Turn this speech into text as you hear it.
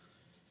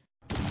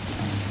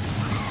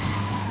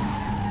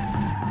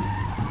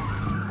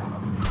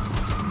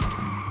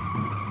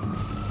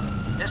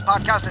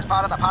podcast is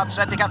part of the Pod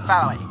Syndicate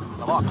family.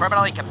 For more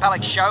criminally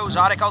compelling shows,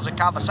 articles, and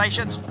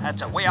conversations, head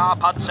to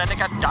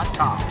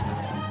wearepodsyndicate.com.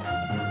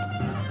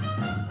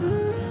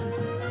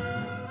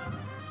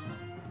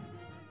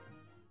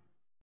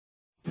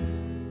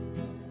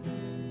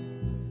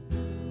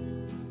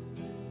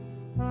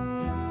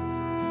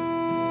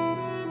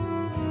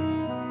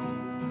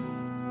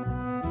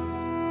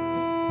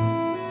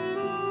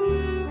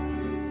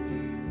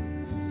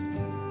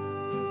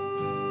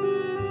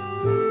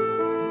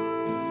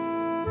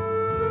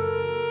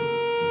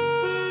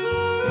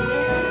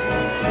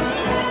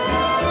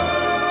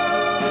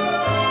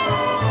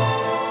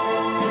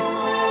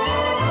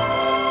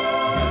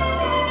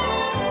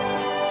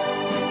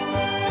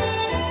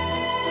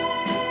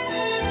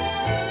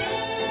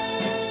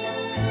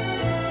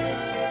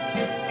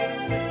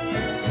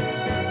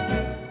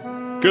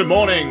 Good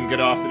morning,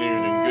 good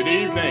afternoon, and good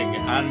evening,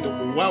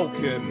 and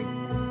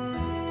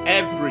welcome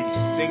every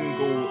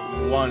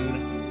single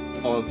one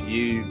of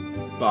you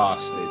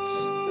bastards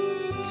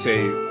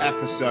to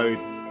episode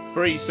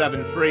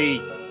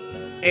 373.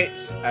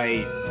 It's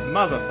a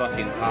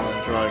motherfucking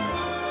palindrome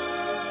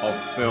of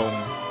Film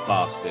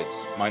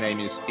Bastards. My name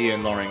is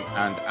Ian Loring,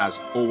 and as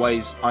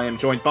always, I am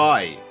joined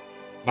by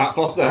Matt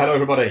Foster. Hello,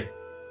 everybody.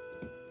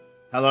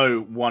 Hello,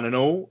 one and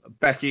all.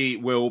 Becky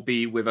will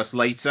be with us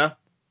later.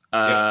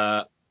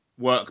 Yep.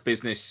 Work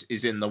business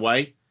is in the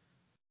way.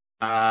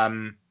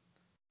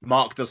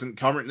 Mark doesn't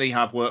currently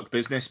have work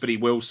business, but he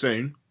will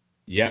soon.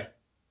 Yep.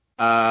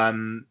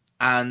 And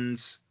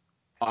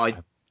I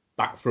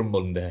back from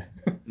Monday.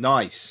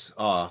 Nice.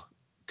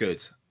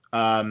 Good.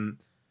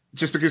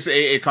 Just because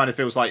it kind of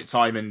feels like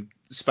time and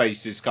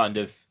space has kind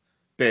of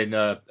been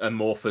a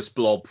amorphous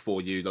blob for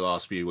you the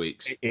last few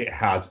weeks. It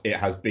has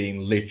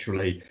been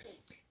literally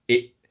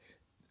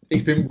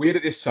It's been weird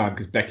at this time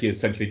because Becky has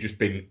essentially just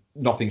been,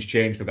 nothing's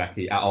changed for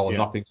Becky at all, and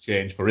nothing's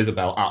changed for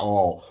Isabel at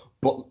all.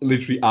 But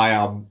literally,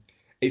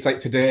 it's like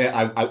today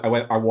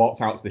I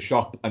walked out to the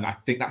shop, and I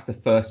think that's the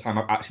first time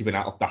I've actually been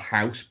out of the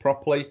house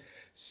properly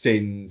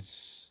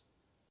since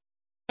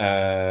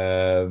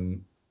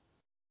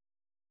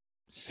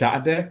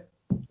Saturday.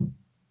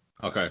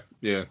 Okay,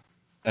 yeah.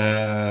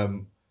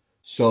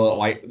 So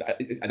like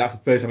that's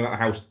the first time I'm out of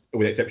the house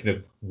with the exception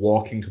of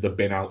walking to the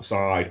bin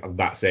outside, and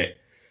that's it.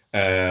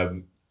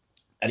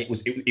 And it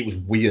was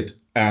weird.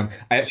 I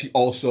actually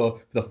also,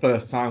 for the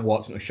first time,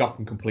 walked into a shop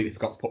and completely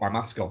forgot to put my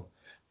mask on.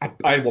 I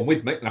had one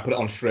with me and I put it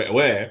on straight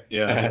away.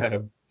 Yeah.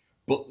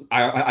 But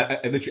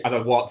I literally, as I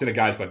walked in, a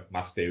guy just went,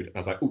 "Mask, dude." And I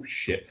was like, "Oh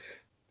shit."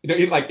 You know,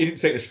 he didn't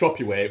say it to strop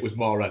you away. It was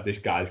more like, this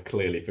guy's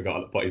clearly forgot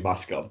to put his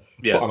mask on.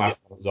 Yeah. Put my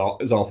mask on.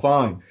 It was all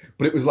fine.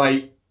 But it was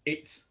like,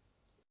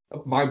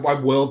 my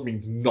world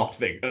means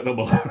nothing at the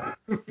moment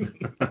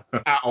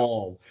at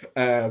all.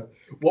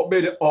 What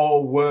made it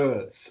all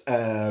worse,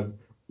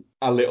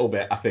 a little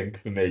bit, I think,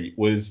 for me,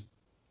 was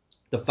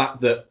the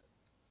fact that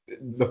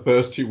the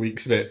first 2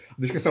 weeks of it,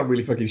 this is gonna sound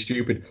really fucking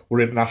stupid,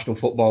 we're international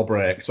football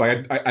break, so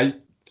I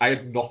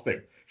had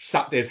nothing.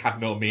 Saturdays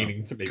had no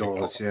meaning to me.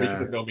 God, yeah.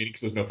 Weekends had no meaning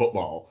because there's no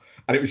football,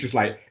 and it was just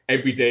like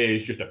every day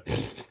is just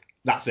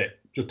that's it.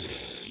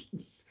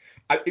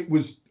 I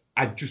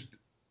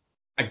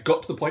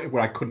got to the point of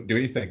where I couldn't do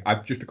anything.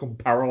 I've just become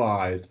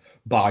paralysed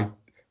by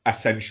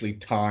essentially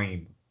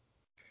time.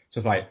 So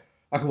it's like,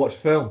 I can watch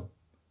film,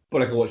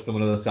 but I can watch film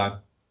another time.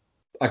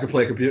 I could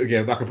play a computer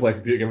game,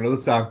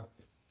 another time.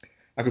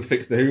 I could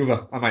fix the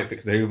Hoover. I might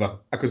fix the Hoover.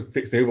 I could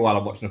fix the Hoover while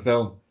I'm watching a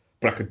film,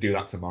 but I could do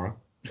that tomorrow.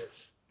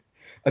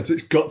 And so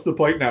it's got to the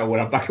point now when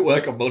I'm back at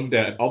work on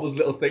Monday and all those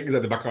little things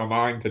in the back of my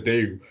mind to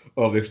do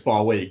over this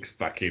 4 weeks,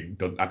 fucking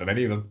I don't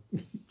any of them.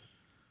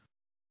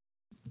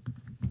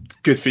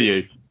 Good for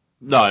you.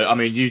 No, I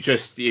mean, you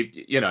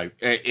know,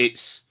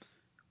 it's,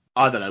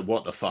 I don't know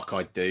what the fuck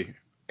I'd do.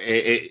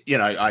 You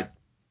know,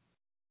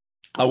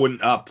 I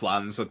wouldn't have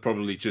plans. I'd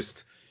probably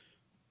just,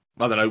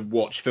 I don't know,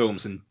 watch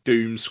films and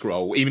doom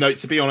scroll. Even though,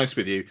 to be honest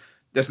with you,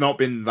 there's not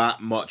been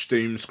that much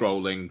doom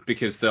scrolling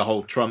because the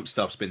whole Trump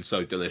stuff's been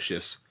so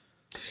delicious.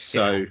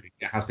 So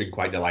it has been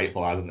quite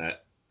delightful, hasn't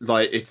it?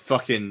 Like, it's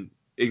fucking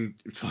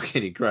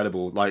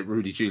incredible. Like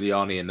Rudy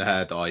Giuliani and the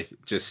hair dye,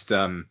 just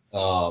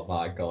oh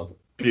my god,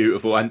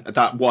 beautiful. And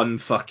that one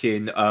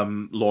fucking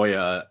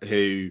lawyer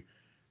who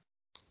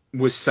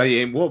was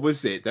saying, what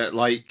was it, that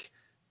like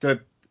the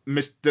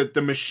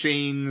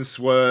machines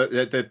were,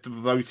 the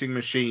voting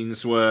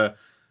machines were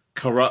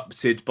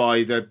corrupted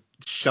by the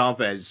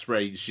Chavez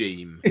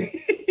regime.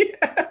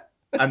 Yeah.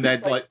 And then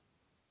like,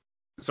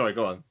 sorry,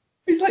 go on.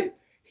 He's like,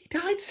 he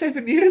died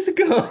 7 years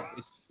ago.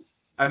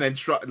 And then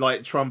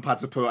Trump had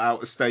to put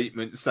out a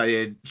statement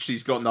saying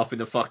she's got nothing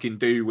to fucking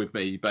do with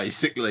me,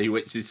 basically,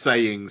 which is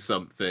saying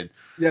something.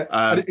 Yeah,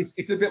 and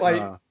it's a bit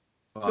like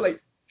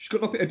she's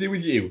got nothing to do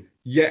with you,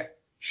 yet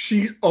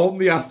she's on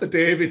the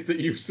affidavits that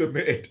you've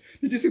submitted.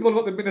 Did you see the one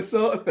about the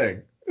Minnesota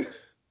thing?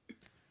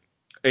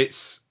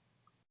 It's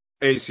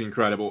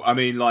incredible. I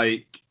mean,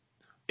 like,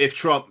 if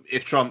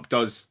Trump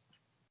does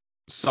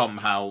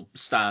somehow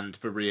stand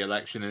for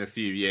re-election in a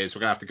few years, we're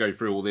gonna have to go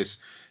through all this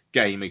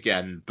game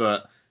again.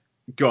 But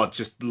God,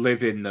 just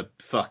live in the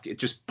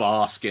just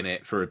bask in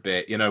it for a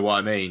bit. You know what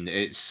I mean?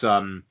 It's I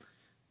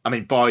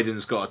mean,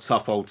 Biden's got a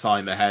tough old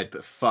time ahead,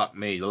 but fuck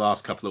me, the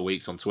last couple of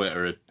weeks on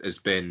Twitter has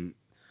been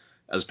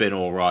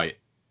all right.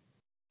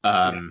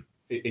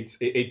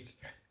 It's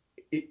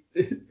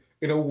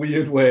in a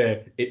weird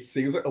way, it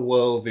seems like the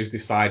world is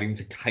deciding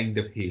to kind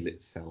of heal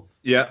itself.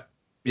 Yeah,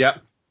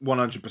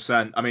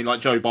 100%. I mean, like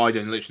Joe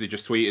Biden literally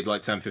just tweeted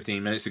like 10,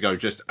 15 minutes ago,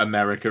 just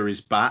America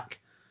is back.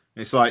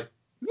 And it's like,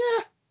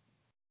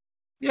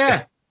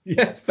 yeah,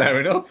 fair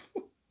enough.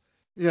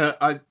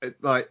 yeah.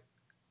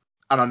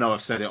 And I know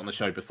I've said it on the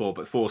show before,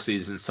 but Four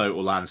Seasons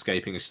Total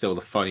Landscaping is still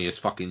the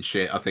funniest fucking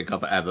shit I think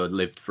I've ever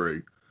lived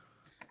through.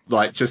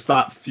 Like, just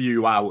that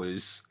few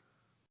hours,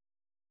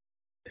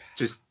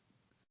 just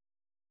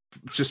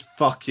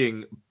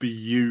fucking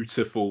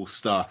beautiful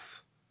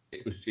stuff.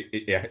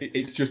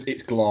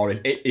 It's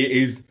glorious.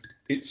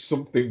 It's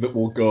something that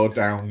will go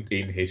down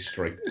in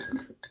history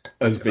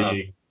as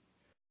being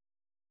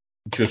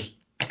just,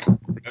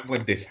 remember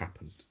when this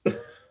happened.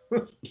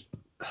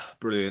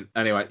 Brilliant.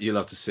 Anyway, you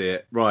love to see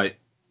it. Right.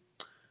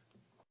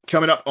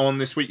 Coming up on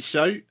this week's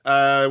show,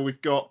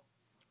 we've got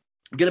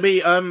going to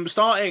be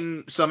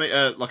starting something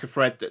like a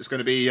thread that's going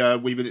to be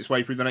weaving its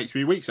way through the next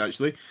few weeks,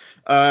 actually.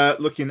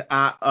 Looking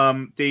at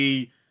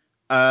the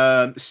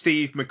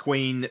Steve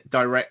McQueen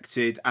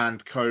directed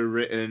and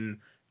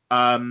co-written,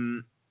 I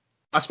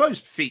suppose,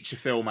 feature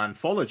film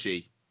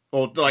anthology,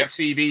 or like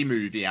TV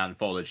movie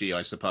anthology,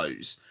 I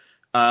suppose.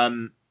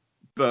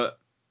 But,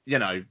 you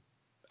know,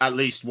 at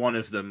least one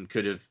of them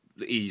could have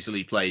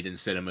easily played in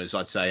cinemas,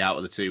 I'd say, out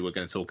of the two we're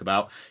going to talk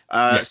about.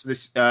 So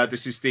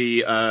this is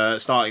the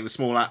starting the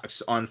Small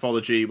Axe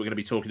anthology. We're going to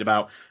be talking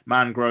about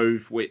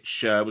Mangrove,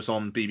 which was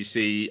on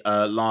BBC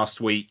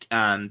last week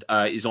and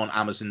is on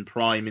Amazon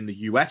Prime in the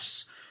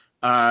US,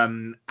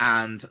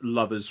 and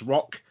Lovers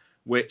Rock,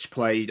 which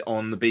played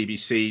on the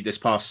BBC this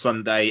past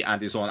Sunday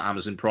and is on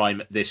Amazon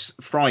Prime this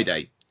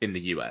Friday in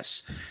the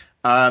US.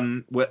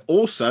 We're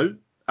also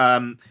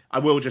I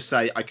will just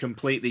say I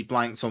completely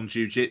blanked on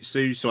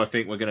Jiu-Jitsu, so I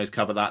think we're going to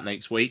cover that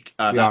next week.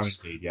 That's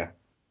indeed, yeah.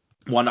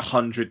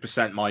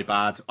 100% my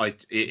bad.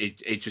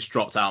 It just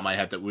dropped out of my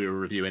head that we were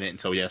reviewing it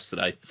until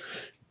yesterday.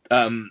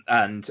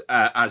 And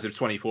as of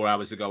 24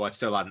 hours ago, I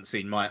still hadn't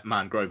seen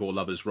Mangrove or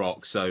Lovers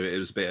Rock, so it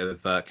was a bit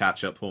of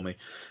catch up for me.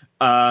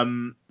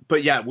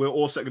 But yeah, we're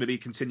also going to be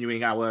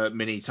continuing our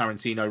mini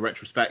Tarantino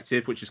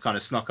retrospective, which has kind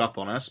of snuck up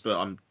on us, but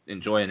I'm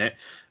enjoying it.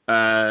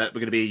 We're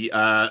going to be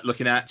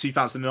looking at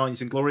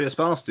 2009's Inglourious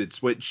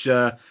Bastards, which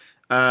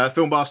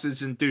Film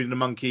Bastards and Dude and the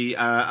Monkey,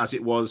 as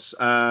it was,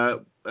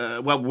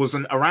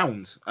 wasn't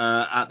around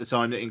at the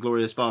time that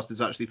Inglourious Bastards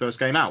actually first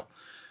came out.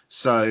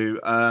 So,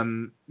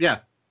 yeah.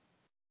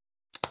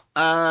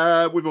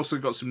 We've also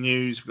got some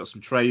news, we've got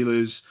some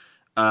trailers.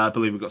 I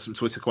believe we've got some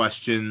Twitter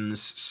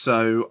questions.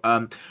 So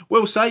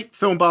we'll say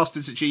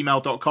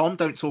filmbastards@gmail.com.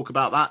 Don't talk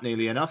about that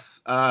nearly enough.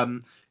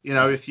 You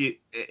know, if you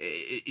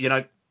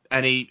know,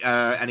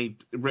 any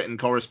written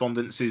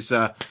correspondence is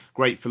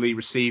gratefully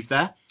received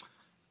there.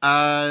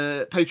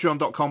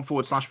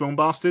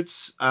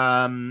 Patreon.com/filmbastards.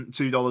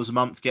 $2 a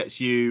month gets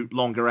you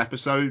longer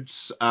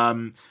episodes.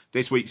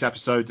 This week's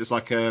episode is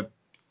like a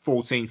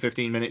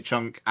 14-15 minute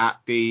chunk at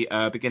the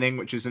beginning,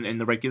 which isn't in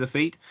the regular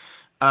feed.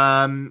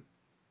 The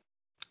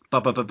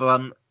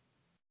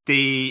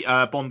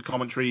Bond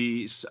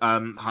commentaries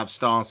have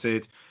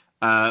started.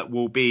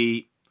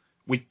 We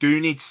do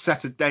need to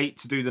set a date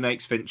to do the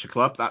next Fincher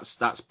Club.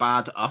 That's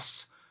bad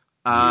us.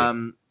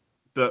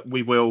 But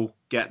we will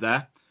get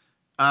there.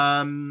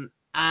 And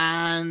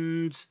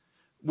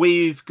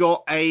we've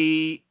got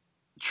a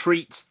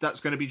treat that's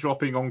going to be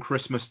dropping on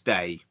Christmas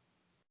Day.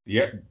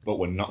 Yeah, but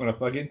we're not going to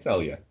fucking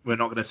tell you. We're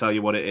not going to tell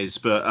you what it is,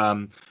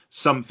 but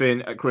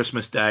something at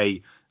Christmas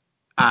Day.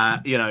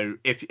 You know,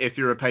 if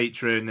you're a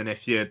patron and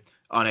if you're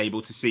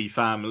unable to see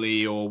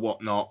family or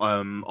whatnot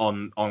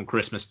on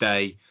Christmas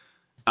Day,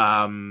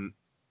 you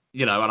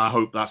know, and I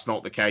hope that's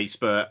not the case,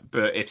 but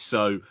if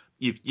so,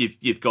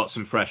 you've got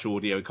some fresh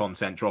audio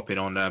content dropping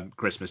on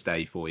Christmas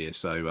Day for you.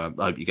 So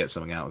I hope you get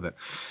something out of it.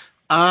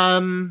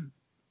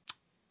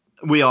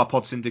 We are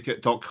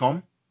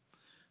podsyndicate.com.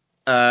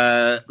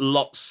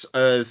 Lots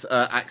of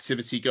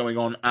activity going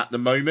on at the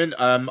moment.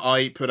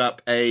 I put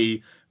up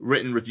a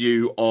written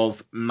review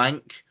of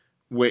Mank,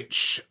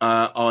 which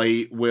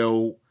I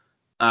will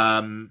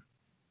talk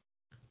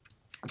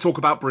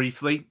about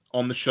briefly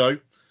on the show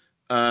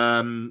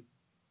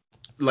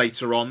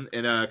later on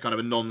in a kind of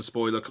a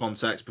non-spoiler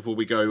context before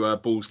we go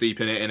balls deep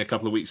in it in a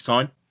couple of weeks'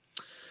 time.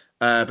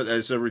 But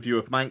there's a review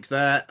of Mank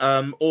there.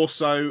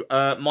 Also,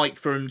 Mike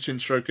from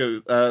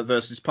Chinstroker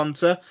versus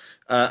Punter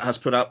has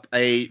put up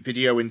a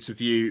video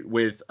interview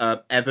with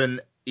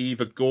Evan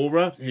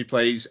Evagora, who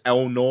plays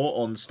Elnor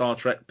on Star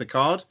Trek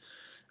Picard.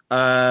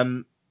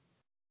 Yep,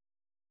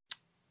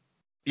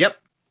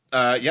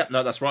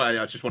 no, that's right.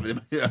 I just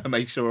wanted to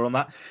make sure we're on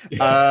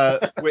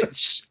that.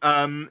 Which,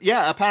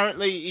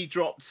 apparently he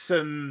dropped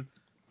some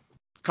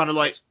kind of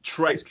like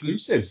Trek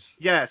exclusives.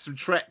 Yeah, some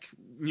Trek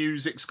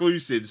news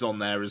exclusives on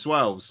there as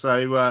well.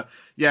 So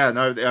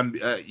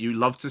you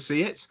love to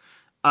see it.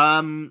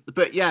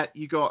 But yeah,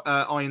 you got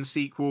Iron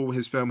Sequel,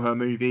 his film, her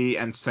movie,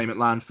 Entertainment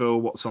Landfill,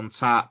 What's on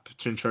Tap,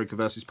 Trinchoka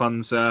versus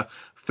Punza,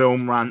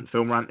 Film Rant.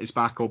 Film Rant is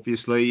back,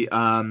 obviously.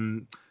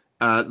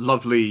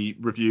 Lovely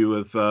review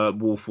of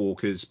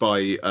Wolfwalkers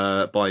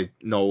by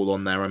Noel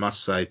on there, I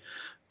must say.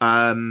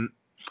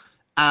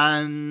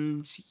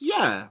 And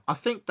yeah, I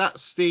think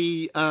that's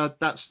the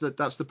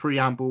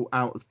preamble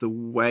out of the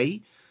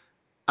way.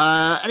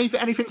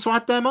 Anything to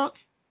add there, Mark?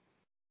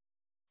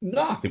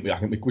 No, I think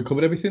we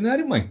covered everything there,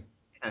 didn't we?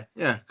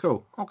 Yeah,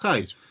 cool.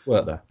 Okay.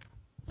 Work there.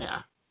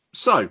 Yeah.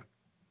 So,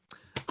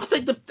 I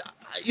think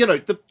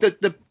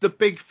the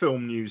big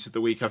film news of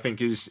the week, I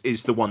think,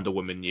 is the Wonder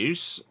Woman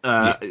news.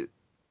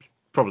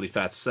 Probably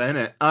fair to say, isn't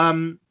it?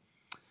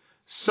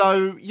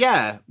 So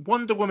yeah,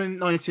 Wonder Woman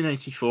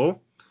 1984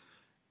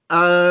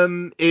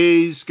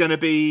 is going to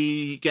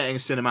be getting a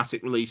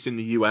cinematic release in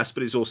the US,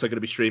 but it's also going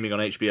to be streaming on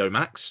HBO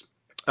Max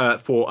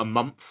for a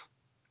month,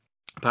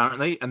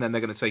 apparently, and then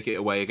they're going to take it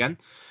away again.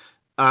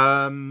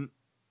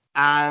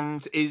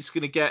 And is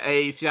going to get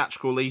a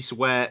theatrical release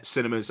where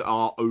cinemas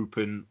are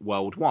open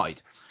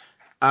worldwide.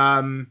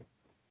 I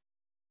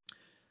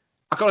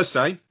gotta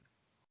say,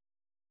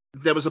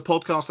 there was a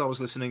podcast I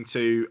was listening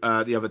to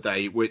the other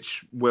day,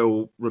 which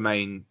will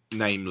remain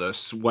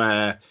nameless,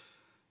 where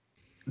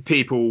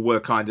people were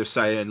kind of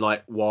saying,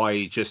 like,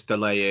 why just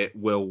delay it,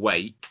 we'll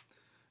wait.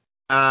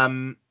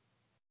 Somebody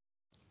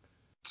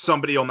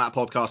on that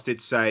podcast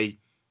did say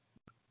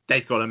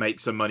they've got to make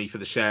some money for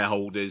the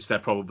shareholders. They're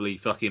probably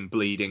fucking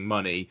bleeding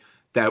money.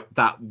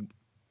 That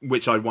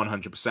which I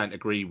 100%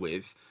 agree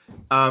with.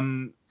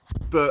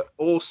 But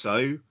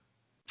also,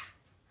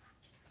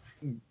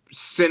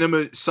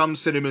 some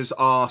cinemas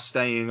are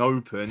staying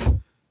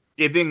open,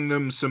 giving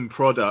them some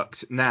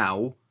product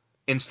now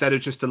instead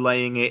of just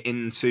delaying it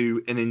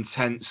into an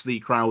intensely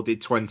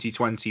crowded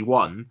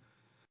 2021.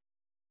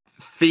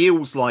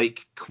 Feels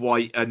like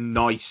quite a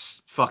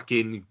nice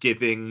fucking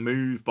giving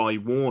move by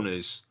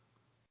Warner's.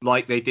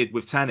 Like they did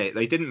with Tenet.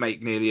 They didn't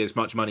make nearly as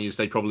much money as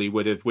they probably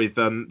would have with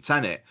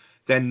Tenet.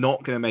 They're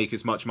not going to make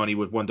as much money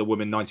with Wonder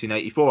Woman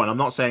 1984. And I'm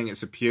not saying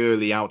it's a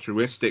purely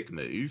altruistic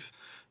move,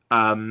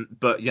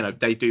 but,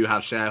 they do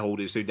have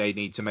shareholders who they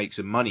need to make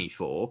some money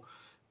for.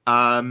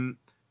 But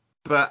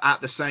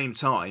at the same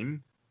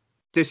time,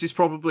 this is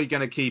probably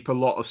going to keep a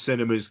lot of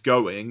cinemas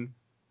going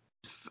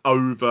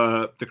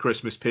over the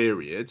Christmas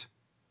period.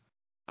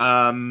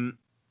 Like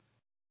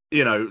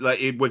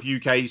with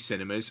UK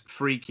cinemas,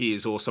 Freaky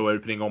is also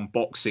opening on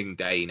Boxing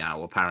Day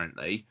now,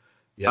 apparently.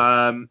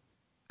 Yeah.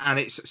 And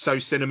it's so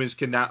cinemas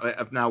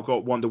have now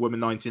got Wonder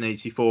Woman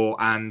 1984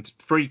 and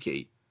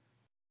Freaky.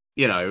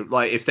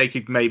 Like if they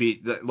could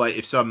maybe, like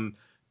if some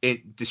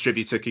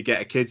distributor could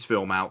get a kids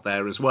film out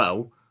there as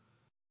well,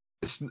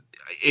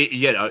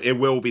 it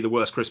will be the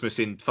worst Christmas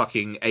in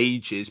fucking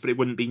ages, but it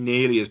wouldn't be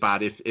nearly as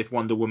bad if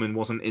Wonder Woman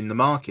wasn't in the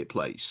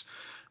marketplace.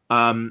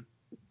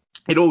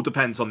 It all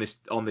depends on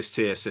this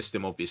tier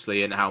system,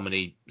 obviously, and how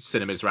many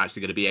cinemas are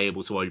actually going to be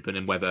able to open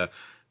and whether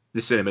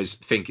the cinemas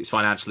think it's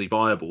financially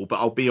viable. But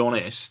I'll be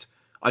honest,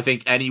 I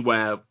think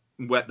anywhere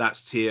where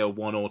that's tier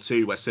 1 or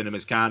 2 where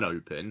cinemas can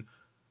open,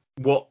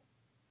 what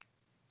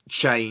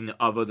chain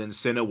other than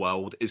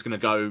Cineworld is going to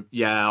go,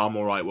 yeah, I'm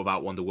all right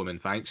without Wonder Woman,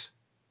 thanks?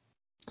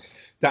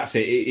 That's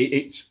it.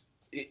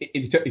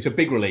 It's a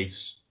big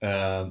release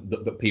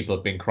that people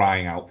have been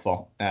crying out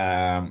for.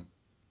 And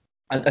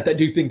I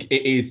do think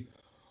it is.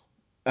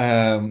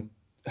 The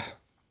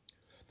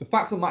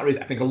fact of the matter is,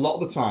 I think a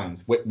lot of the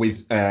times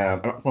with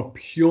from a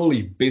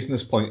purely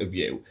business point of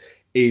view,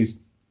 is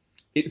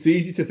it's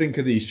easy to think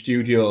of these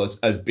studios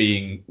as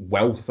being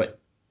wealthy.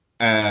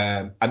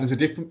 And there's a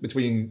difference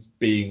between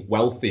being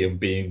wealthy and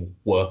being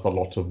worth a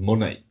lot of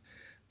money.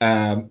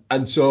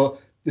 And so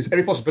there's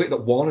every possibility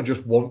that Warner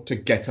just want to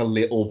get a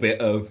little bit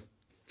of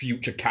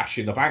future cash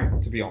in the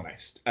bank, to be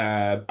honest.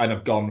 And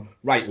have gone,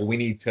 right, well, we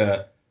need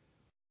to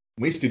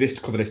do this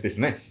to cover this,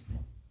 and this.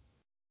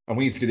 And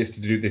we need to do this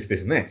to do this,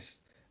 and this.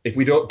 If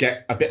we don't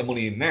get a bit of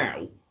money in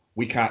now,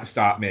 we can't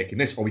start making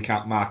this, or we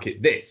can't market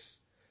this.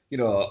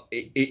 That's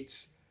it.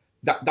 It's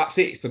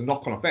the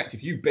knock-on effect.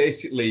 If you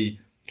basically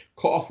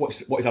cut off what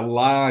is a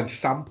large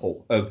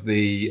sample of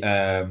the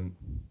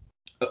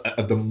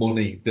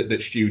money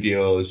that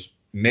studios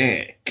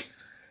make,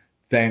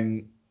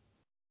 then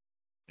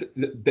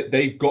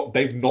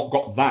they've not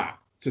got that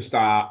to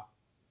start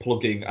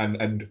plugging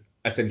and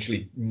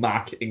essentially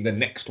marketing the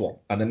next one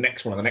and the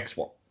next one and the next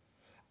one.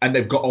 And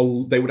they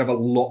would have a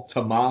lot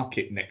to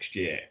market next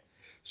year.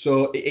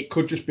 So it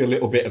could just be a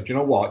little bit of, do you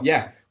know what?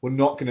 Yeah, we're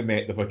not going to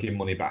make the fucking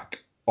money back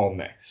on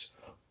this.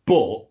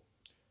 But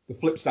the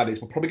flip side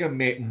is we're probably going to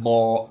make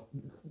more.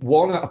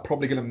 Warner are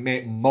probably going to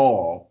make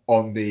more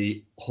on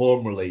the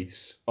home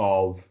release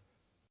of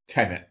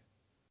Tenet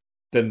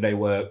than they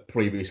were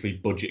previously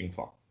budgeting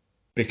for.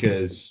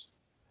 Because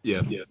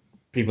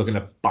people are going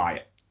to buy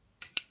it.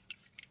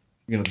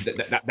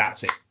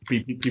 That's it.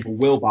 People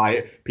will buy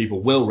it.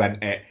 People will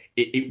rent it.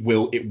 It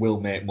will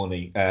make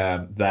money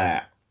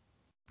there.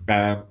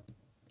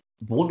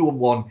 Wonder Woman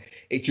 1,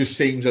 it just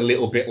seems a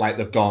little bit like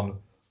they've gone,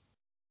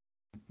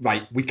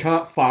 right, we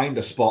can't find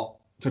a spot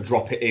to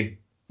drop it in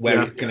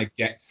where it's going to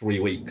get 3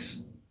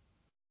 weeks.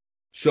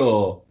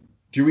 So,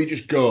 do we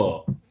just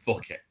go,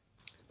 fuck it,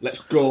 let's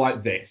go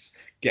like this,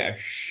 get a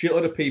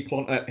shitload of people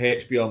on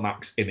HBO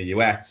Max in the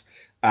US,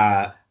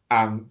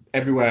 and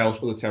everywhere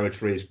else, other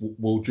territories,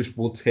 we'll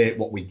take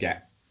what we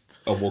get,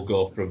 and we'll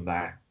go from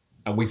there.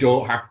 And we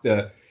don't have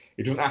to,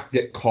 it doesn't have to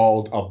get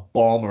called a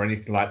bomb or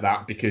anything like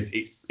that, because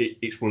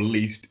it's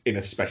released in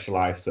a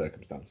specialised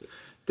circumstances.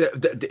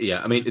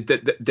 Yeah, I mean,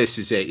 this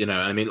is it, you know.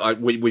 I mean, like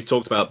we've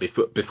talked about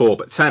before,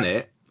 but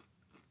Tenet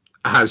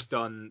has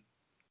done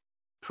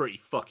pretty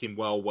fucking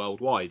well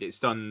worldwide. It's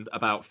done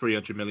about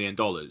 $300 million.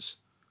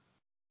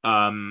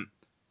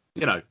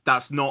 You know,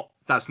 that's not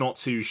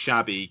too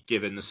shabby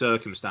given the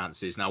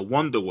circumstances. Now,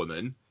 Wonder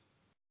Woman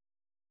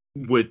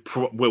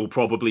will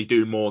probably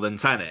do more than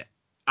Tenet,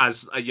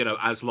 as you know,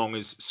 as long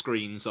as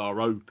screens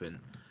are open.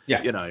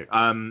 Yeah. You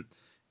know,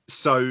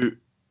 so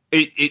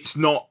it's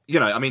not, you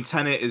know, I mean,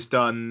 Tenet has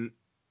done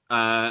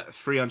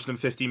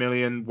 350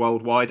 million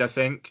worldwide, I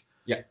think.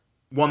 Yeah.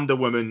 Wonder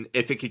Woman,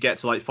 if it could get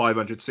to like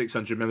 500,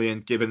 600 million,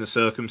 given the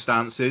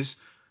circumstances,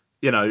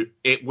 you know,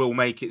 it will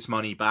make its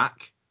money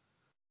back.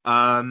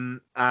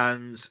 And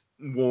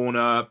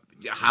Warner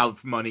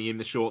have money in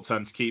the short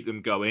term to keep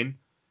them going.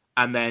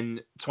 And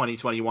then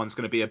 2021 is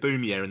going to be a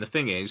boom year. And the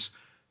thing is,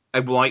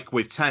 like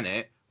with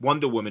Tenet,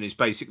 Wonder Woman is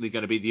basically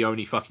going to be the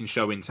only fucking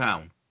show in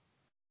town.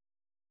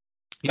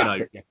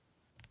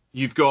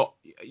 You've got,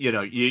 you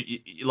know, you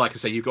like I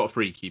say, you've got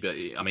Freaky, but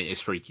I mean,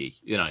 it's Freaky,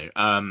 you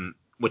know,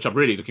 which I'm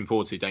really looking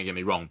forward to. Don't get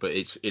me wrong, but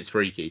it's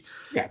Freaky.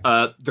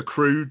 Yeah. The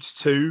Croods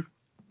 2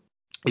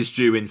 is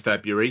due in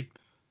February.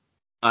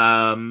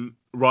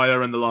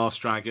 Raya and the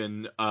Last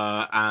Dragon,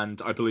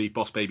 and I believe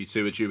Boss Baby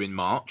 2 are due in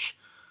March.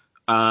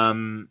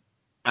 And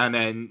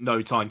then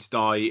No Time to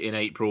Die in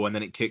April, and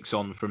then it kicks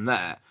on from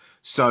there.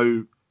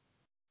 So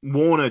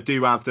Warner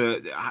do have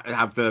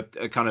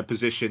the kind of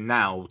position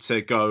now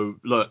to go,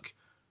 look,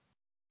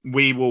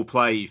 we will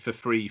play for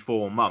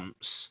 3-4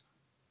 months,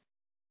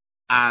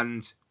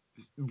 and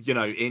you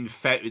know, in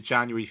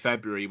January,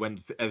 February,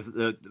 when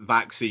the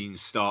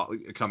vaccines start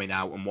coming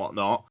out and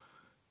whatnot,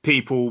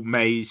 people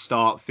may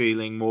start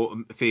feeling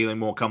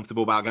more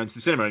comfortable about going to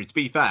the cinema. And to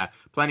be fair,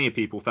 plenty of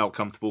people felt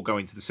comfortable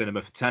going to the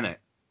cinema for Tenet.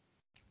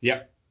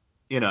 Yeah.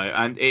 You know,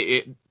 and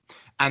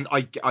and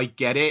I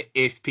get it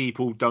if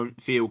people don't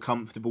feel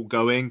comfortable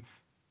going.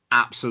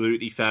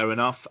 Absolutely fair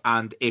enough.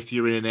 And if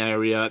you're in an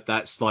area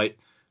that's like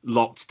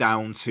locked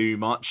down too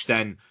much,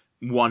 then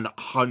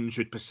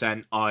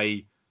 100%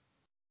 I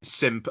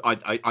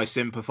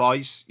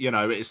sympathize. You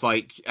know, it's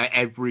like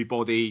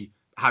everybody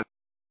has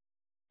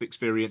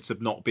experience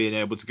of not being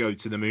able to go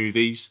to the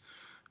movies.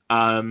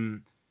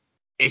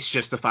 It's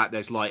just the fact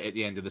there's light at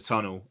the end of the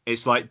tunnel.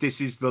 It's like, this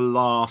is the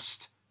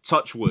last,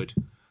 touch wood,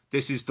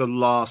 this is the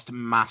last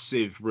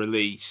massive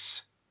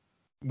release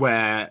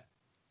where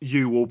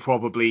you will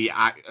probably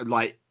have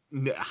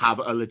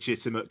a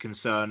legitimate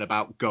concern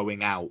about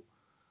going out.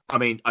 I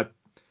mean,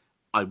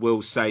 I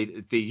will say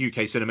the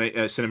UK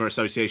Cinema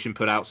Association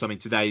put out something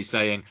today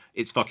saying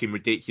it's fucking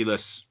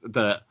ridiculous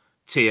that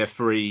Tier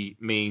 3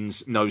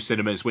 means no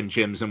cinemas when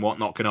gyms and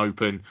whatnot can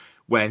open,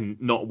 when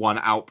not one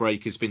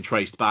outbreak has been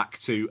traced back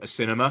to a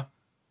cinema.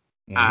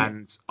 Mm-hmm.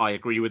 And I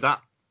agree with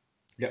that.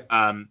 Yeah.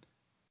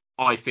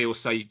 I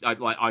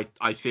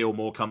feel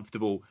more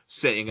comfortable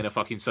sitting in a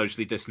fucking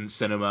socially distanced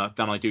cinema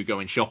than I do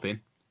going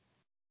shopping.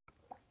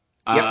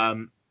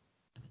 Yep.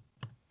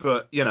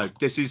 But you know,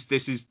 this is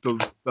the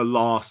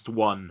last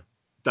one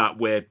that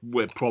we're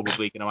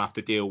probably going to have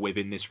to deal with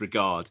in this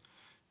regard.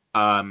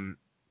 And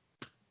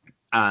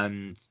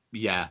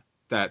yeah,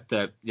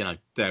 that you know,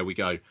 there we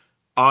go.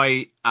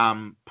 I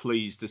am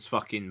pleased as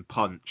fucking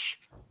punch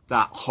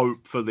that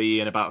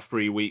hopefully in about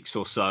 3 weeks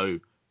or so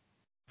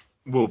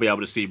we'll be able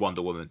to see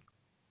Wonder Woman.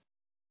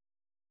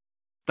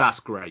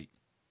 That's great.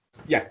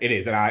 Yeah, it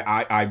is, and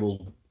I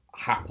will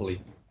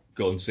happily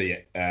go and see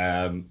it.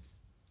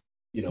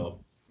 You know,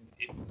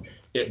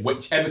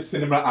 whichever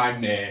cinema I'm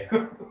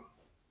near.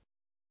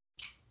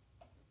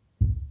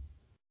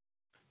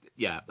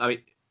 Yeah, I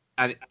mean,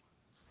 and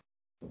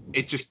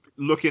it's just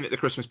looking at the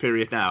Christmas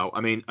period now.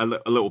 I mean, a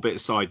little bit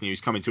of side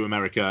news: coming to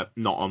America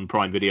not on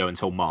Prime Video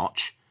until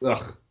March.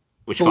 Ugh,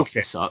 which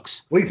fucking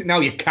sucks. What is it now,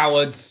 you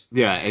cowards?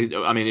 Yeah,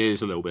 I mean, it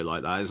is a little bit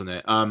like that, isn't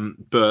it?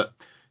 But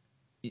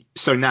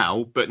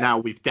now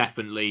we've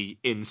definitely,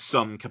 in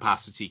some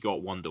capacity,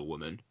 got Wonder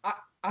Woman.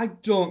 I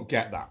don't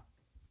get that.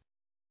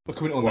 For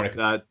coming to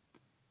America.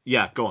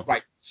 Yeah, go on.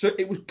 Right, so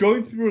it was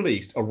going to be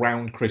released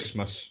around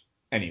Christmas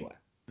anyway.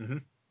 Mm-hmm.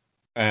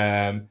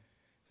 Then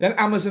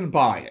Amazon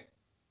buy it,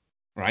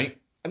 right?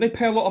 And they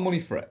pay a lot of money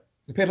for it.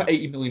 They paid like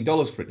 $80 million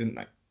for it, didn't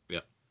they? Yeah.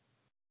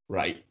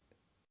 Right.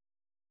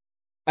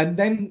 And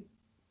then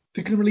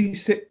they're going to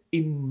release it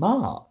in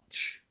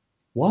March.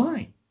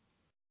 Why?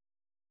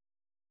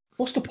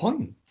 What's the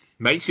point?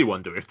 Makes you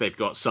wonder if they've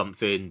got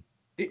something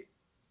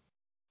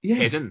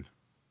hidden.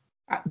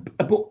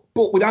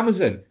 But with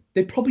Amazon,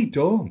 They probably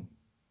don't.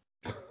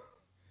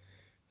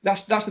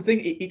 That's the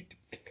thing.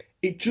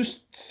 It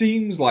just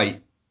seems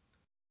like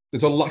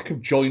there's a lack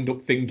of joined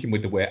up thinking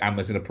with the way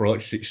Amazon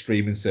approached its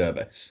streaming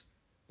service.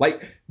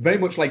 Like, very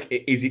much like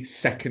it is its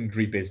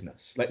secondary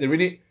business. Like, they're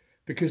in it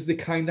because they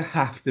kind of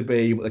have to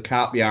be, but they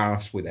can't be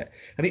arsed with it.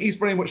 And it is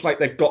very much like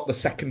they've got the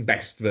second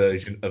best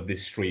version of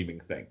this streaming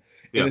thing.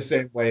 In the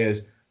same way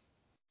as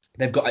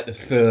they've got like the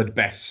third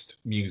best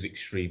music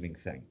streaming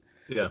thing.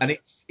 Yeah. And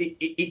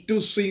it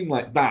does seem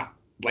like that.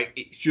 Like,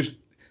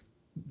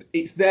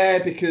 it's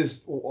there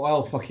because,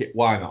 well, fuck it,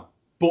 why not?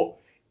 But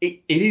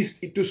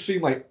it does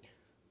seem like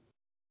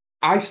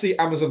I see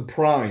Amazon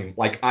Prime,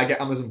 like I get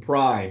Amazon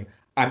Prime,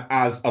 and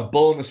as a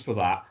bonus for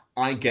that,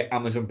 I get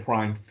Amazon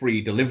Prime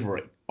free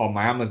delivery on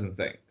my Amazon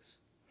things.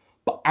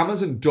 But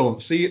Amazon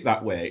don't see it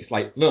that way. It's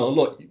like, no,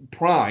 look,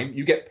 Prime,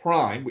 you get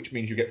Prime, which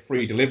means you get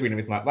free delivery and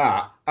everything like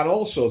that, and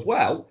also as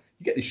well,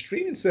 you get this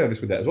streaming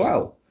service with it as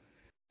well.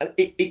 And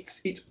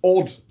it's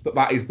odd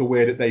that is the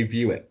way that they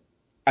view it.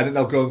 And then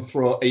they'll go and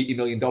throw $80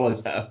 million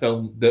at a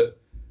film that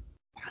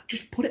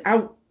just put it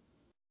out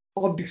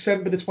on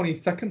December the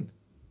 22nd.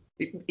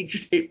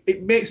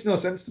 It makes no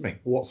sense to me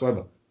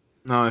whatsoever.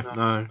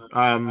 No.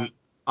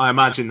 I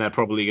imagine they're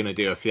probably going to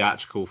do a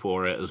theatrical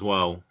for it as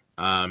well.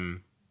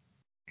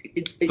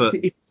 If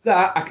it's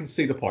that, I can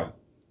see the point.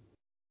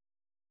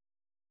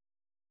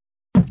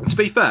 To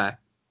be fair,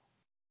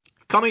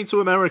 Coming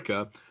to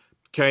America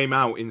came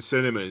out in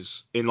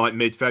cinemas in like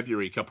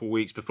mid-February, a couple of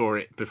weeks before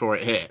it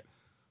hit.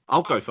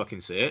 I'll go fucking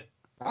see it.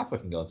 I'll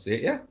fucking go and see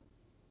it, yeah.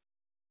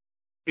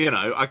 You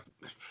know,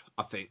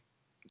 I think,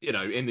 you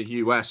know, in the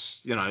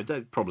US, you know,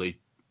 they'd probably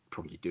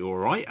do all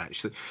right,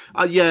 actually.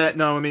 Yeah,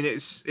 no, I mean,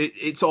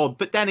 it's odd.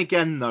 But then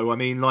again, though, I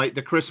mean, like,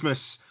 the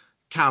Christmas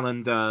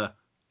calendar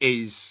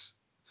is...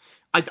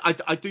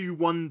 I do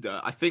wonder.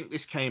 I think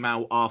this came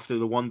out after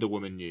the Wonder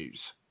Woman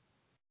news.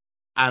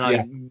 And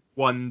I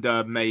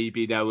wonder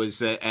maybe there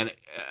was a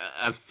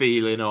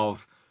feeling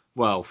of,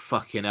 well,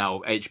 fucking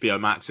hell, HBO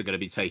Max are going to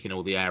be taking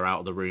all the air out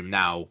of the room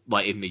now,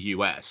 like in the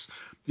US.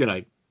 You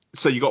know,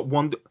 so you got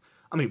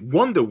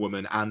Wonder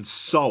Woman and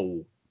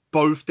Soul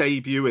both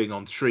debuting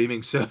on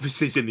streaming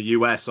services in the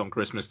US on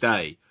Christmas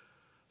Day.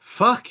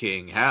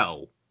 Fucking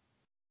hell.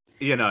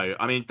 You know,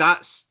 I mean,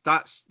 that's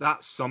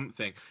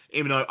something.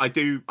 Even though I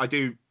do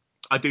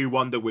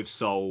wonder with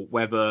Soul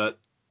whether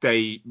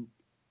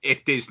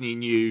if Disney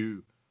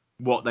knew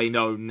what they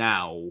know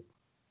now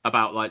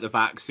about like the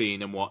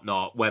vaccine and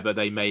whatnot, whether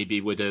they maybe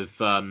would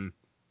have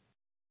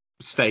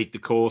stayed the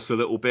course a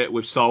little bit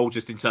with Soul,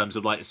 just in terms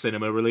of like a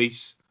cinema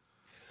release.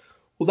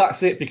 Well,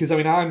 that's it, because I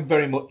mean, I'm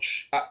very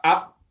much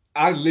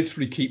I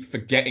literally keep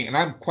forgetting, and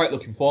I'm quite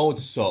looking forward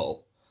to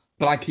Soul,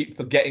 but I keep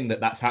forgetting that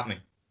that's happening,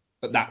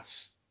 that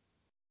that's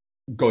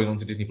going on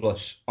to Disney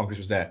Plus on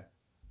Christmas Day.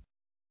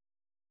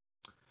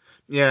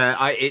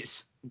 Yeah,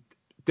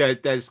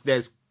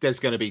 there's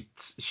going to be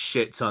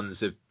shit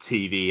tons of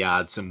TV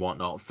ads and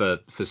whatnot for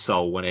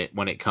Soul when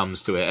it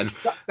comes to it, and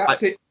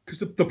that's it. Because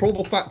the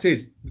probable fact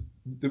is,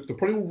 the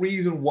probable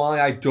reason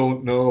why I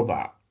don't know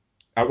that,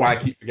 why I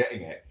keep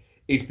forgetting it,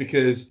 is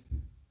because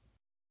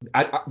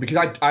I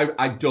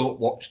don't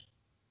watch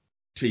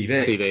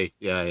TV.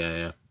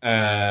 Yeah.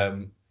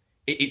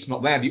 It's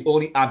not there. The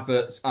only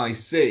adverts I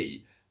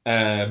see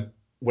when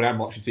I'm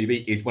watching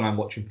TV is when I'm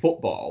watching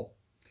football,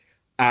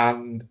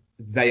 and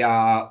they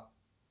are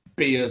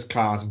beers,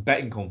 cars, and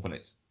betting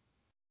companies.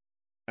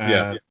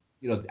 You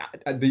know,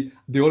 the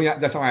only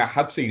that's how I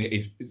have seen it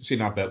is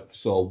seen an advert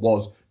for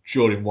was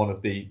during one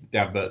of the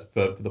adverts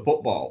for the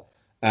football,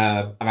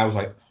 and I was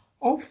like,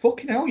 oh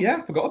fucking hell, yeah,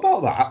 I forgot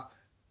about that.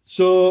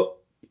 So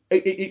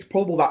it's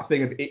probably that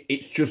thing of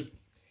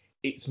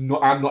it's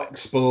not, I'm not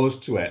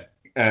exposed to it.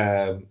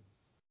 But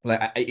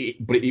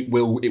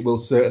it will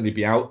certainly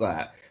be out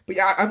there. But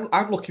yeah,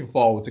 I'm looking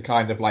forward to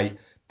kind of like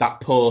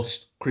that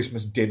post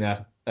Christmas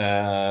dinner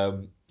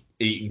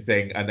eating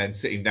thing, and then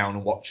sitting down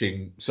and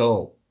watching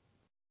Soul.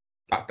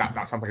 That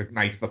sounds like a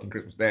nice fucking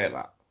Christmas day,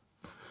 that.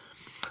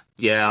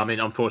 Yeah, I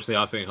mean, unfortunately,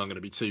 I think I'm going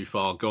to be too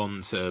far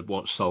gone to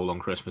watch Soul on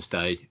Christmas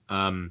Day.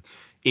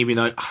 Even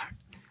though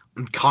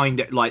I'm kind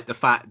of like the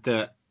fact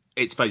that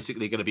it's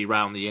basically going to be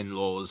round the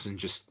in-laws and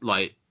just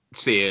like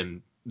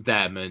seeing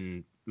them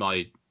and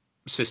my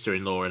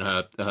sister-in-law and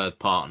her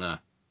partner.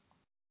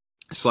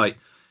 It's like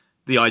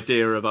the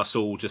idea of us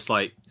all just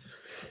like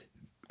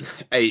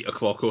 8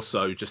 o'clock or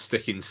so just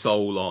sticking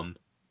Soul on,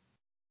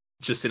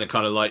 just in a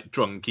kind of like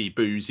drunky,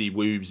 boozy,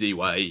 woozy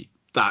way.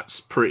 That's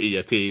pretty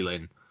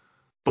appealing.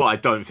 But I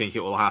don't think it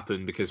will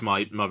happen because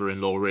my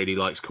mother-in-law really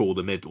likes Call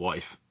the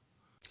Midwife.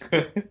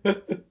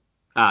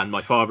 And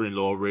my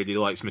father-in-law really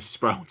likes Mrs.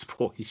 Brown's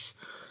Boys.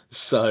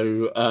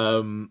 So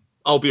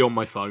I'll be on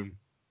my phone.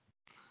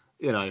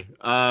 You know.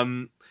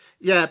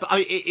 Yeah, but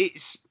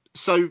it's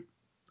so...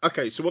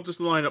 Okay, so what does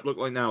the lineup look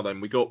like now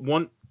then? We got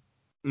Wonder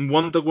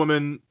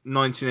Woman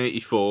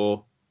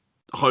 1984,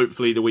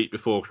 hopefully the week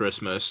before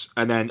Christmas.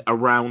 And then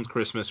around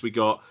Christmas, we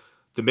got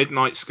The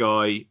Midnight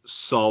Sky,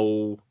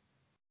 Soul...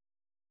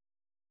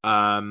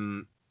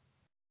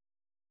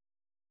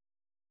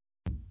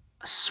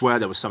 I swear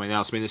there was something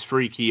else. I mean, there's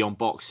Freaky on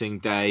Boxing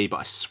Day, but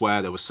I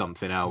swear there was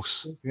something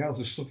else.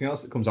 There's something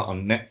else that comes out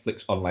on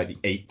Netflix on like the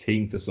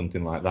 18th or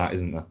something like that,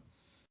 isn't there?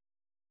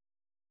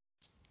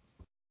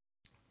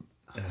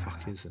 The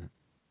fuck is it?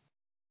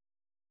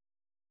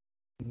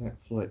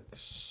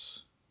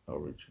 Netflix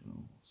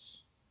originals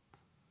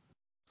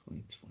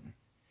 2020.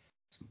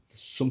 There's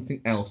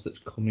something else that's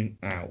coming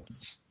out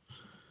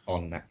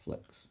on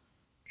Netflix.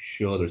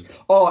 Sure there is.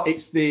 Oh,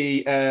 it's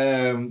the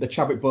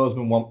Chadwick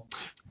Boseman one.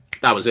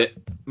 That was it.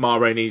 Ma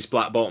Rainey's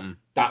Black Bottom.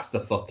 That's the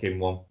fucking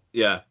one.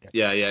 Yeah.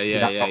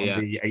 That's on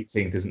the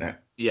 18th, isn't it?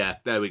 Yeah,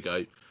 there we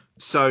go.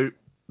 So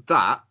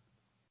that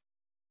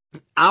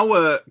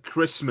our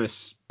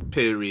Christmas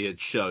period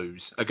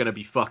shows are going to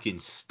be fucking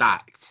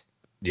stacked.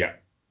 Yeah.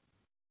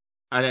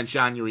 And then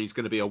January is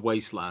going to be a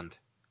wasteland.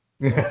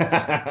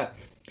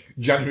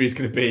 January is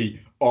going to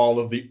be all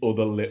of the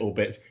other little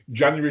bits.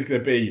 January is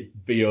going to be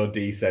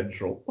VOD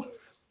Central.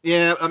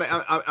 Yeah,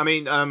 I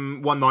mean,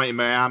 One Night in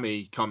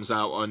Miami comes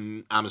out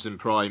on Amazon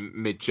Prime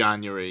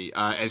mid-January.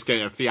 It's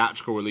getting a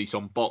theatrical release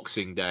on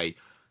Boxing Day.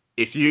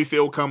 If you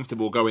feel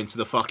comfortable going to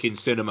the fucking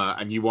cinema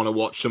and you want to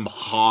watch some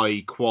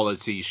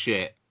high-quality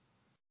shit,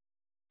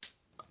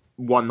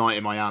 One Night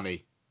in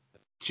Miami.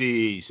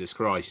 Jesus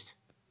Christ.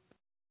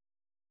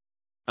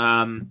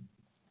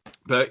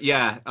 But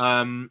yeah,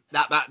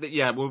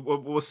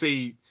 we'll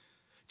see.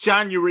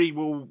 January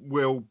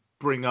will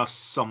bring us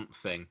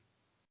something.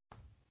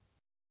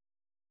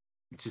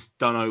 Just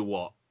don't know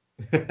what.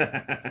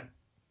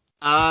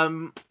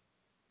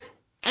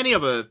 Any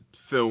other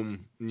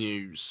film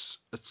news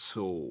at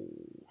all?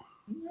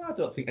 No, I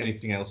don't think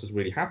anything else has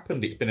really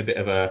happened. It's been a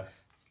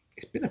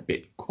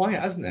bit quiet,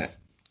 hasn't it?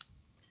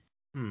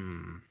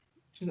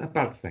 Which isn't a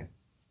bad thing.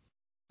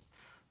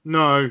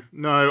 No.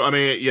 I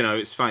mean,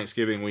 it's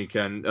Thanksgiving week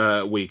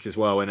as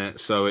well, isn't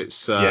it? So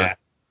it's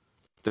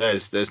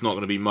There's not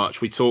going to be much.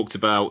 We talked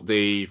about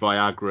the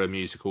Viagra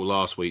musical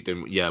last week,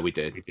 didn't we? Yeah, we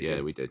did. We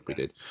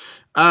did.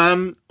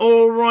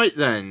 All right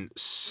then.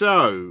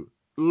 So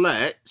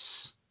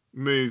let's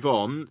move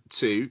on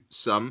to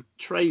some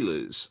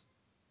trailers.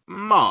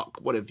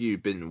 Mark, what have you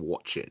been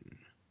watching?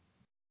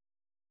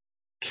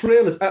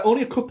 Trailers,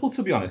 only a couple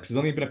to be honest, because there's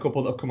only been a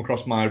couple that have come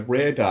across my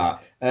radar.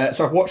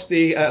 So I've watched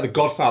the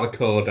Godfather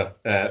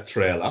Coda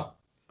trailer.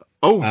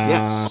 Oh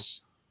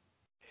yes.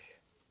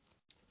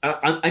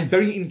 I'm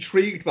very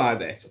intrigued by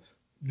this.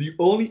 The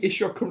only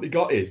issue I've currently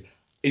got is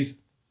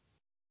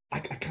I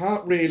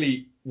can't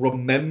really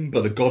remember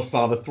The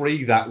Godfather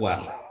 3 that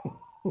well.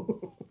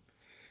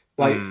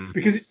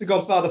 Because it's the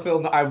Godfather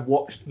film that I've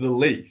watched the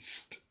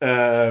least.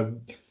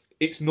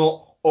 It's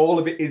not, all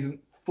of it isn't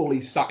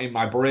fully sat in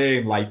my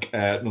brain like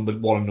number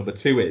 1 and number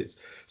 2 is.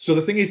 So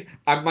the thing is,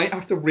 I might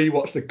have to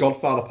rewatch The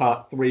Godfather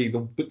Part 3,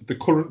 the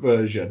current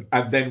version,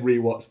 and then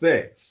rewatch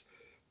this.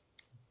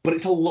 But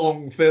it's a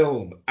long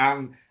film,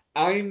 and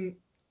I'm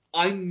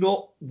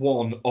not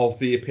one of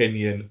the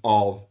opinion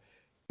of,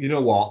 you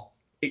know what,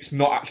 it's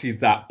not actually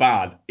that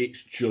bad.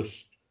 It's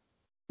just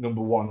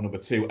number 1 and number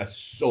 2 are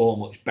so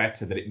much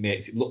better that it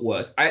makes it look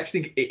worse. I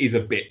actually think it is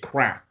a bit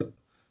crap.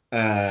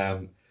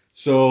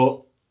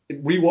 So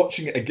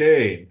rewatching it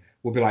again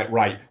will be like,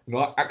 right,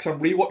 actually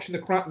I'm rewatching the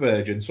crap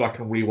version so I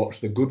can rewatch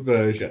the good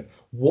version.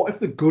 What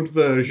if the good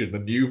version, the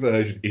new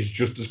version, is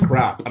just as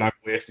crap and I've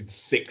wasted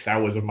 6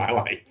 hours of my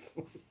life?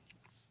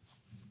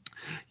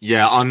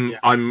 Yeah, I'm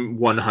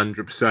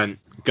 100%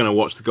 gonna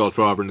watch The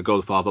Godfather and The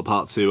Godfather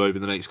Part 2 over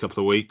the next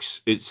couple of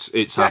weeks.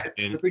 It's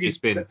happening. It's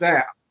been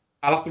there.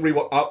 I'll have to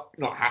rewatch. I'll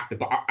not have to,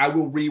 but I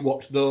will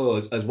rewatch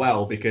those as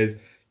well because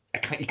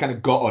you kind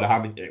of got on,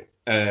 haven't you?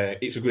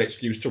 It's a good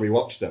excuse to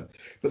rewatch them.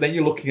 But then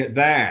you're looking at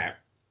there.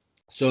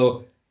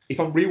 So if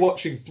I'm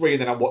rewatching 3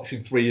 and then I'm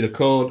watching 3 the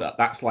Coda,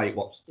 that's like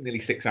nearly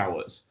 6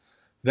 hours.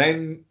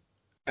 Then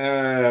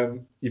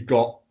you've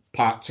got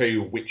Part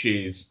 2, which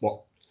is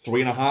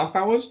 3.5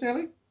 hours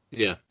nearly.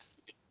 Yeah.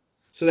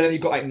 So then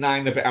you've got like 9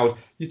 and a bit hours.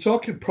 You're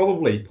talking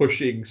probably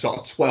pushing sort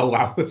of 12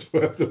 hours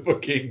worth of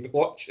fucking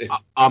watching.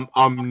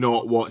 I'm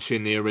not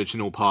watching the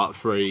original Part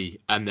 3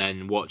 and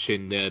then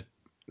watching the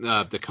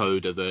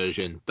Coda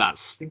version. I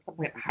think I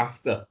might have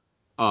to.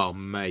 Oh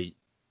mate.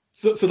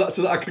 So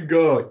that I can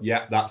go,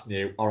 yeah, that's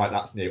new. All right,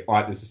 that's new. All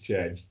right, this has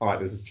changed. All right,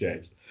 this has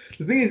changed.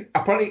 The thing is,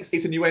 apparently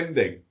it's a new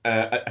ending,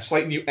 a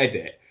slight new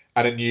edit,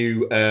 and a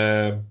new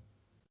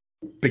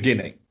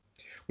beginning.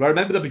 Well, I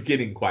remember the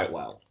beginning quite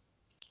well,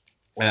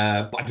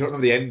 but I don't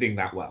remember the ending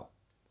that well.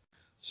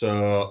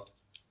 So,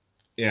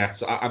 yeah,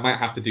 so I might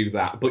have to do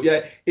that. But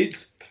yeah, the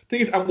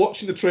thing is, I'm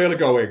watching the trailer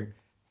going,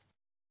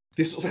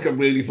 this looks like a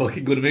really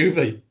fucking good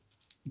movie,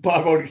 but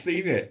I've already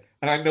seen it,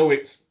 and I know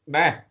it's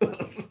meh.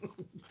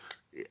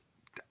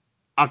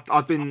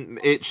 I've been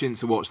itching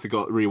to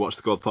rewatch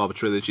the Godfather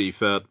trilogy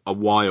for a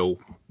while,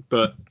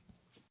 but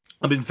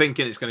I've been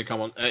thinking it's going to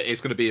come on. It's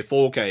going to be a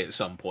 4K at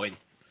some point.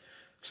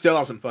 Still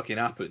hasn't fucking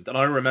happened. And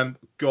I remember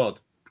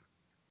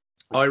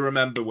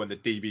when the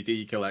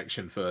DVD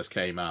collection first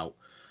came out.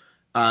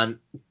 And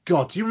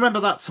God, do you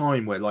remember that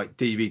time where like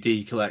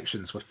DVD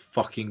collections were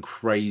fucking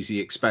crazy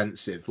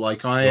expensive?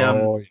 Like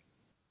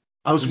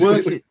I was Was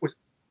it, working.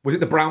 was it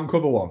the brown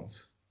cover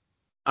ones?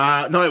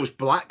 No, it was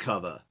black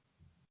cover,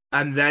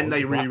 and then Was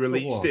they it black cover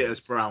re-released it ones? as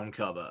brown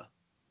cover.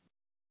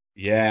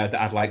 Yeah, that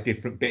had like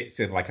different bits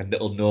in, like a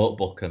little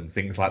notebook and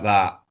things like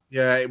that.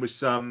 Yeah, it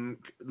was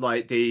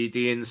like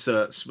the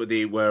inserts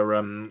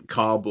were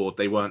cardboard.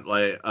 They weren't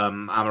like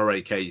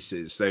Amaray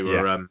cases. They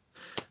were Yeah.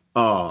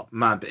 oh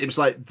man, but it was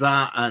like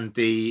that and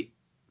the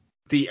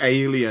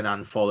Alien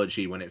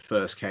anthology when it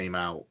first came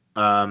out,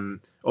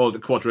 or the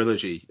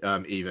quadrilogy,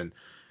 even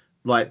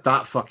like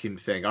that fucking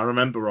thing. I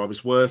remember I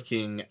was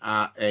working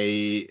at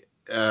a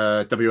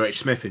WH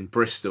Smith in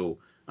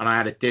Bristol, and I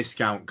had a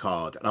discount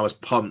card, and I was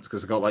pumped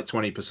because I got like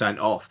 20%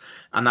 off,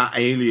 and that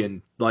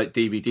Alien like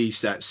DVD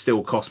set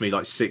still cost me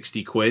like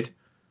 60 quid,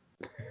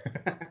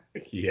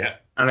 Yeah.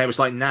 and it was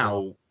like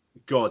now.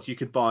 God, you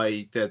could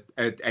buy the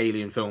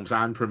Alien films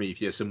and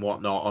Prometheus and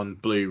whatnot on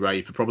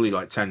Blu-ray for probably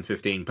like 10,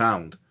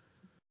 £15.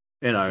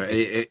 You know,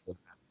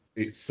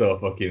 It's so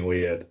fucking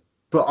weird.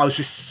 but I was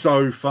just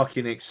so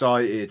fucking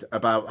excited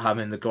about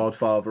having The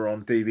Godfather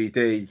on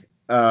DVD.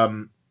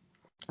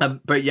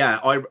 But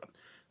yeah,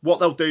 what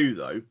they'll do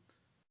though,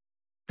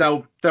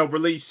 they'll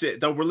release it.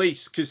 They'll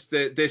release because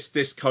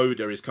this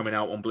coda is coming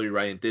out on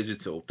Blu-ray and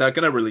digital. They're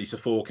gonna release a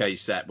 4K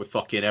set with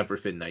fucking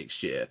everything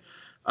next year.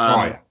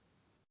 Oh yeah.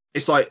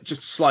 It's like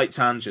just a slight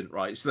tangent,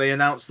 right? So they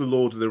announced the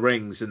Lord of the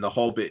Rings and the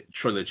Hobbit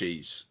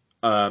trilogies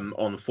on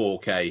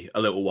 4K a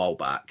little while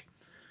back,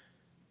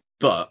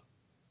 but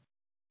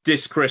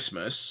this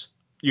Christmas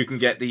you can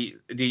get the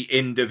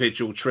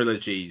individual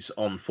trilogies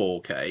on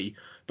 4K,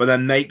 but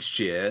then next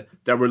year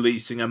they're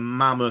releasing a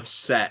mammoth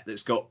set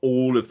that's got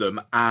all of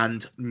them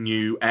and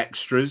new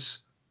extras.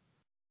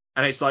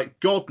 And it's like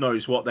God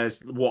knows what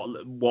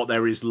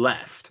there is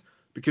left,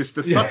 because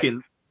the Yeah.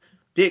 fucking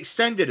the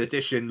extended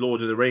edition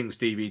Lord of the Rings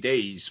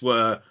DVDs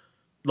were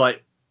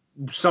like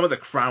some of the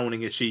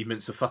crowning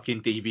achievements of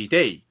fucking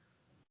DVD.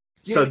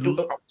 Yeah,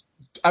 So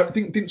I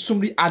think didn't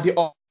somebody add it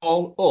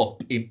all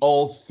up in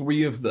all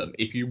three of them?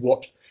 If you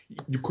watch,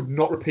 you could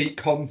not repeat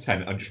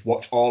content and just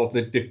watch all of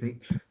the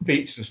different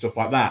features and stuff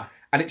like that,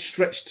 and it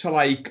stretched to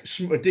like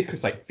something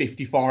ridiculous, like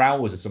 54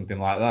 hours or something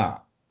like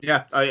that.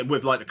 yeah,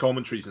 with like the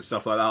commentaries and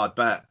stuff like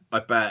that, I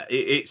bet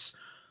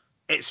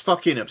it's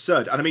fucking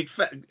absurd. And I mean,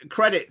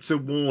 credit to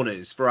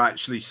Warner's for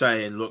actually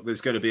saying, look,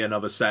 there's going to be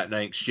another set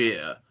next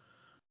year.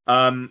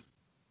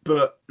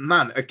 But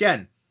man,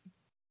 again,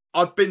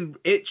 I've been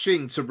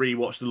itching to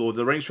rewatch the Lord of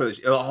the Rings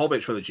trilogy. The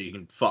Hobbit trilogy you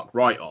can fuck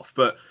right off,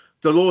 but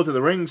the Lord of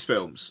the Rings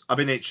films I've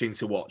been itching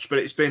to watch. But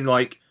it's been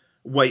like,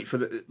 wait for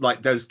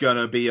there's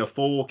gonna be a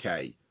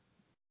 4K.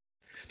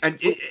 And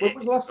When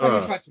was the last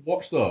time you tried to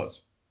watch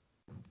those?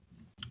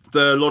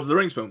 the Lord of the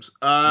Rings films?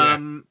 Yeah.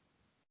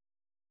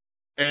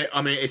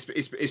 I mean,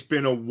 it's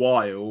been a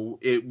while.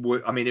 It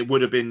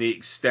would have been the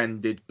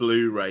extended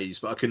Blu-rays,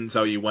 but I couldn't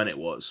tell you when it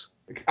was.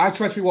 I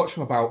tried to watch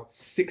them about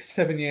 6,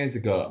 7 years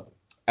ago,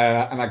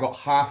 and I got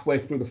halfway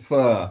through the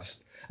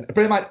first.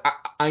 Pretty much,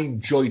 I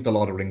enjoyed the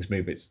Lord of the Rings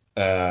movies,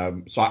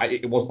 so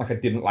it wasn't like I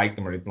didn't like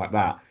them or anything like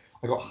that.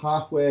 I got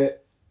halfway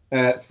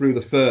through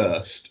the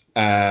first,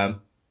 and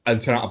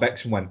turned out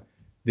Bex and went,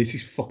 "This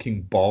is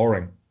fucking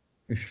boring."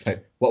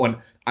 Like, what? When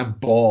I'm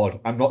bored.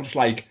 I'm not just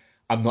like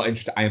I'm not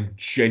interested. I am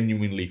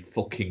genuinely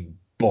fucking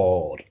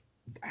bored.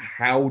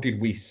 How did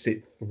we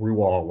sit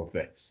through all of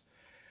this?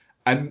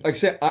 And like I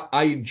said,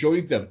 I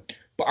enjoyed them,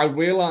 but I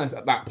realised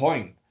at that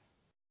point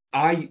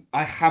I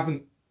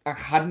hadn't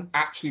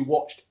actually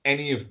watched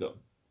any of them,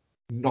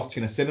 not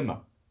in a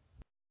cinema.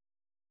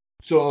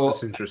 So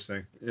That's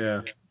interesting.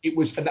 Yeah. it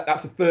was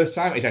that's the first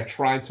time I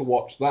tried to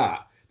watch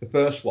that, the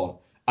first one,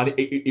 and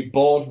it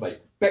bored me.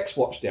 Bex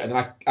watched it, and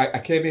then I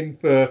came in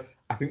for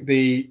I think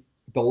the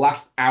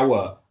last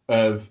hour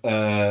of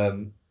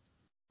the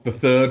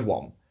third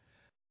one.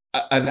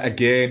 And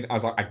again, I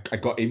was like, I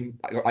got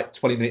like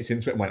 20 minutes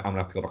into it and went, I'm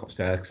gonna have to go back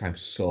upstairs because I'm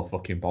so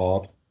fucking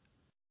bored.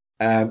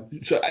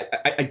 So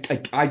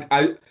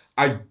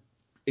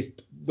if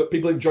that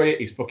people enjoy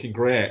it is fucking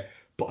great,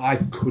 but I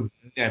could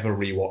never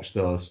rewatch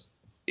those.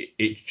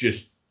 It's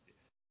just,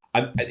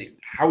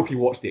 how if you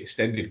watch the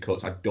extended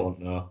cuts, I don't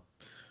know.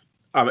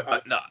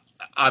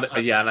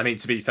 Yeah, and I mean,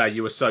 to be fair,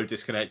 you were so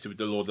disconnected with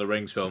the Lord of the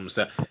Rings films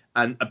that,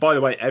 and by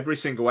the way, every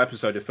single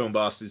episode of Film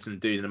Bastards and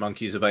Dude and the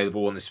Monkey is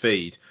available on this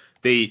feed.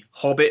 The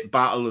Hobbit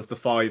Battle of the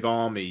Five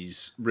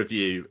Armies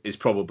review is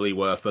probably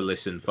worth a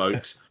listen,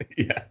 folks.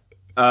 Yeah.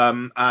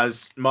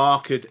 As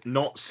Mark had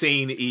not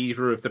seen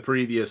either of the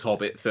previous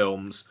Hobbit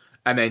films,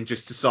 and then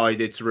just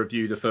decided to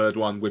review the third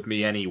one with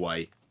me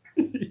anyway.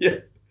 Yeah.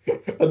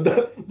 And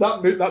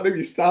that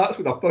movie starts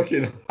with a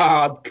fucking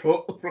hard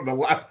cut from the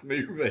last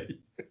movie.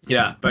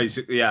 Yeah,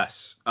 basically,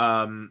 yes.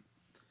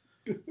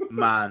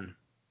 Man.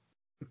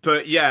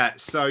 But yeah,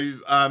 so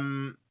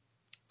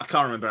I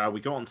can't remember how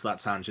we got onto that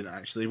tangent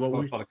actually. What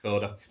were we?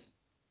 Coda.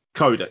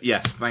 Coda,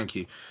 yes, thank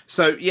you.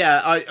 So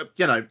yeah,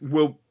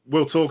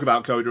 we'll talk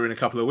about Coda in a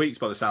couple of weeks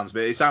by the sounds of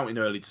it. It's out in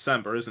early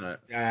December, isn't it?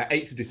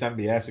 8th of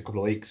December, yes, a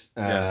couple of weeks.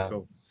 Yeah,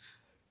 cool.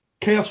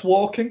 Chaos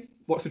Walking.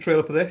 What's the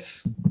trailer for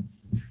this?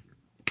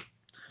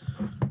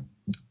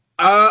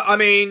 I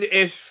mean,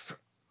 if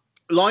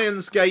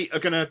Lionsgate are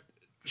going to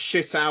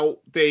shit out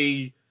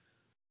the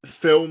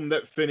film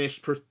that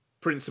finished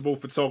principal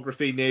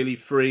photography nearly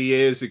 3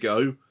 years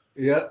ago,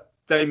 Yeah.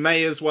 they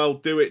may as well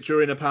do it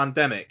during a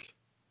pandemic.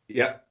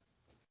 Yeah.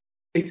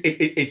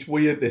 It's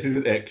weird, this,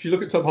 isn't it? Because you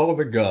look at Tom Holland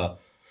and go,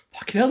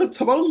 fucking hell,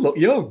 Tom Holland look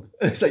young.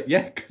 And it's like,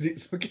 yeah, because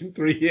it's fucking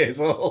 3 years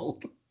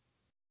old.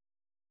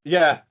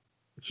 Yeah.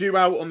 Due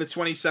out on the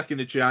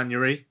 22nd of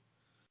January.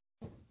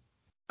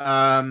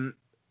 And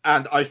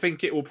I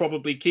think it will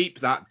probably keep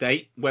that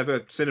date,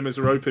 whether cinemas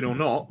are open or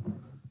not,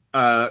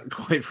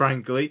 quite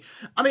frankly.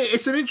 I mean,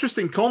 it's an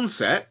interesting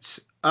concept.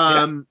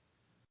 And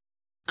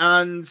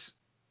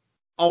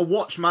I'll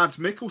watch Mads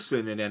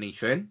Mikkelsen in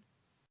anything.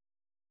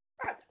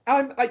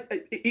 I'm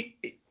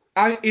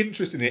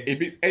interested in it.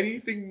 If it's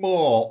anything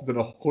more than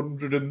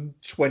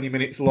 120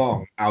 minutes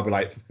long, I'll be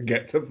like,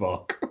 get to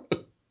fuck.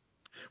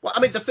 Well, I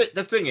mean, the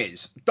thing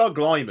is, Doug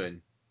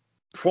Liman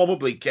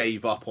probably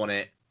gave up on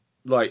it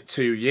like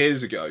 2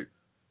 years ago.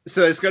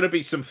 So there's going to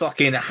be some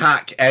fucking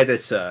hack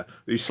editor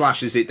who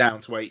slashes it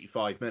down to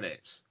 85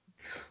 minutes.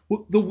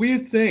 Well, the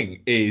weird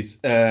thing is,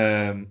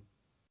 I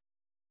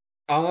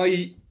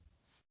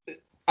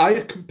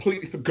had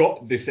completely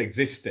forgotten this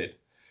existed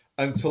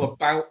until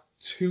about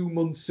 2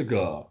 months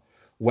ago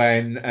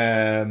when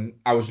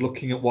I was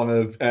looking at one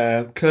of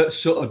Kurt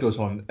Sutter does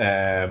on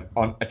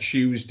a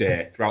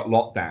Tuesday throughout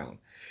lockdown.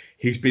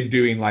 He's been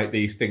doing like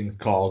these things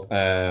called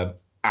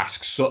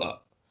Ask Sutter.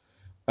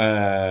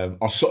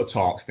 Or Sutter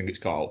Talks, I think it's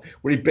called,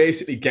 where he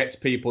basically gets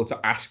people to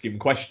ask him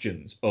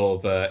questions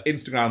over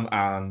Instagram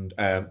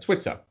and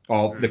Twitter,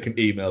 or they can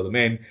email them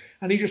in,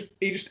 and he just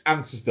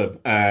answers them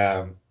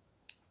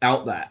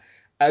out there.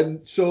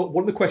 And so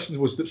one of the questions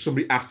was that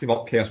somebody asked him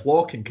about Chaos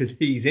Walking because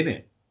he's in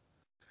it.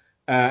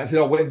 And said,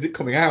 "Oh, when's it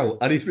coming out?"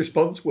 And his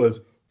response was,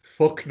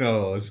 "Fuck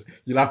knows.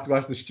 You'll have to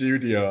ask the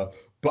studio.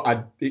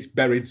 But it's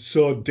buried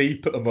so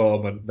deep at the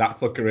moment that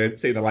fucker ain't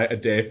seen the light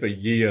of day for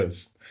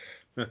years."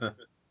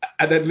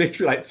 And then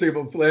literally like 2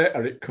 months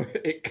later,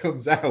 it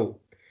comes out.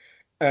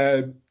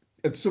 And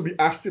somebody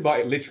asked him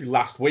about it literally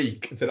last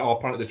week and said, "Oh,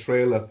 apparently the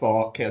trailer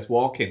for Chaos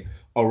Walking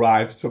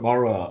arrives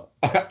tomorrow."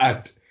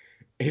 And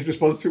his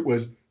response to it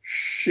was,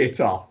 "Shit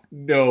off.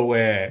 No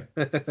way.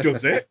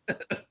 Does it?"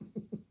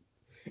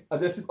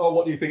 And they said, "Oh,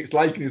 what do you think it's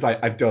like?" And he's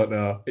like, "I don't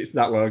know. It's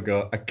that long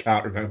ago. I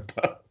can't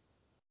remember."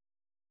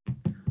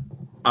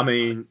 I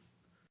mean,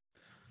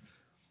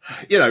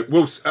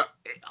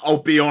 I'll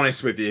be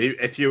honest with you.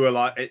 If you were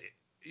like,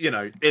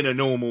 in a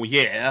normal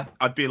year,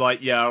 I'd be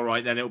like, yeah, all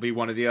right, then it'll be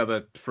one of the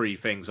other 3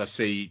 things I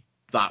see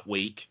that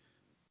week.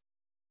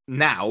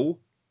 Now,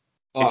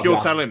 if you're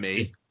telling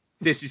me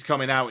this is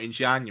coming out in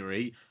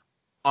January,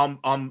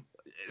 I'm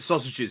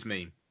sausages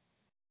meme.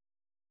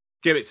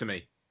 Give it to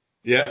me.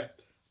 Yeah,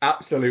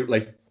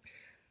 absolutely.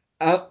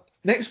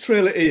 Next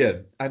trailer,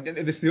 Ian, and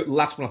this is the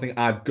last one I think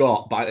I've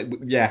got,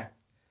 but yeah.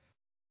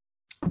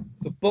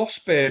 The Boss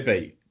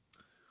Baby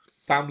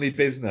family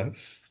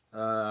business.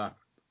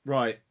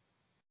 Right.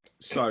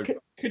 So,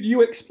 can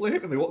you explain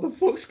to me what the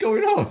fuck's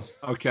going on?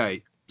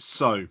 Okay,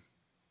 so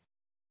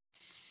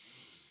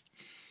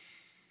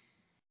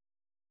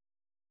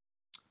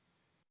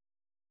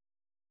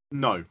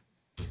no.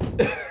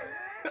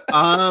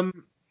 So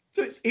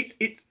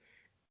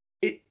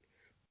it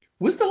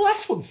was the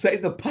last one set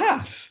in the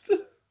past.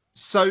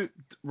 So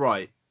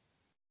right.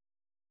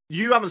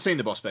 You haven't seen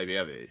The Boss Baby,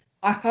 have you?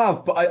 I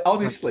have, but I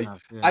honestly,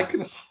 yeah. I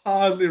can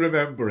hardly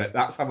remember it.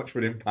 That's how much of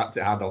an impact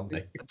it had on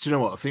me. Do you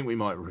know what? I think we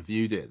might have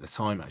reviewed it at the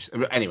time, actually.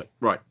 But anyway,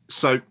 right.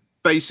 So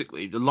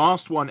basically, the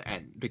last one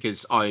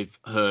because I've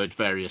heard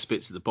various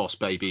bits of The Boss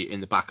Baby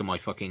in the back of my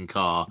fucking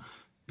car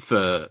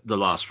for the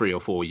last 3 or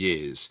 4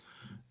 years.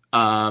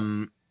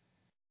 The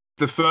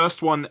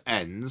first one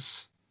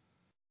ends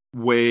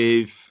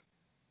with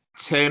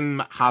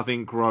Tim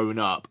having grown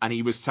up, and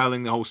he was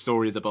telling the whole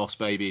story of The Boss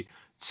Baby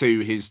to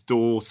his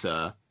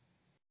daughter.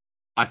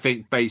 I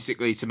think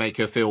basically to make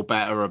her feel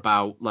better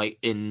about like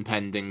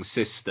impending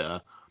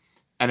sister.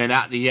 And then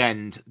at the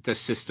end, the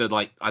sister,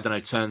 like, I don't know,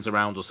 turns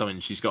around or something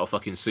and she's got a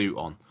fucking suit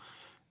on.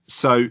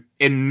 So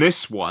in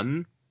this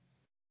one,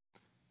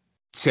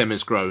 Tim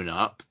has grown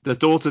up. The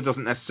daughter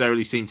doesn't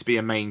necessarily seem to be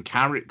a main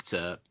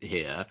character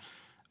here.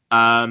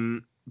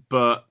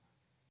 But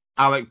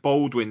Alec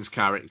Baldwin's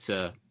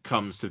character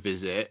comes to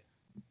visit.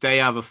 They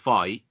have a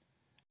fight.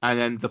 And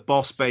then the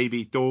Boss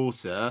Baby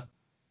daughter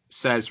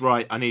says,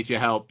 right, I need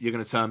your help. You're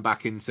going to turn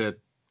back into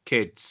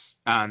kids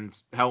and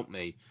help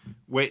me.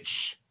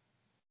 Which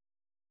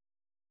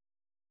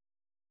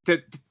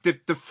the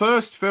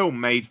first film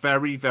made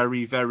very,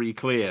 very, very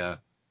clear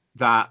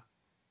that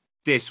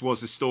this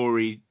was a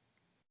story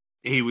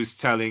he was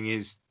telling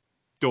his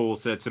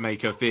daughter to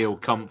make her feel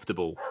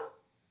comfortable.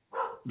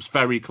 It was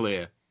very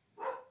clear.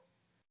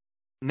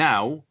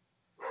 Now,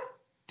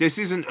 this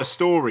isn't a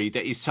story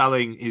that he's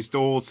telling his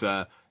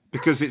daughter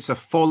because it's a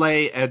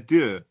folie à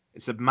deux.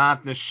 It's a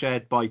madness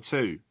shared by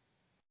two.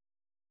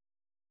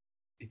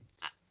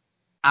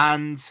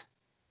 And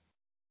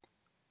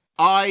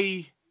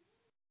I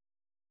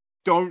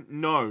don't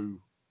know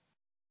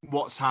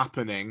what's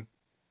happening.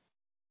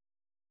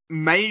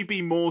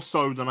 Maybe more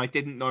so than I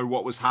didn't know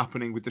what was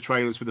happening with the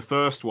trailers for the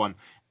first one.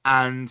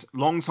 And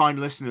long-time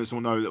listeners will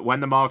know that when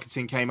the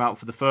marketing came out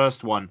for the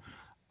first one,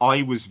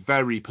 I was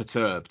very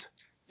perturbed.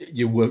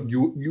 You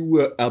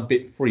were a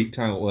bit freaked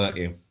out, weren't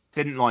you?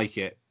 Didn't like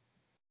it.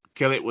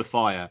 Kill it with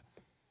fire.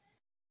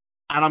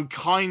 And I'm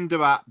kind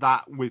of at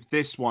that with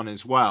this one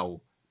as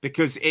well,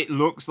 because it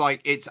looks like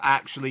it's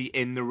actually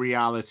in the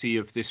reality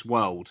of this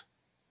world.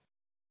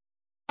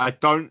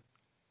 And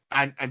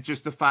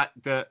just the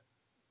fact that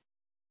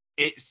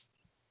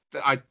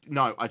I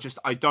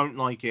don't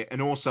like it.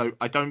 And also,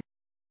 I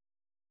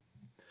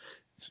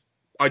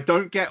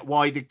don't get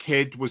why the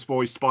kid was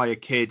voiced by a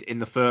kid in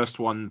the first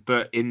one,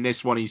 but in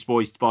this one he's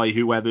voiced by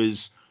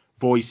whoever's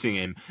voicing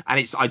him.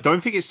 And I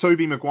don't think it's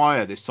Tobey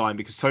Maguire this time,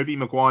 because Tobey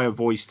Maguire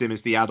voiced him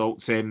as the adult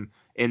Tim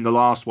in the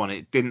last one.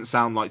 It didn't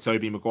sound like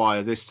Tobey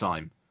Maguire this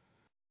time.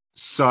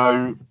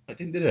 So I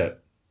didn't do it.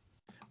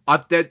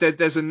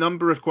 There's a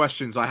number of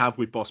questions I have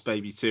with Boss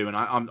Baby 2, and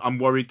I'm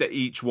worried that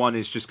each one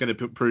is just going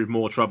to prove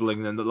more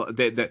troubling than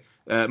the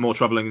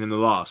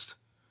last.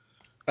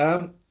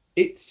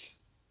 It's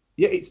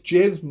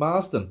James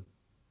Marsden.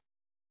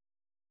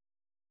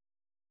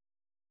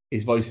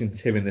 He's voicing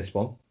Tim in this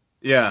one.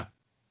 Yeah,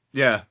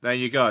 there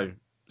you go.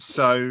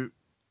 So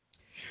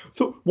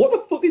what the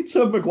fuck did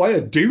Tobey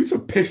Maguire do to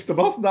piss them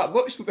off that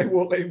much that they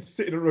won't let him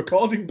sit in a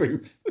recording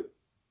booth?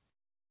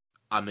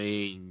 I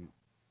mean,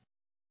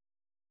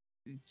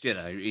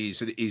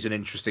 he's an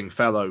interesting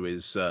fellow,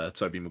 is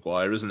Tobey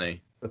Maguire, isn't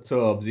he? The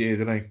Tobes, he is,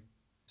 isn't he?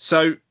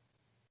 So,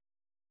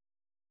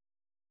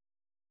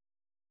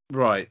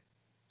 right.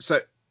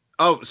 So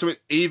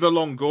Eva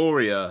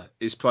Longoria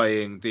is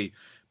playing the...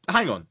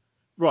 Hang on.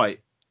 Right.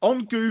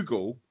 On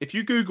Google, if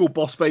you Google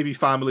Boss Baby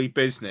Family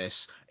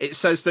Business, it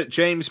says that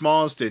James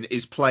Marsden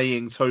is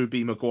playing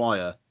Tobey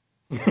Maguire.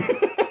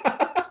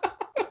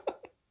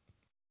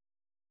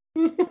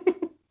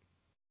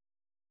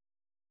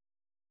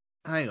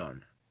 Hang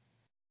on.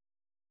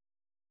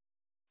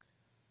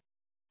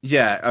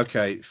 Yeah,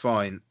 okay,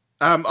 fine.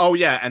 Oh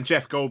yeah, and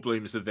Jeff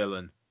Goldblum's the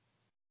villain.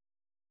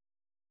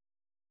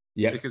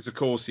 Yeah. Because of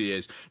course he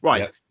is.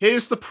 Right, Yep.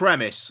 Here's the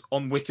premise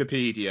on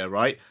Wikipedia,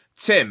 right?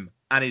 Tim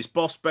and his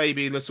boss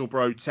baby little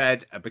bro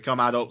Ted have become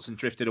adults and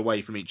drifted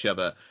away from each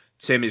other.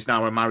 Tim is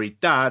now a married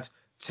dad.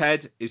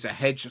 Ted is a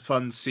hedge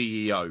fund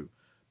CEO.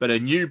 But a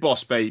new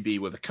boss baby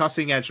with a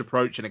cutting-edge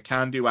approach and a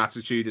can-do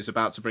attitude is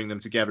about to bring them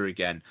together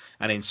again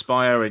and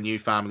inspire a new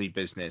family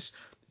business.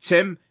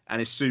 Tim and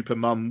his super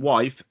mum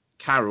wife,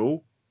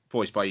 Carol,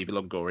 voiced by Eva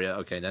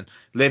Longoria,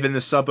 live in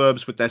the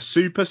suburbs with their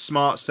super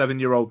smart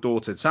 7-year-old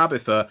daughter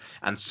Tabitha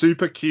and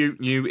super cute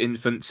new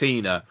infant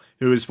Tina,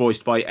 who is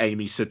voiced by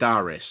Amy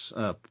Sedaris.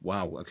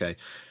 Wow, okay.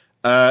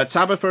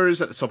 Tabitha is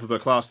at the top of her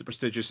class at the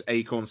prestigious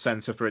Acorn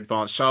Center for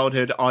Advanced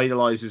Childhood,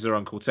 idolizes her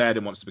Uncle Ted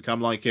and wants to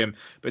become like him,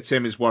 but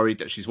Tim is worried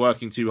that she's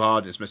working too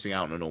hard and is missing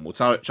out on a normal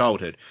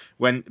childhood.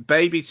 When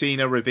baby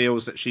Tina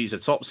reveals that she's a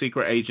top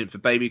secret agent for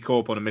Baby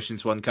Corp on a mission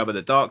to uncover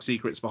the dark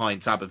secrets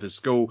behind Tabitha's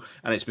school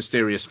and its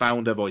mysterious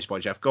founder, voiced by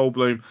Jeff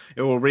Goldblum,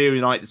 it will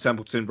reunite the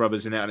Templeton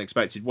brothers in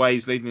unexpected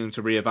ways, leading them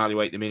to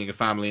reevaluate the meaning of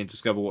family and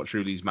discover what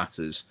truly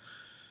matters.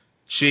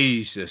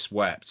 Jesus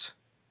wept.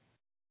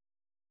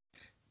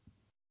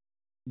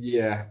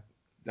 Yeah,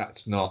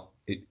 that's not.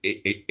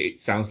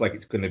 It sounds like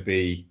it's going to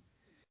be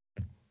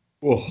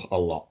a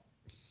lot.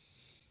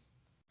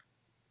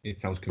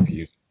 It sounds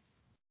confusing.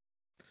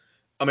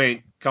 I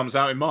mean, comes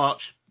out in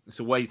March.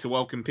 It's a way to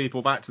welcome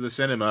people back to the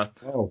cinema.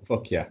 Oh,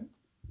 fuck yeah.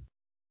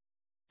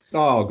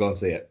 Oh, go and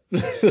see it.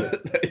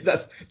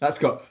 that's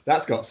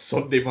got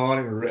Sunday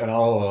morning written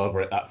all over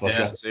it. That fucker. Yeah,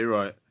 that's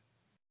right.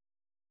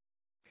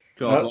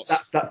 God,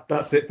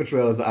 that's it for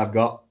trailers that I've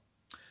got.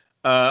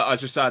 I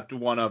just had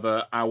one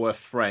other, Our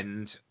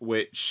Friend,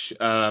 which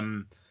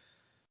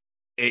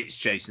it's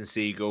Jason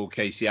Segel,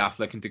 Casey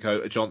Affleck, and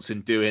Dakota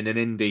Johnson doing an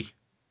indie.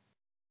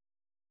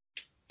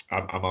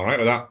 I'm all right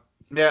with that.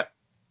 Yeah,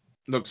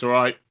 looks all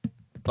right.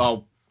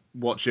 I'll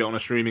watch it on a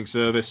streaming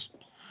service.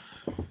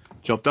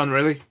 Job done,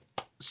 really.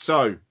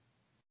 So,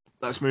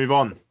 let's move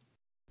on.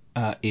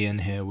 Ian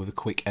here with a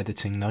quick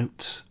editing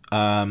note.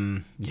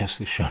 Yes,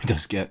 this show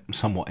does get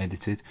somewhat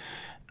edited.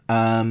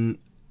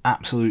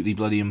 Absolutely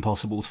bloody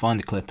impossible to find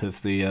a clip of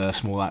the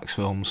Small Axe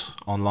films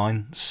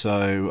online,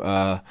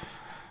 so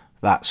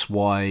that's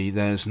why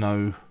there's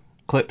no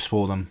clips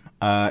for them.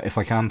 If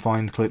I can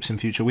find clips in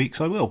future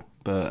weeks, I will.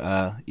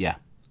 But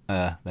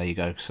there you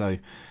go. So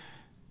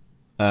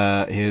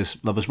here's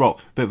Lovers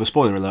Rock. Bit of a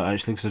spoiler alert,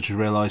 actually, because I just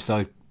realised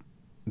I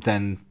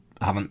then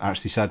haven't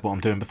actually said what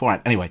I'm doing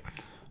beforehand. Anyway,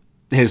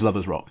 here's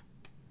Lovers Rock.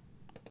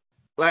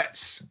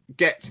 Let's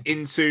get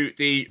into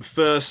the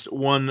first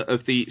one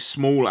of the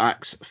Small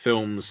Axe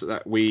films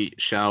that we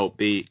shall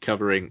be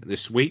covering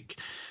this week.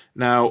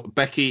 Now,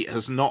 Becky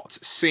has not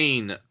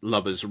seen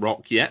Lovers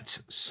Rock yet,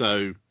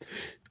 so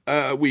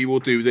we will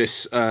do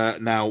this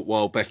now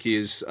while Becky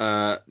is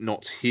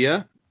not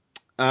here.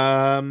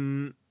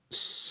 So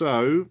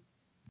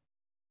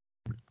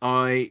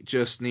I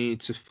just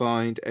need to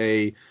find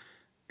a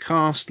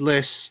cast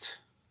list.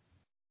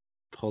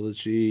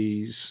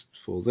 Apologies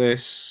for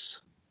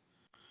this.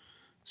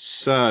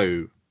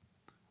 So,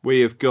 we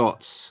have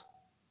got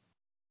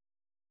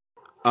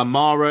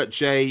Amara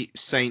J.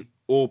 St.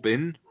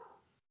 Aubin,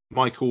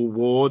 Michael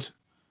Ward,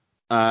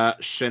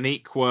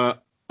 Shaniqua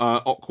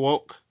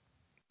Okwok,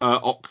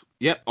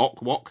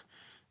 Okwok,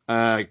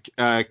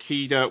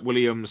 Keeda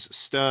Williams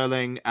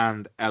Sterling,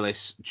 and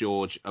Ellis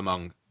George,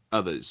 among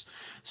others.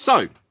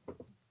 So,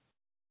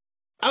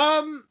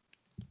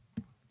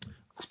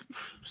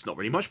 there's not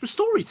really much of a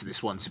story to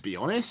this one, to be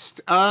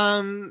honest.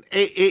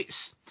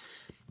 It's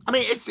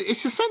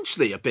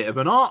essentially a bit of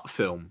an art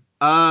film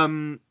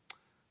about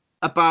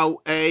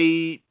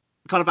a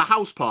kind of a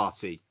house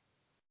party.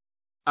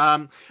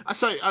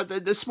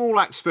 The Small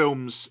Axe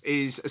Films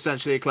is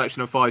essentially a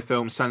collection of 5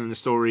 films telling the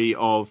story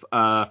of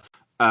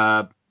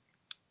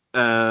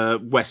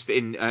West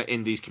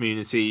Indies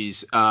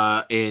communities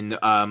in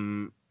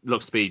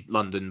looks to be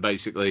London,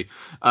 basically,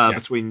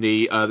 between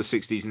the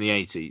 60s and the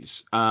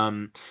 80s.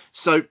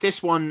 So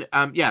this one,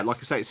 like I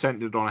say, it's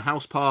centered on a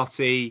house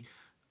party,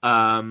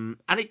 and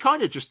it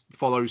kind of just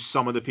follows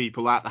some of the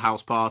people at the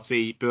house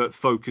party, but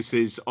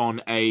focuses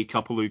on a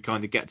couple who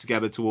kind of get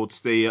together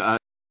towards the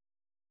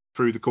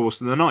through the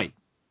course of the night.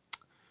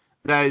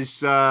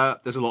 There's a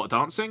lot of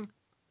dancing,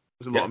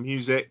 there's a lot of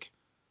music,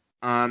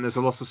 and there's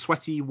a lot of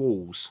sweaty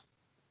walls.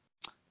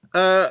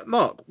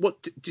 Mark,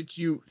 what did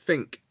you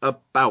think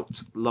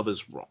about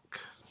Lovers Rock?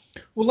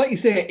 Well, like you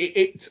say,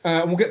 it's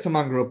and we'll get to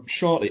manga up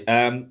shortly.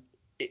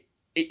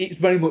 It's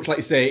very much like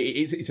you say,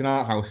 it's an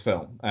art house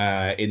film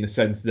in the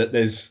sense that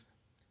there's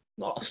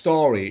not a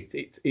story.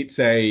 It's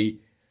an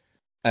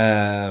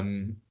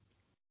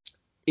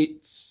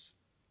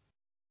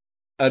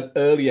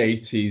early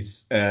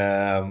 80s,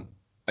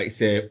 like you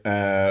say,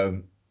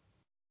 kind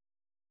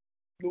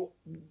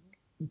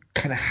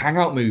of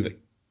hangout movie,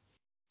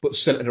 but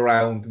centered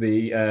around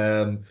the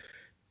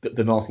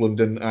North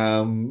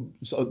London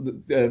sort of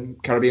the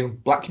Caribbean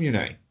black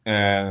community.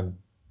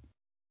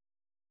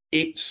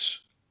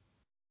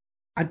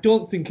 I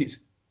don't think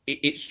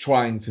it's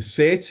trying to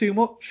say too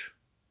much,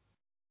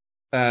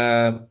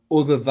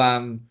 other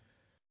than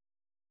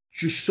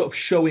just sort of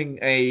showing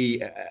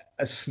a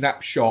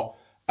snapshot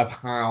of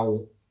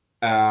how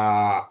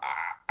I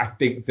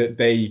think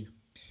that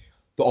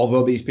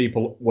although these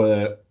people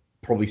were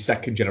probably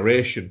second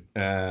generation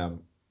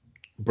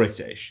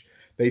British,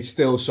 they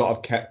still sort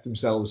of kept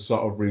themselves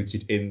sort of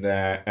rooted in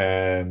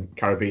their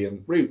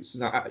Caribbean roots.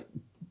 And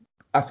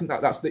I think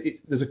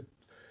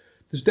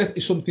there's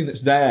definitely something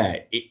that's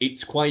there.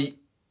 It's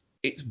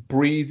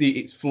breezy,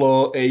 it's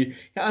floaty. It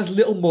has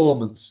little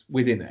moments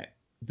within it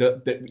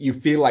that you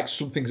feel like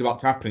something's about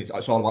to happen. It's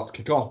all about to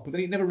kick off, but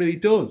then it never really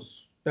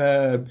does.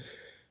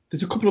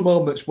 There's a couple of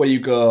moments where you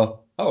go,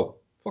 oh,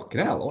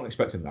 fucking hell, I wasn't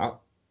expecting that.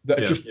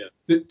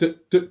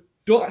 That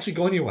don't actually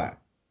go anywhere.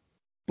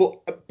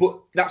 But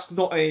that's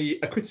not a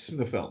criticism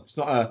of the film. It's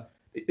not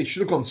it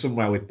should have gone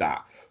somewhere with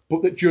that.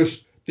 But that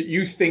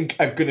you think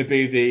are going to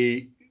be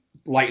the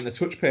light in the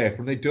touch paper,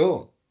 and they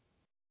don't.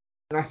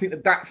 And I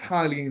think that's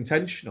highly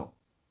intentional.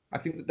 I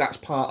think that's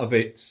part of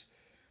it.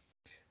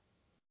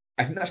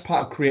 I think that's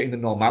part of creating the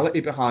normality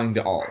behind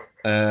it all.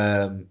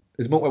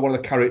 There's a moment where one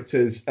of the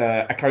characters,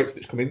 a character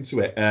that's come into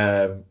it,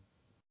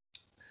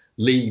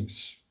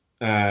 leaves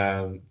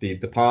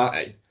the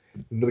party.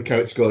 Another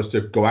character goes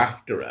to go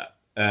after it,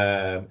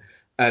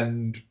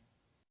 and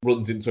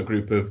runs into a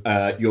group of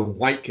young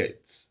white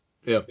kids.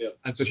 Yeah.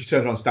 And so she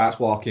turns around and starts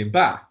walking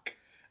back,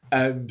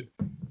 and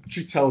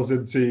she tells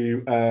them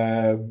to,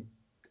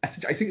 I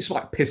think it's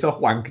like piss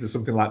off wankers or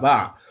something like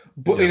that,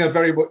 but in a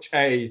very much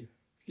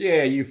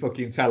you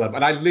fucking tell them.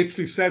 And I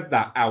literally said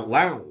that out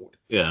loud.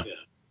 Yeah.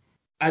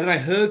 And then I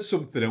heard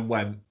something and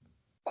went,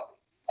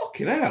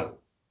 fucking hell.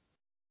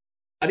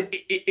 And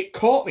it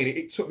caught me, and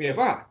it took me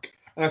aback.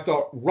 And I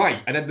thought,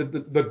 right. And then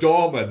the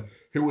doorman,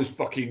 who was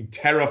fucking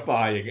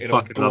terrifying in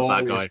a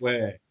glorious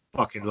way.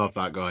 Fucking love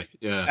that guy.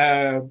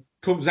 Yeah.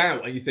 Comes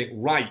out, and you think,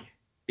 right,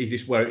 is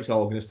this where it's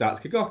all going to start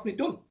to kick off? And it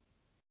doesn't.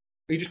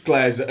 He just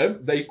glares at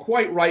them. They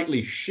quite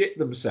rightly shit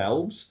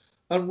themselves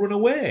and run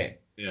away.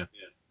 Yeah.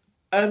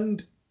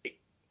 And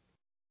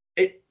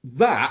the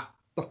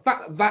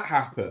fact that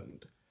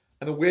happened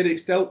and the way that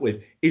it's dealt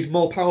with is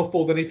more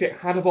powerful than if it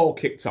had have all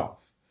kicked off,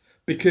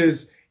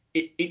 because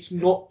it's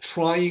not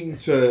trying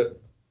to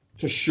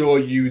show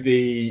you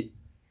the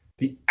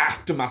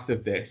aftermath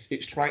of this.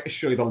 It's trying to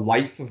show you the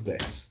life of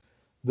this,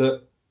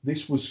 that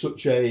this was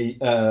such a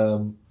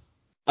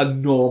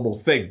normal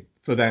thing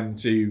for them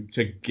to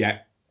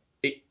get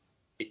it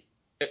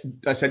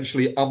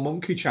essentially a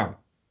monkey chant.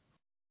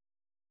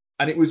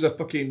 And it was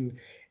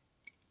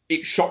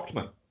it shocked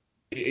me.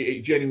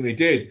 It genuinely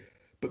did.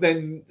 But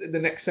then the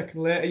next second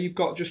later, you've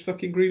got just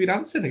fucking groovy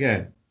dancing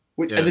again.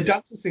 And the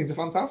dancing scenes are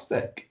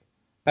fantastic.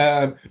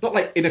 Not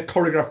like in a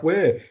choreographed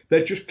way.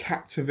 They're just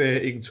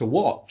captivating to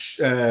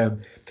watch. I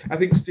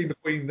think Steve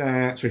McQueen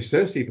there,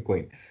 Sir Steve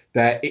McQueen,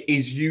 there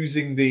is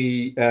using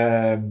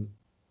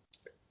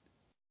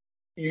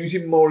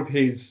using more of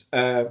his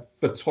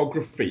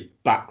photography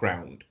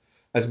background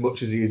as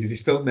much as he is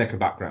his filmmaker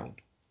background.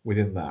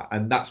 within that,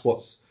 and that's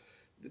what's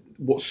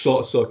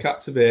sort of so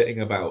captivating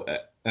about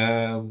it.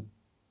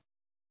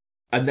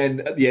 And then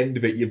at the end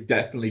of it, you've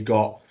definitely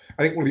got,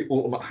 I think, one of the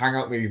ultimate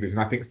hangout movies,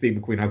 and I think Steve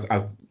McQueen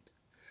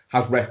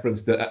has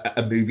referenced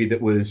a movie that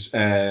was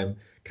kind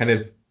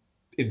of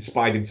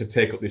inspired him to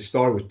take up this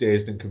story was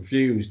Dazed and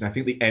Confused, and I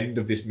think the end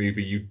of this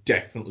movie, you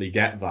definitely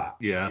get that.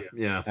 Yeah.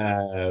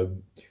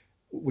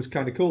 Was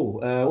kind of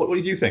cool. What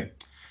did you think?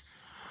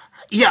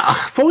 Yeah,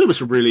 I thought it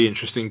was a really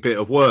interesting bit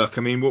of work.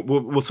 I mean,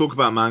 we'll talk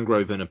about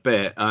Mangrove in a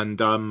bit, and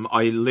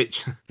I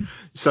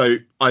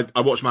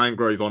watched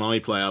Mangrove on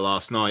iPlayer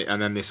last night, and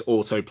then this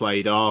auto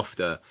played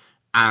after,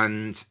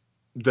 and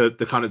the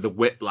kind of the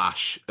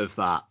whiplash of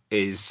that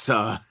is,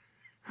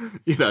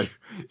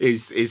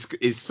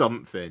 is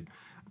something.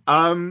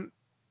 I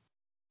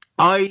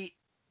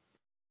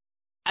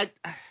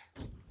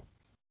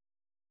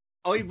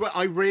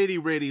really,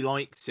 really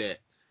liked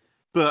it,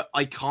 but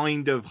I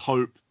kind of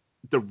hope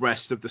the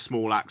rest of the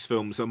Small Axe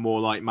films are more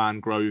like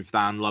Mangrove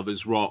than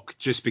Lovers Rock,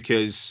 just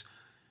because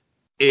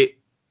the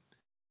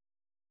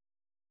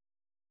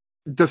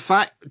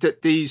fact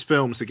that these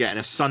films are getting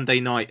a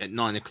Sunday night at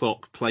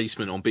 9:00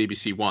 placement on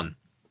BBC One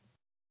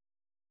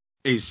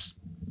is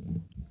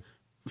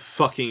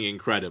fucking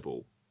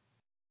incredible.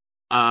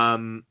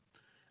 And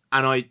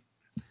I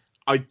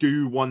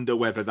do wonder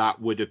whether that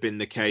would have been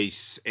the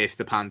case if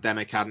the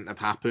pandemic hadn't have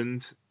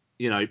happened,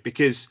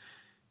 because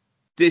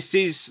this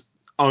is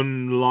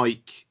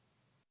unlike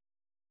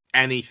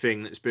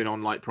anything that's been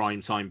on like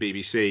primetime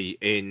BBC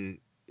in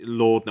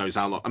Lord knows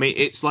how long. I mean,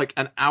 it's like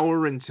an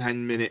hour and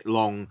 10-minute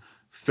long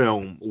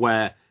film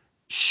where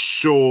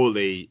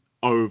surely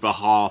over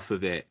half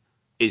of it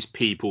is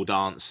people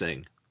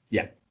dancing.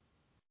 Yeah.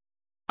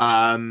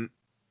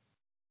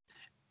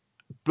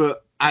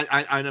 But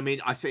I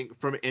mean, I think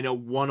from in a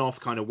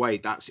one-off kind of way,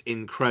 that's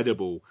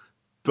incredible.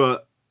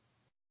 But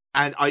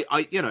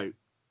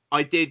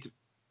I did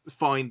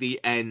find the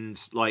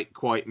end like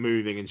quite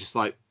moving and just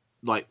like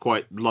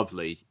quite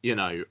lovely,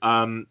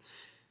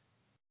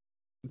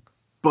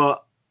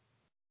 but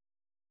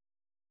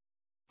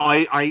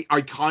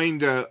I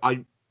kind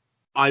of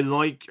I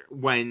like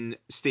when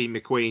Steve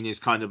McQueen is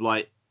kind of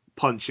like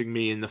punching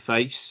me in the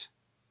face.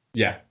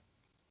 Yeah.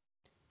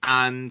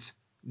 And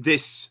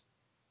this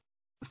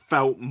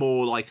felt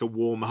more like a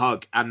warm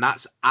hug, and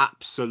that's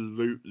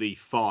absolutely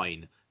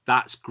fine.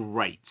 That's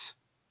great.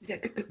 Yeah,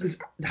 because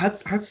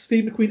has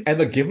Steve McQueen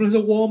ever given us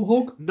a warm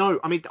hug? No,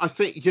 I mean, I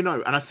think, and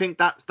I think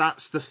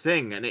that's the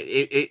thing, and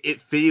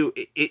it's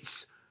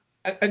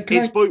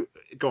both.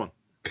 Go on.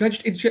 Can I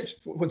just interject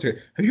 1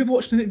 second? Have you ever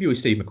watched an interview with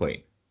Steve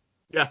McQueen?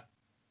 Yeah.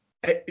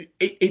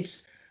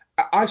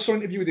 I saw an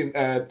interview with him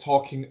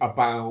talking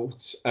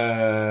about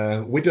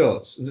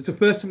Widows. It's the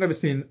first time I've ever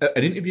seen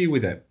an interview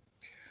with him,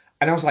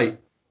 and I was like,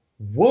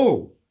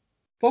 whoa,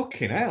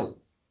 fucking hell.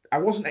 I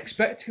wasn't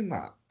expecting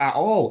that at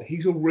all.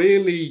 He's a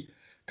really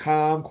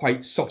calm,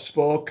 quite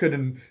soft-spoken,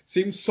 and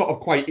seems sort of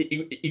quite.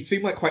 He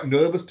seemed like quite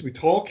nervous to be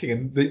talking.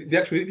 And the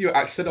actual interviewer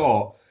actually said,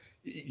 "Oh,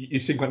 you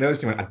seem quite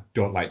nervous." He went, "I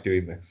don't like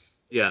doing this."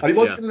 Yeah. And it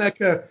wasn't like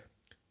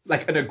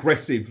an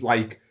aggressive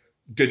like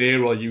De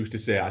Niro used to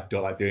say, "I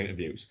don't like doing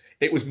interviews."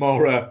 It was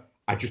more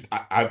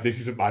this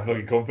isn't my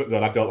fucking comfort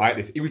zone. I don't like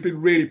this. He was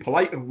being really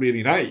polite and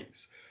really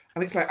nice.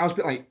 And it's like I was a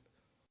bit like,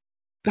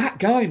 that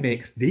guy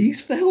makes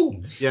these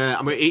films. Yeah,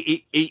 I mean,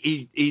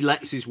 he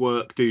lets his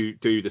work do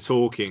the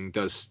talking.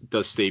 Does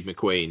Steve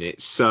McQueen?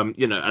 It's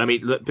and I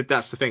mean, look, but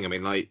that's the thing. I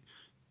mean, like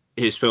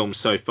his films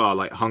so far,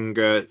 like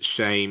Hunger,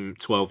 Shame,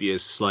 12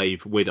 Years a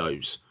Slave,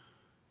 Widows.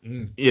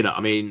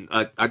 I mean,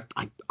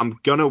 I'm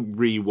gonna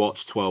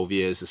rewatch 12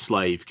 Years a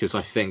Slave because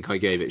I think I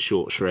gave it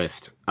short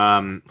shrift.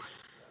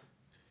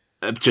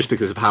 Just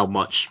because of how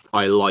much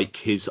I like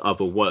his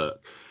other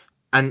work,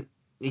 and.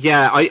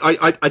 Yeah,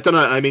 I don't know.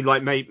 I mean,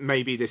 like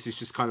maybe this is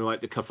just kind of like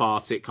the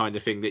cathartic kind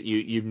of thing that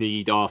you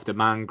need after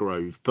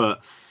Mangrove,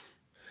 but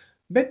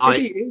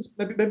maybe it is.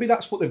 Maybe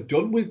that's what they've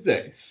done with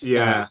this.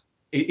 Yeah,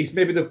 it's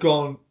maybe they've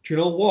gone. Do you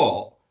know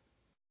what?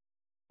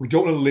 We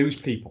don't want to lose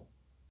people.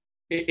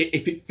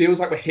 If it feels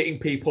like we're hitting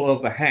people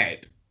over the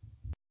head,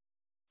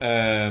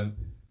 then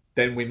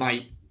we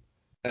might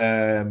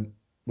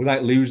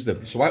lose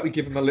them. So why don't we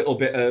give them a little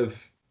bit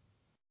of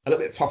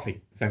toffee,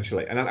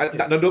 essentially? And I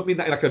don't mean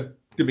that in like a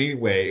demeaning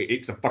way.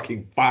 It's a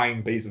fucking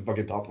fine piece of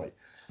fucking toffee,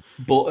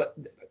 but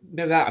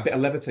a bit of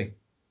levity,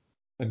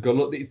 and go,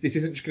 look, this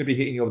isn't just going to be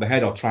hitting you over the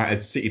head or trying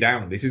to sit you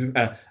down. This isn't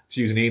to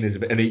use an Ian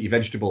and eat your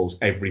vegetables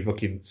every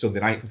fucking Sunday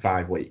night for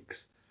 5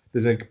 weeks.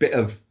 There's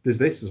there's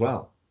this as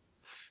well.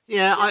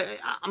 Yeah,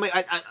 I mean,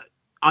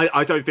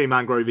 I don't think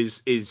Mangrove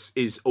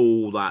is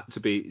all that, to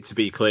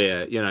be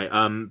clear,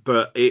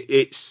 but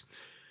it's.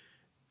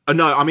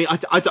 No, I mean,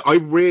 I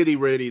really,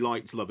 really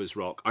liked Lovers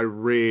Rock. I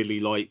really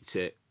liked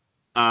it.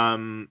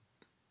 And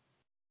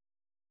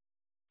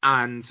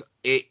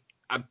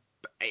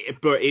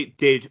but it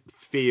did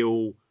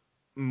feel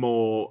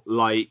more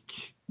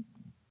like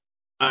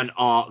an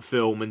art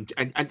film and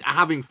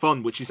having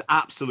fun, which is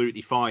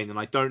absolutely fine. And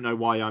I don't know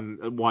why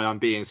I'm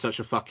being such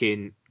a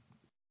fucking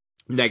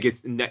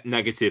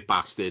negative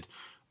bastard.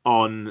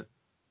 on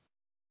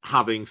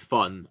having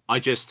fun. I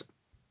just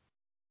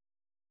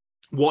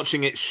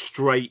watching it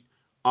straight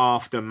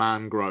after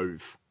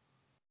Mangrove,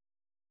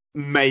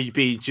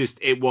 maybe just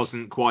it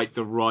wasn't quite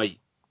the right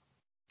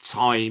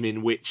time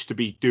in which to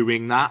be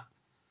doing that.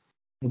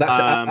 That's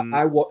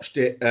I watched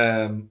it.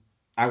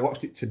 I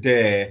watched it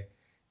today,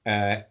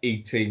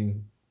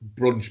 eating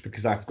brunch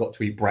because I forgot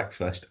to eat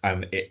breakfast,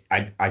 and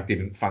I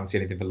didn't fancy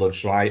anything for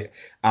lunch, so I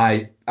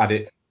had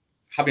it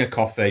having a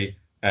coffee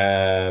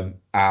and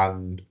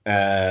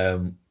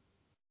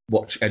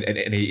watch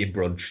and eating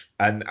brunch,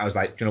 and I was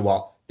like, you know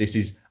what,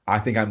 I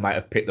think I might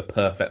have picked the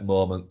perfect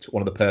moment,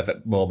 one of the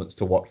perfect moments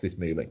to watch this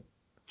movie.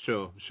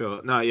 Sure.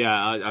 No,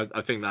 yeah,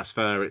 I think that's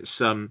fair.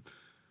 It's and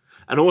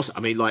also,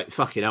 I mean, like,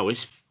 fucking hell,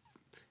 it's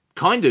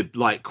kind of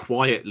like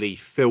quietly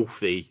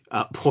filthy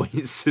at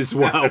points as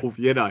well,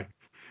 you know.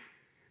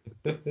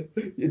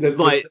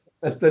 Like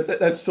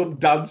there's some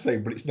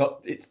dancing, but it's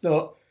not.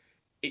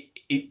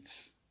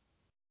 It's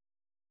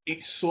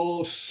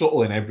so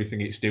subtle in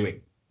everything it's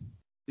doing.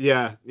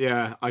 Yeah.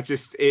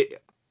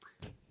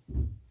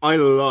 I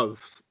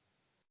love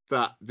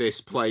that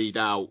this played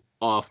out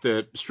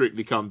after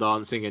Strictly Come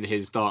Dancing and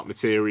his Dark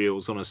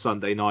Materials on a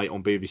Sunday night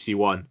on BBC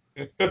One.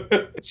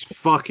 It's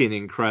fucking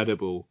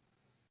incredible.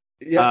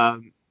 Yeah.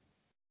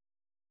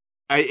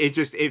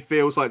 It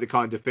feels like the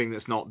kind of thing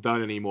that's not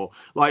done anymore.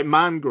 Like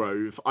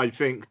Mangrove, I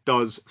think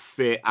does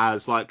fit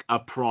as like a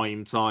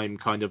prime time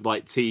kind of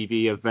like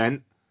TV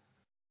event.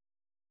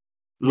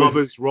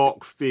 Lovers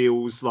Rock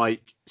feels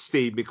like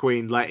Steve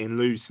McQueen letting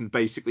loose and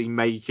basically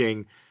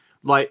making,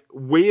 like,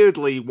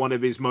 weirdly one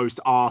of his most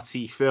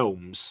arty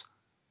films.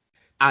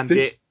 And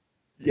this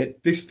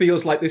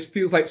feels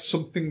like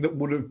something that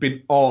would have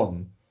been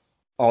on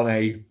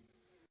a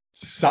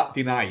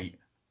Saturday night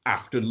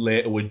after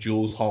Later with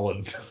Jules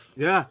Holland.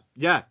 Yeah,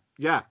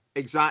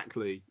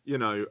 exactly. You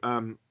know,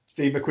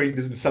 Steve McQueen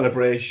does in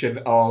celebration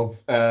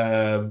of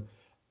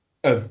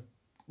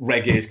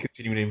reggae's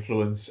continuing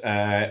influence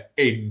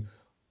in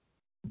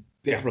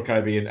the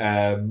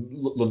Afro-Caribbean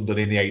London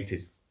in the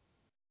 80s.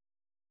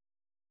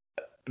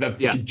 And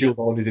then Jules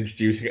Holland is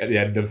introducing it at the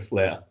end of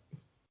Later.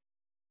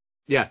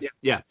 Yeah,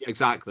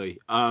 exactly.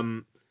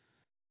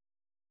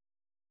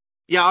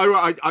 Yeah,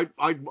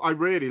 I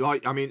really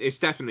like. I mean, it's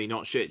definitely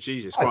not shit.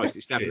 Jesus Christ,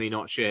 it's definitely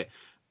not shit.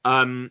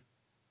 I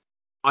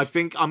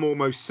think I'm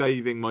almost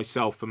saving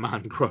myself for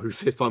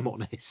Mangrove, if I'm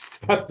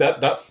honest.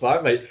 That's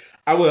fine, mate.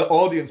 Our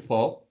audience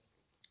poll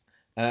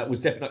was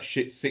definitely not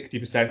shit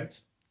 60%,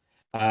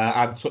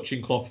 and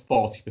touching cloth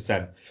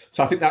 40%.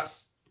 So I think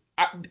that's.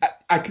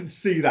 I can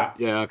see that.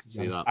 Yeah, I can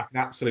see that. I can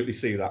absolutely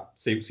see that.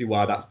 See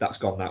why that's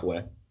gone that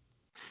way.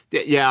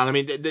 Yeah, I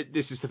mean,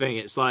 this is the thing.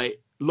 It's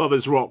like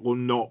Lovers Rock will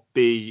not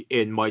be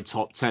in my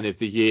top 10 of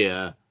the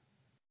year,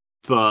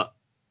 but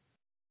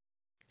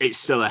it's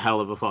still a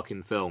hell of a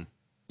fucking film.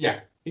 Yeah,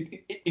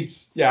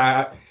 it's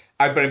I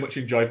very much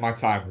enjoyed my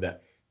time with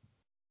it.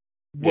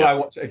 Will I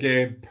watch it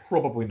again?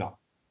 Probably not,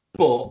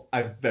 but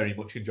I very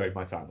much enjoyed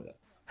my time with it.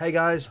 Hey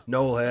guys,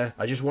 Noel here.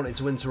 I just wanted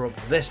to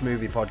interrupt this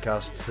movie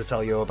podcast to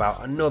tell you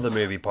about another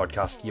movie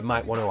podcast you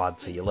might want to add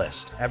to your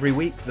list. Every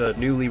week, the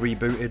newly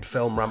rebooted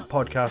Film Ramp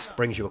podcast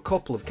brings you a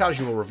couple of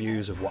casual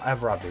reviews of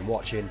whatever I've been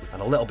watching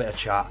and a little bit of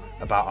chat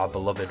about our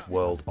beloved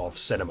world of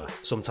cinema.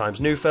 Sometimes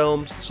new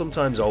films,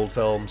 sometimes old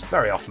films,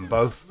 very often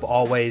both, but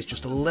always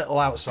just a little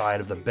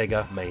outside of the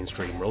bigger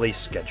mainstream release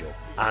schedule.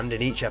 And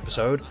in each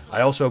episode,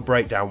 I also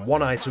break down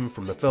one item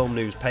from the film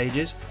news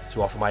pages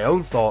to offer my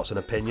own thoughts and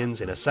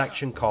opinions in a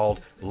section called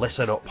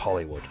Listen Up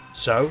Hollywood.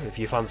 So, if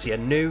you fancy a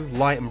new,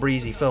 light and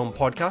breezy film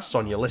podcast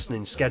on your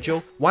listening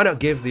schedule, why not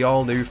give the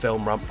all-new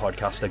Film Ramp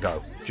podcast a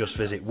go? Just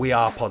visit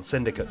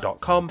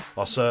wearepodsyndicate.com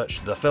or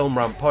search the Film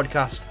Ramp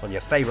podcast on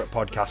your favourite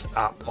podcast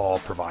app or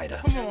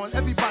provider. Come on,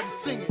 everybody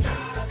sing it.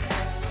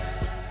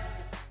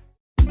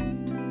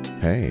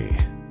 Hey,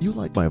 you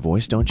like my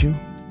voice, don't you?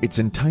 It's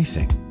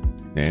enticing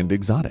and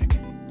exotic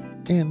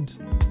and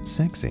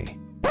sexy.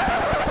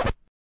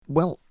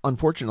 Well,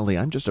 unfortunately,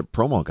 I'm just a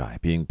promo guy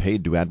being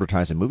paid to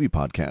advertise a movie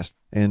podcast,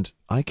 and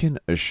I can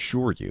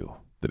assure you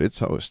that its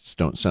hosts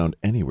don't sound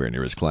anywhere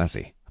near as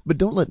classy. But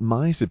don't let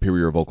my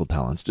superior vocal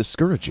talents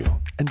discourage you,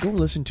 and go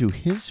listen to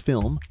His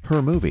Film,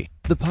 Her Movie,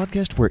 the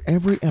podcast where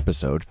every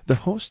episode the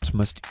hosts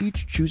must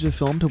each choose a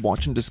film to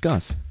watch and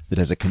discuss that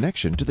has a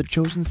connection to the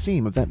chosen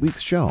theme of that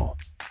week's show.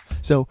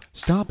 So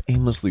stop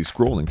aimlessly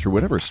scrolling through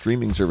whatever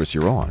streaming service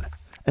you're on,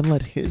 and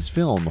let His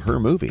Film, Her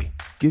Movie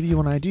give you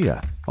an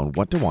idea on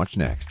what to watch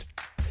next.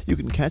 You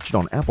can catch it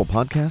on Apple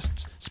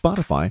Podcasts,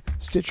 Spotify,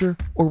 Stitcher,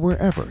 or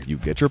wherever you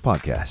get your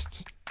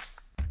podcasts.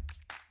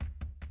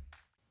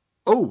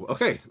 Oh,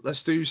 okay.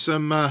 Let's do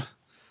some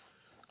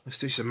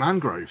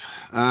Mangrove.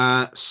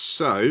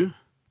 So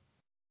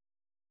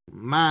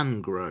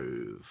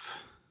Mangrove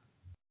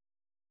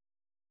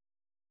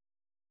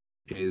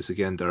is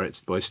again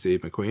directed by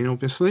Steve McQueen,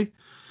 obviously,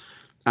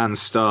 and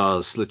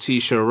stars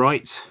Letitia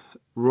Wright,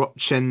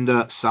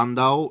 Rochenda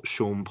Sandal,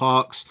 Sean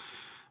Parks,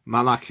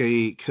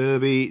 Malachi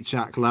Kirby,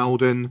 Jack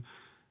Loudon,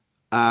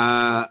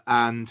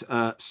 and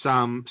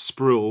Sam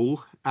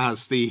Spruill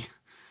as the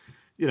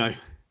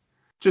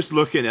just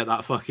looking at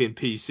that fucking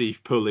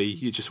PC pulley,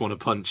 you just want to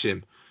punch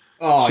him.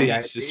 Oh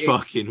Jesus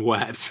fucking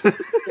wept.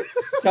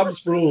 Sam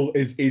Spruell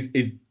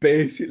is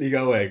basically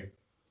going,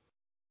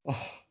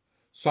 oh,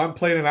 so I'm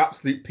playing an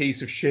absolute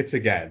piece of shit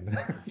again.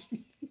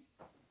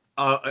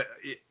 Oh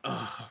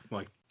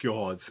my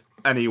God.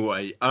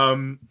 Anyway,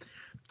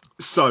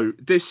 so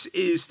this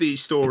is the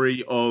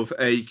story of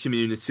a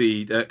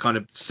community that kind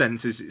of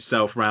centers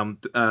itself around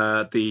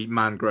the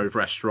Mangrove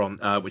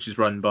restaurant, which is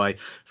run by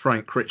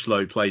Frank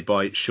Critchlow, played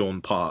by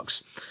Sean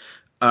Parks.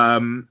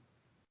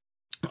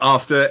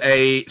 After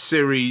a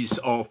series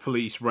of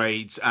police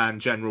raids and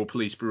general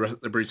police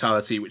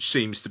brutality, which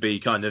seems to be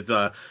kind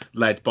of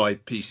led by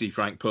PC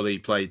Frank Pulley,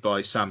 played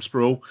by Sam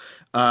Spruell,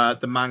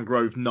 the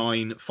Mangrove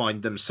Nine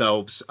find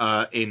themselves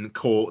in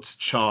court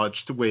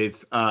charged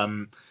with,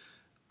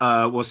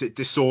 was it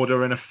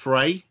disorder and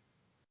affray?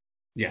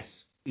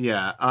 Yes.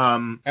 Yeah.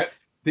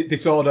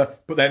 Disorder,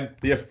 but then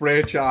the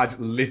affray charge,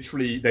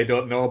 literally, they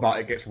don't know about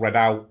it, gets read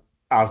out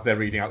as they're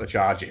reading out the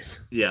charges.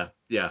 Yeah.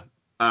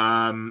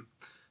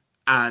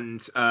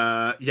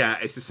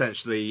 It's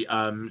essentially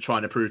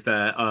trying to prove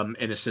their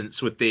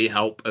innocence with the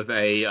help of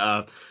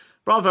a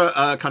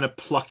rather kind of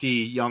plucky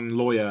young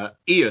lawyer,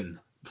 Ian,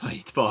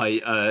 played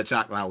by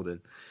Jack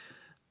Lowden.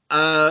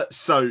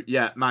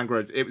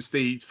 Mangrove. It was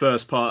the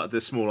first part of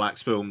the Small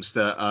Axe films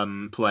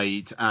that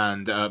played.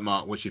 And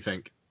Mark, what do you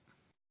think?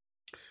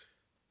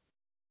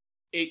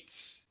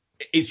 It's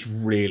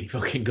really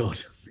fucking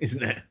good,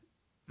 isn't it?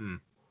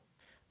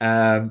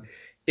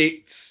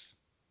 It's.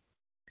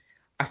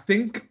 I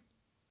think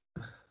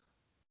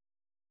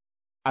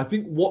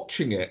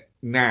watching it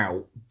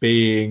now,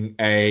 being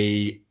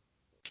a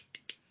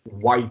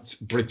white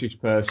British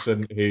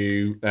person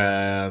who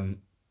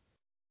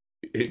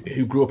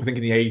grew up, I think,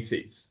 in the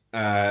 80s,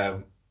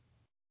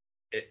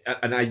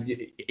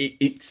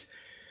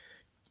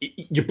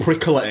 you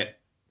prickle at it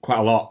quite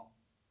a lot,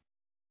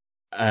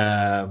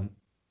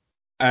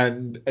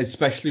 and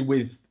especially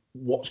with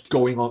what's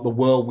going on, the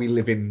world we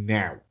live in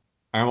now.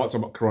 I'm not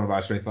talking about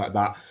coronavirus or anything like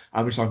that.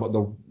 I'm just talking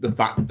about the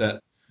fact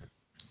that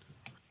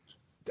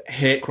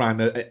hate crime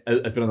has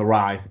been on the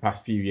rise the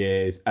past few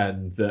years,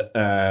 and that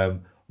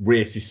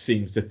racists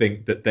seems to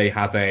think that they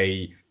have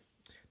that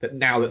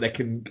now that they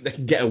can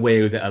get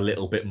away with it a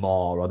little bit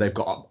more, or they've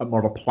got more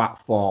of a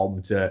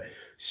platform to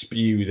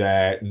spew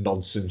their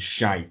nonsense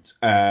shite,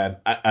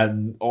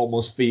 and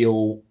almost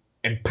feel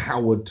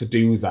empowered to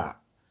do that.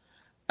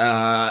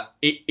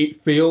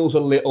 It feels a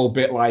little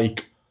bit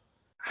like,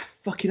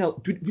 fucking hell,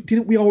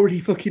 didn't we already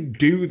fucking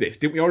do this?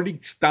 Didn't we already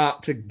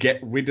start to get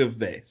rid of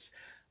this?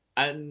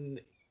 And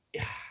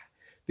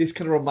this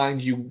kind of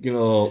reminds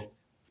you,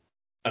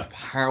 of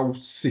how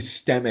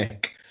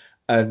systemic.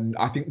 And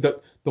I think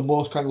that the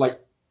most kind of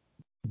like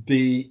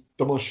the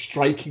most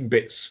striking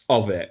bits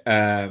of it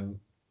are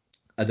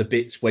the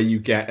bits where you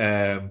get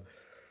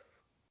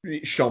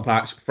Sean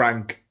Parks,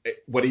 Frank,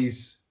 when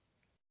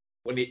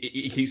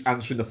he keeps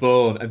answering the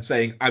phone and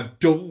saying, I've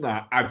done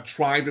that, I've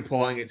tried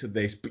reporting it to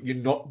this, but you're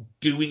not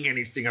doing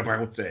anything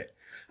about it.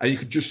 And you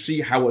can just see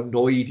how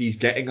annoyed he's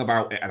getting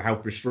about it and how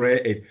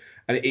frustrated.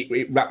 And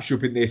it wraps you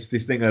up in this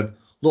thing of,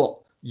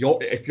 look,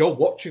 if you're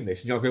watching this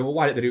and you're going, well,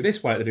 why did they do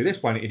this? Why did they do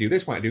this? Why didn't you do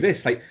this? Why didn't you do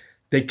this? Like,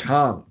 they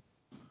can't.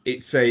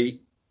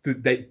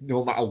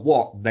 No matter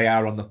what, they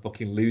are on the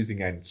fucking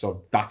losing end.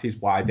 So that is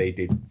why they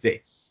did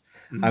this.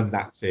 Mm-hmm. And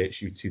that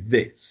takes you to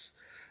this.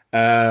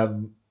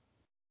 And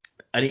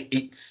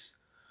it's.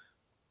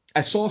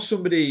 I saw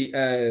somebody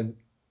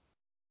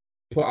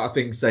put out a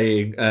thing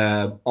saying,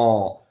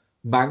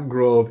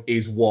 Mangrove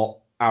is what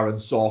Aaron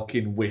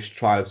Sorkin wished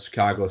Trial of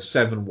Chicago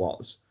 7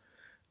 was.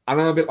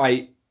 And I'm a bit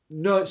like,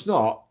 no, it's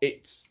not.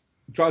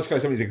 Trial of Chicago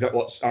 7 is exactly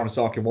what Aaron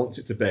Sorkin wants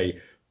it to be.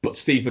 But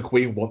Steve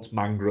McQueen wants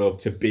Mangrove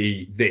to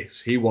be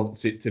this. He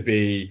wants it to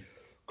be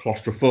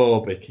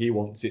claustrophobic. He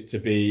wants it to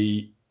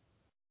be.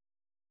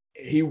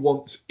 He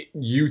wants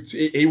you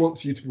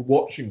to be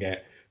watching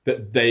it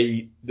that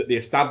the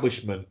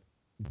establishment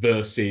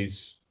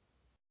versus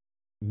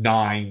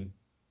 9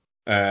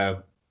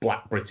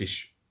 black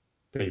British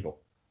people,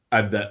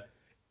 and that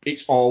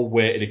it's all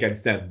weighted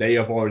against them. They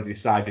have already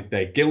decided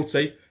they're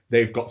guilty.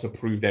 They've got to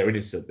prove they're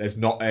innocent. There's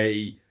not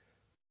a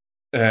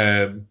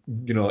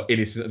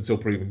innocent until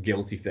proven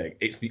guilty thing.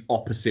 It's the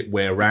opposite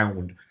way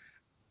around.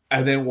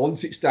 And then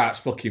once it starts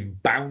fucking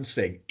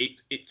bouncing,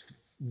 it's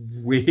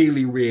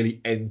really,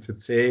 really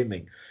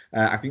entertaining.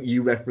 I think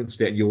you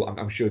referenced it, and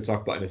I'm sure we'll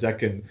talk about it in a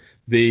second.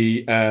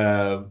 The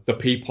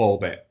peephole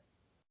bit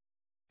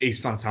is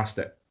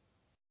fantastic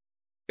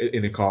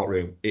in the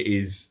courtroom. It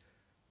is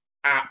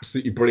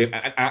absolutely brilliant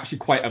and actually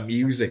quite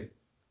amusing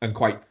and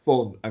quite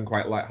fun and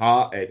quite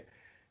lighthearted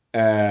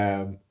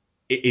in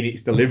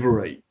its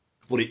delivery.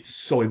 But it's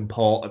so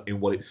important in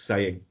what it's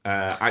saying.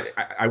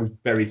 I was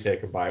very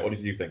taken by it. What did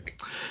you think?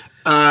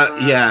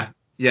 Yeah.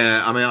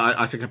 I mean,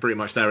 I think I'm pretty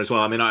much there as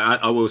well. I mean,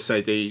 I will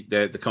say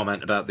the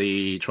comment about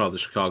the Trial of the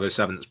Chicago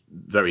 7 is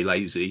very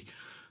lazy.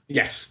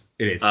 Yes,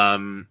 it is.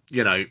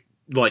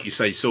 Like you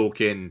say,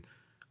 Sorkin.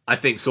 I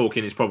think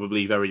Sorkin is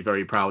probably very,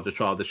 very proud of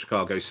Trial of the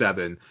Chicago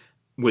 7.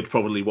 would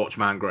probably watch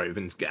Mangrove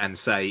and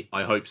say,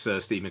 I hope Sir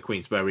Steve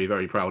McQueen's very,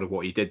 very proud of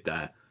what he did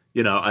there.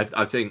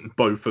 I think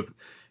both of,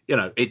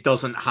 it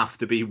doesn't have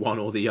to be one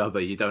or the other.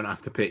 You don't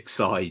have to pick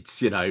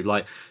sides.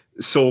 Like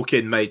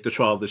Sorkin made The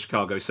Trial of the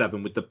Chicago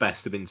 7 with the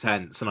best of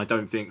intents, and I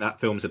don't think that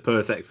film's a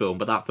perfect film,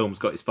 but that film's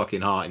got its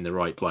fucking heart in the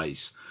right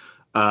place.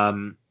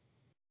 And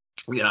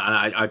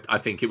I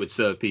think it would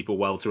serve people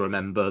well to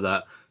remember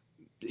that,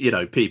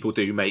 people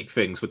do make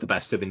things with the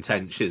best of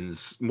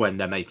intentions when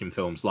they're making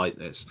films like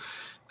this,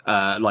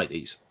 like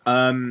these.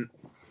 I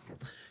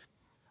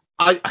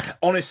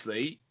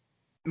honestly,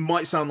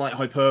 might sound like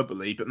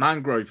hyperbole, but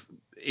Mangrove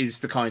is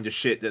the kind of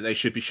shit that they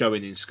should be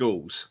showing in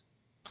schools.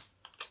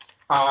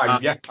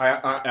 I'd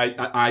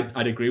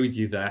agree with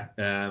you there.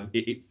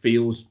 It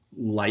feels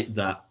like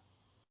that.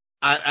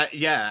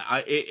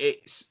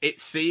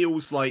 It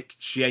feels like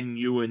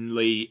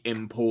genuinely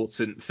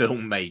important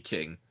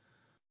filmmaking,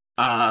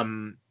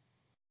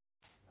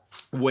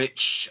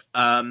 which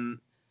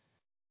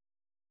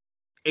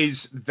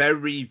is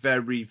very,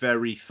 very,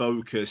 very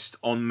focused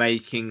on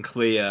making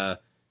clear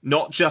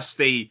not just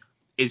the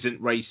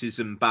isn't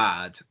racism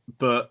bad,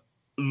 but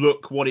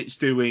look what it's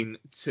doing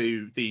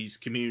to these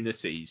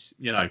communities.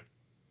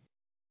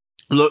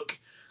 Look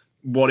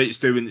what it's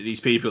doing to these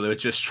people who are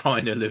just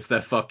trying to live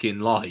their fucking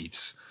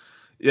lives.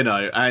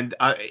 And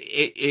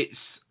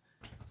it's.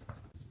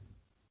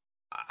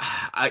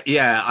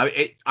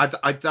 I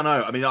don't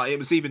know. I mean, it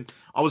was even.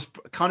 I was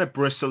kind of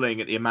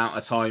bristling at the amount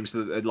of times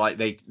that like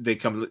they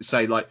come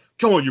say like,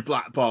 "Come on, you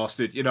black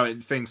bastard,"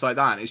 and things like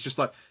that. And it's just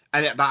like,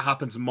 and that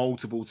happens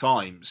multiple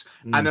times.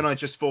 And then I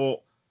just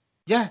thought,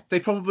 yeah, they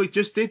probably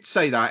just did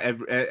say that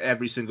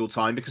every single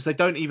time, because they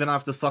don't even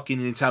have the fucking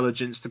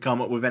intelligence to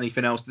come up with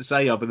anything else to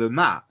say other than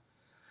that.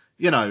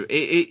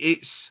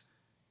 It's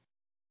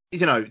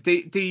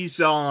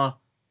these are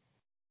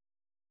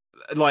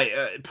like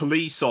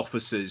police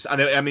officers.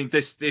 And I mean,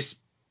 this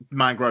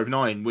Mangrove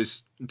 9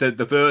 was the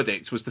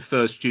verdict was the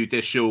first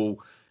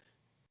judicial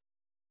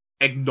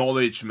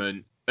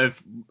acknowledgement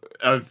of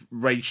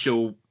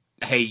racial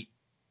hate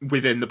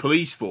within the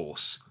police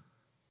force.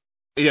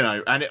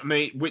 And I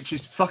mean, which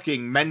is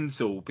fucking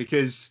mental,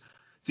 because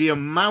the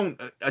amount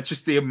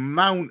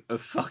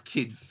of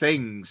fucking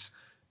things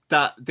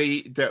that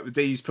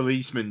these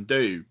policemen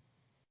do,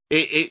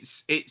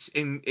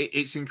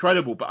 it's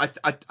incredible. But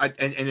I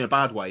in a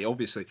bad way,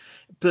 obviously.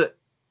 But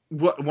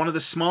one of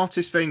the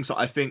smartest things that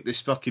I think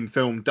this fucking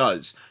film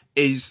does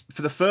is,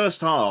 for the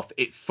first half,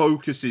 it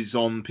focuses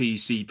on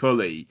PC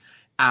Pulley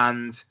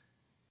and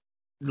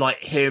like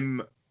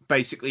him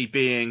basically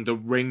being the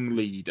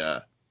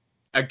ringleader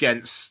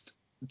against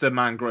the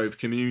Mangrove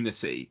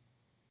community.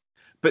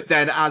 But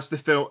then as the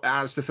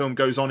film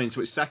goes on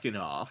into its second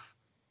half,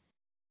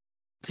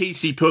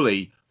 PC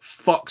Pulley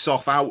fucks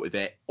off out of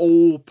it.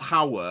 All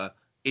power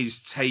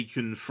is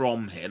taken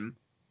from him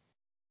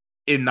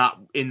in that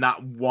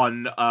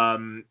one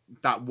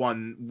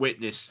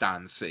witness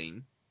stand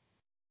scene,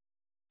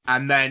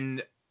 and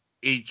then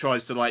he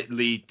tries to like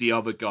lead the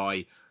other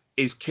guy,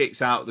 is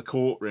kicked out of the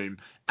courtroom,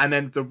 and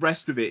then the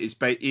rest of it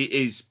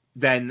is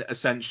then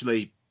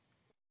essentially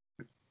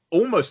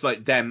almost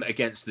like them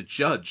against the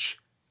judge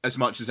as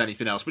much as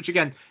anything else, which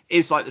again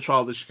is like the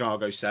Trial of the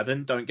Chicago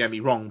 7, don't get me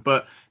wrong,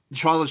 but the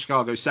Trial of the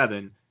Chicago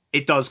 7,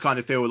 it does kind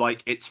of feel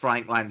like it's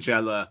Frank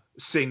Langella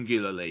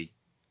singularly,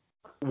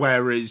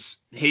 whereas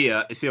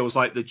here it feels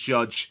like the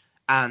judge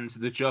and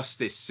the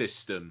justice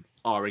system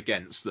are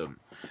against them.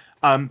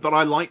 But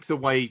I like the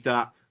way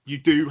that you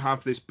do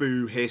have this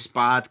boo hiss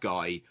bad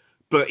guy,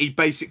 but he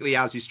basically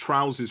has his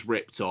trousers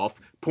ripped off,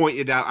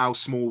 pointed out how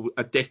small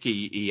a dick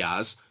he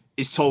has,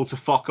 is told to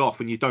fuck off,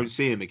 and you don't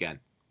see him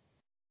again.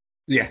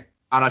 Yeah.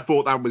 And I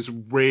thought that was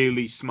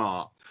really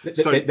smart.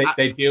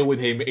 They deal with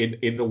him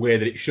in the way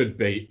that it should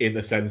be, in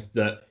the sense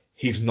that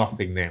he's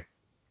nothing now.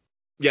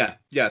 Yeah,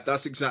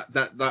 that's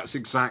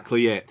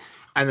exactly it.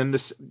 And then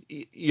this,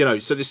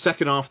 so the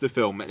second half of the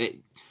film,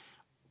 and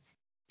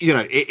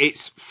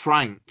it's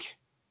Frank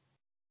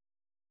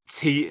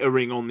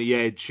teetering on the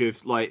edge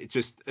of like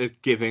just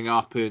giving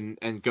up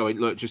and going,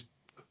 look, just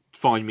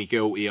find me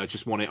guilty. I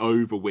just want it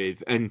over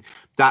with. And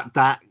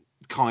that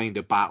kind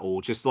of battle,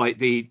 just like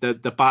the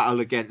battle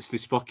against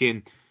this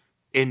fucking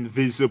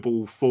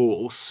invisible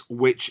force,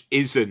 which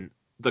isn't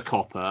the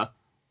copper,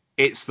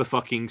 it's the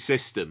fucking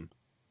system.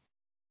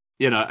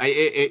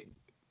 It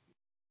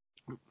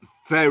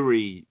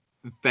very,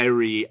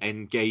 very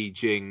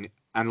engaging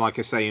and, like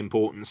I say,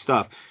 important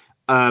stuff.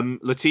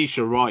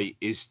 Letitia Wright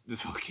is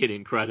fucking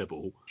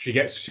incredible. She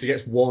gets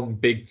one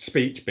big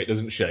speech bit,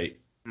 doesn't she?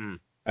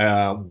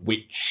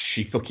 Which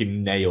she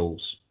fucking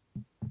nails.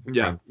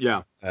 Yeah.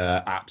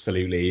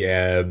 Absolutely.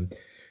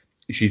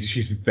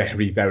 She's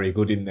very, very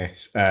good in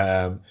this.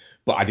 But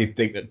I did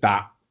think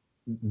that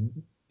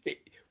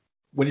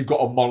when you've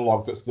got a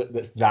monologue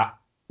that's that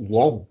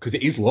long, because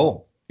it is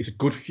long, it's a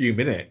good few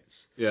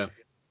minutes. Yeah.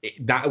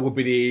 That would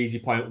be the easy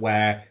point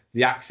where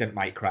the accent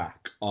might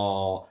crack,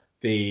 or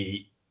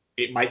it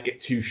might get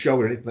too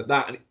showy or anything like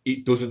that, and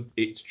it doesn't.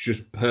 It's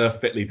just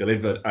perfectly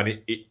delivered, and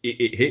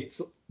it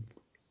hits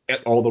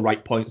at all the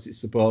right points it's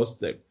supposed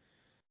to.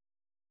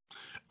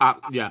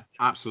 Yeah,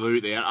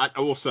 absolutely. And I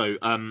also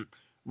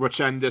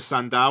Rachenda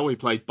Sandal, who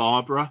played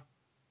Barbara.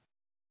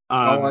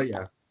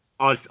 Yeah.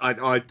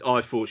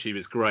 I thought she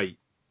was great.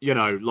 You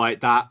know,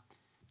 like that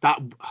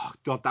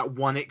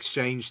one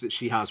exchange that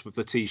she has with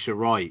Letitia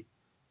Wright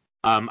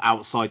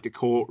outside the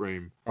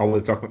courtroom. Oh,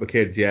 we're talking about the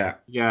kids, yeah.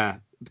 Yeah,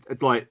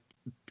 like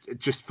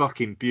just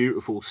fucking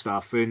beautiful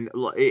stuff, and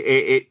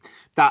it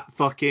that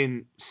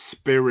fucking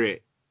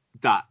spirit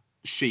that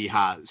she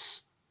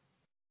has.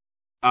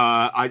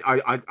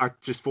 I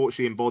just thought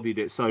she embodied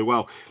it so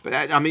well. But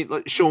I mean,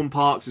 like Sean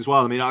Parks as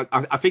well. I mean,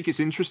 I think it's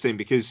interesting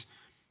because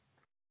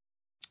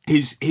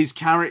his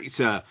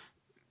character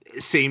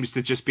seems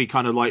to just be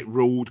kind of like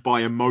ruled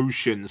by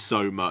emotion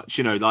so much.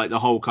 You know, like the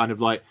whole kind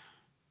of like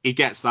he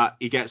gets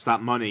that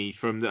money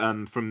from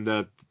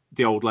the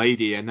old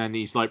lady, and then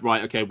he's like,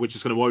 right, okay, we're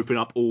just going to open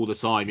up all the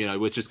time. You know,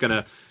 we're just going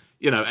to,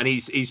 you know, and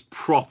he's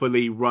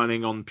properly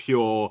running on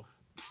pure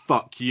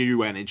fuck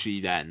you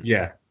energy then.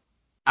 Yeah.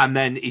 And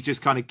then he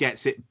just kind of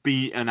gets it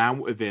beaten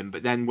out of him.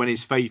 But then when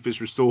his faith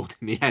is restored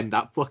in the end,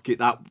 that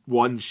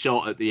one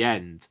shot at the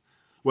end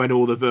when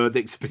all the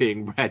verdicts are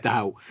being read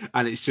out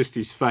and it's just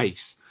his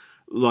face,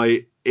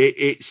 like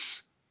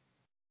it's,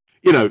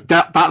 you know,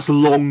 that's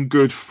long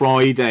Good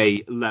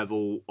Friday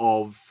level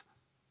of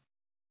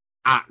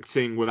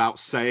acting without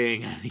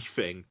saying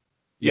anything.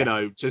 Yeah. You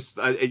know, just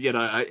you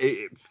know,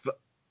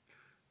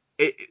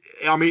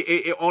 I mean,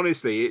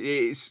 honestly,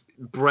 it's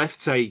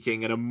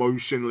breathtaking and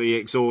emotionally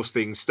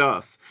exhausting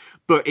stuff,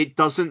 but it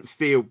doesn't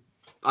feel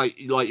like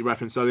you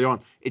referenced earlier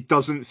on. It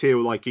doesn't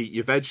feel like Eat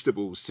Your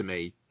Vegetables to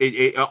me.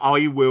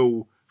 I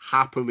will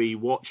happily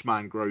watch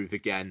Mangrove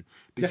again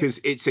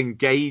because it's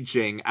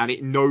engaging and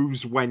it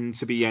knows when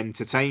to be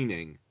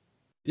entertaining.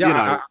 Yeah, you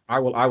know, I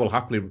will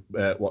happily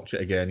watch it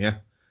again. Yeah,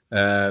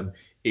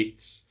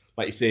 it's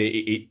like you say,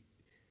 it's.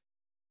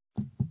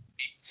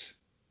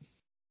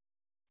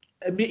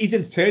 I mean, it's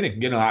entertaining,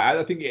 you know.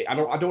 I think I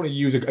don't want to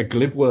use a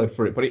glib word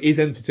for it, but it is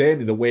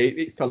entertaining. The way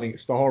it's telling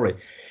its story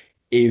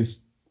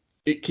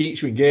it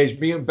keeps you engaged.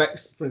 Me and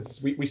Bex, for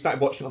instance, we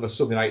started watching it on the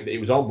Sunday night that it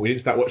was on. But we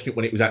didn't start watching it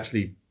when it was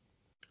actually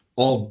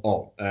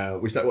on.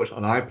 We started watching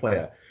it on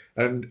iPlayer,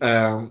 and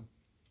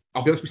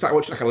I'll be honest, we started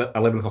watching like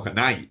 11 o'clock at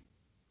night.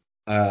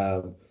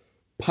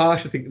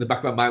 Partially, I think in the back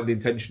of my mind, the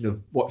intention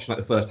of watching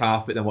like the first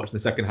half of it, then watching the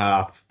second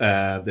half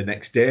the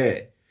next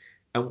day,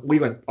 and we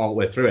went all the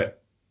way through it.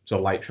 So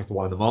like after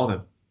 1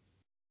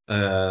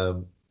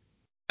 a.m.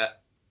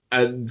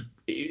 And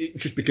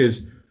it's just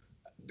because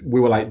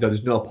we were like,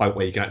 there's no point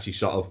where you can actually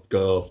sort of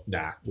go,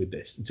 nah, with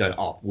this and turn it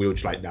off. We were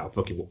just like, no,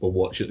 fucking, we'll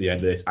watch at the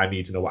end of this. I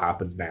need to know what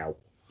happens now.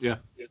 Yeah.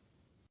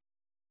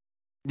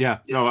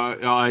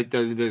 No,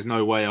 there's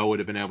no way I would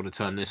have been able to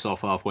turn this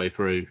off halfway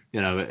through. You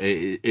know,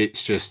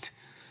 it's just,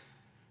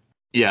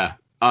 yeah.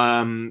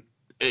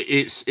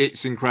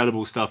 It's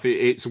incredible stuff.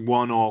 It's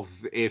one of,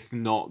 if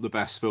not the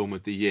best film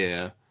of the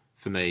year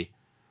for me.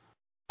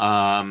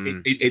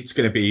 It's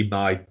going to be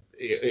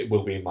it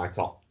will be in my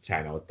top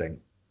 10, I would think.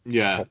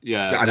 Yeah.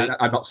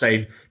 I'm not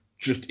saying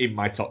just in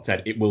my top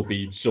 10. It will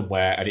be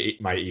somewhere, and it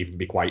might even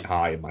be quite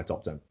high in my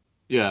top 10.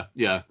 Yeah,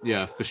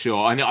 for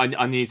sure.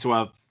 I need to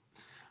have.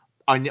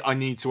 I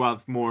need to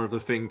have more of a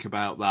think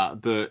about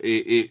that, but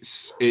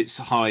it's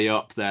high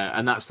up there,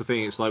 and that's the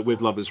thing. It's like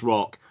with Lovers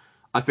Rock,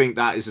 I think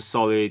that is a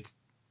solid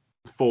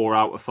 4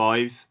 out of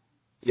 5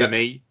 for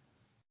me.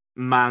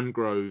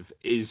 Mangrove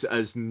is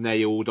as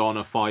nailed on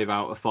a 5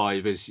 out of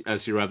 5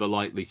 as you're ever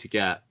likely to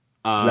get.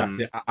 That's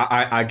it.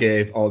 I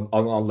gave on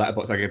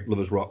Letterboxd, I gave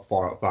Lovers Rock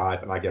 4 out of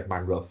 5, and I gave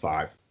Mangrove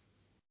 5.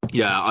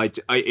 Yeah,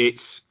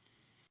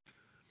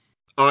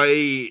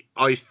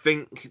 I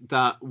think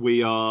that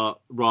we are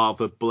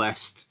rather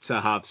blessed to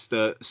have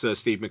Sir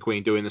Steve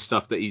McQueen doing the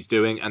stuff that he's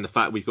doing, and the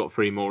fact we've got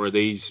 3 more of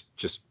these,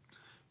 just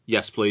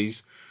yes,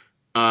 please.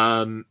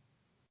 But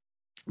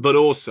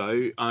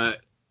also,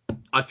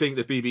 I think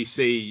the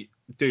BBC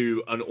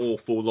do an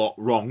awful lot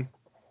wrong.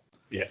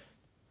 Yeah.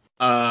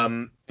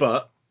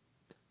 But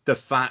the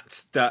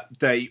fact that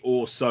they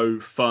also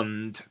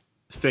fund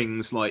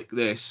things like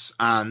this,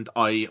 and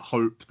I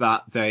hope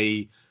that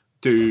they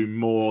do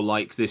more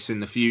like this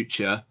in the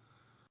future,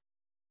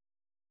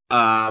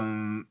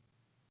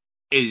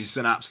 is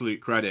an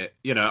absolute credit.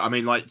 You know, I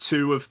mean, like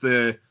two of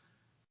the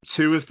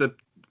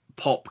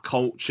pop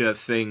culture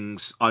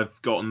things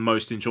I've gotten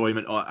most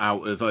enjoyment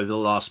out of over the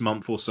last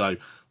month or so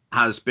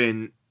has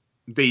been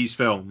these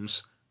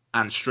films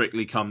and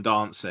Strictly Come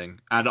Dancing.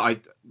 And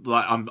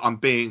I'm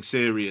being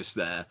serious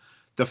there.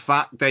 The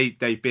fact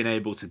they've been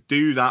able to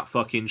do that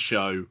fucking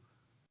show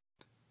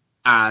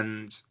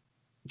and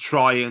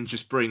try and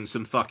just bring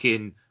some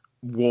fucking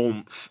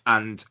warmth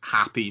and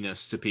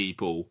happiness to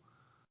people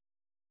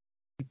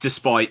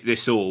despite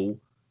this all,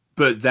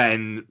 but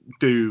then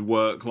do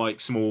work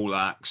like Small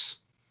Axe.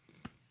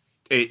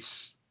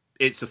 It's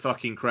a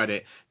fucking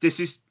credit.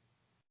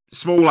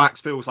 Small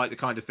Axe feels like the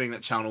kind of thing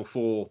that Channel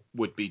 4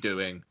 would be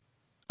doing.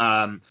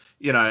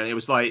 You know, it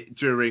was like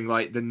during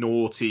like the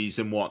noughties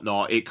and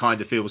whatnot. It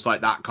kind of feels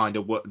like that kind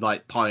of work,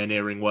 like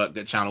pioneering work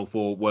that Channel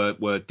 4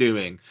 were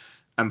doing,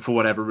 and for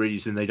whatever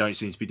reason they don't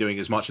seem to be doing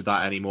as much of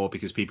that anymore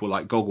because people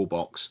like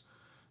Gogglebox.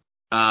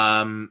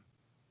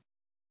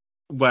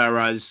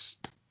 Whereas,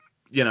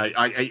 you know,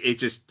 it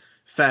just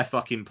fair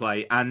fucking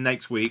play. And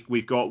next week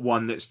we've got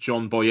one that's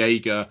John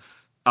Boyega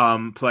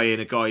playing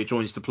a guy who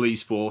joins the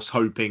police force,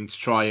 hoping to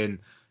try and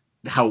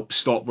help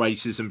stop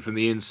racism from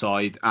the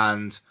inside,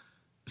 and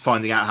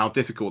finding out how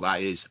difficult that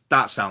is.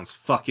 That sounds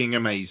fucking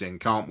amazing.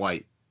 Can't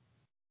wait.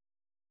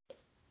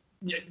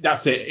 Yeah,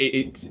 that's it.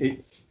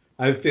 It's.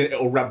 I think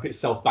it'll ramp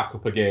itself back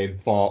up again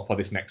for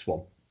this next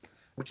one.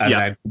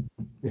 And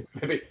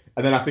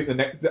then I think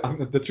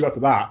the two after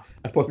that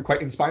are supposed to be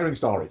quite inspiring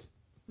stories.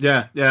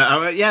 Yeah.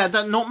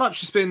 That not much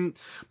has been.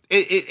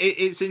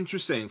 It's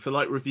interesting for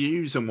like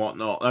reviews and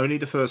whatnot. Only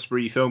the first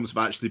 3 films have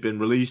actually been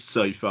released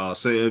so far,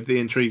 so it'd be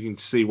intriguing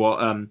to see what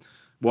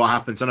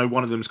happens. I know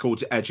one of them is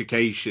called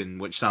Education,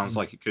 which sounds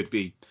like it could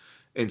be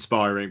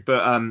inspiring.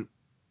 But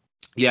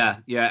yeah,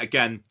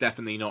 again,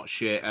 definitely not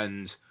shit,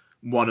 and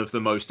one of the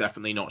most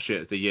definitely not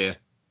shit of the year.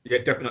 Yeah,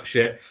 definitely not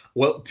shit.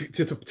 Well,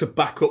 to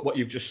back up what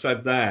you've just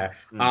said there,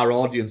 our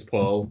audience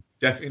poll,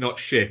 definitely not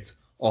shit,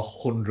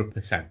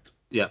 100%.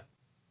 Yeah.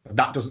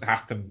 That doesn't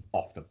happen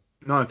often.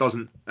 No, it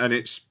doesn't, and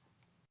it's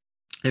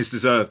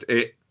deserved.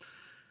 It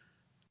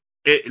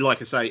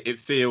like I say, it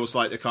feels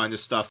like the kind of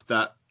stuff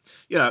that,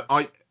 you know,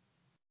 I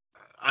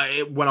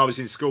when I was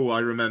in school, I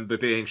remember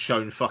being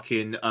shown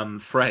fucking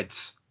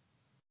Freds,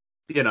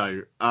 you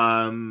know,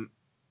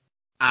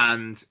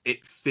 and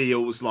it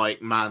feels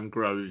like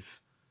Mangrove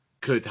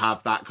could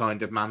have that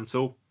kind of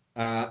mantle.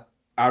 I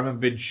remember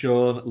being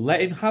shown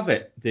Let Him Have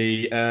It,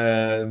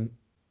 the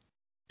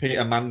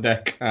Peter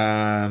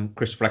Mandek,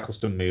 Christopher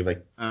Eccleston movie.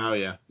 Oh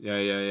yeah.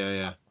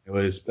 It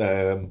was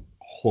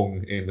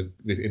hung in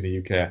the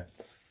UK.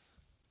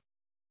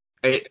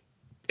 It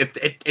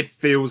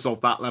feels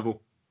of that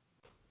level.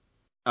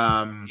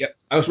 Yeah,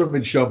 I also remember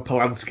being shown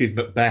Polanski's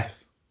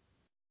Macbeth.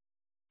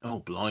 Oh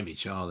blimey,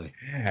 Charlie.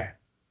 Yeah.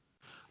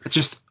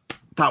 Just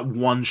that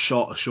one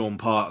shot of Sean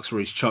Parks where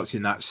he's chucked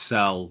in that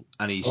cell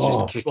and he's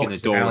just kicking the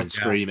door and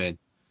screaming.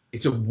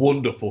 It's a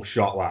wonderful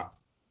shot,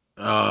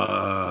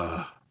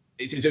 that.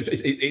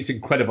 It's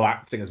incredible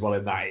acting as well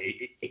in that.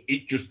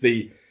 It just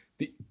the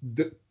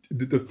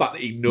fact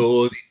that he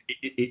knows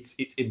it's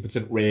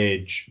impotent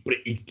rage, but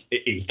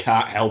he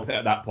can't help it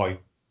at that point.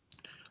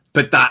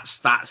 But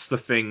that's the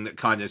thing that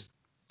kind of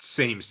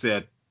seems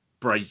to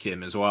break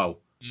him as well.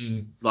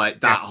 Like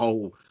that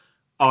whole,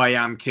 I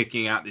am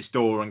kicking out this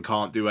door and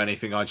can't do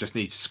anything. I just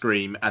need to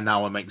scream, and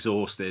now I'm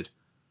exhausted.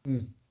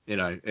 You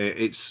know,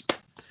 it's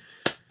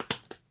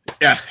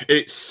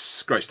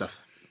great stuff.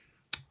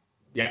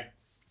 Yeah.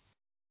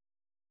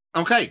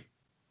 Okay,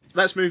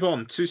 let's move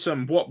on to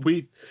some what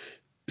we've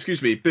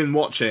been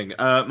watching.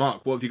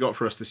 Mark, what have you got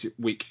for us this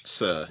week,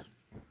 sir?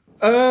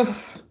 Got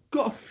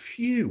a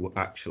few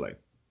actually.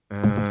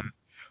 I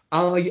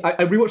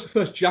rewatched the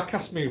first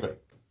Jackass movie.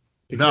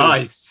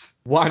 Nice.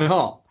 Why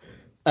not?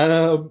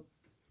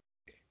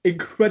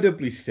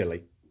 Incredibly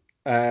silly.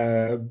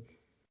 No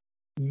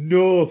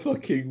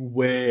fucking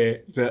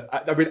way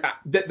that. I mean,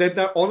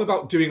 they're on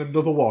about doing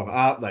another one,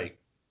 aren't they?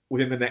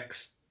 Within the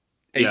next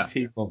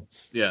 18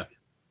 months. Yeah.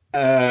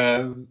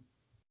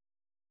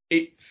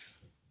 It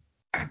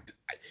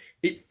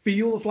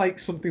feels like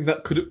something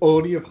that could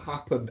only have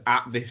happened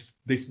at this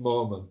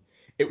moment.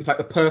 It was like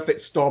the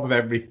perfect storm of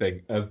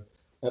everything, of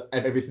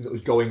everything that was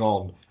going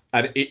on,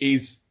 and it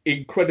is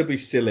incredibly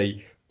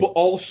silly, but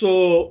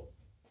also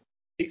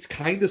it's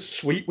kind of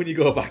sweet when you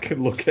go back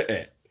and look at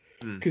it,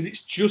 because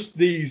it's just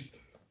this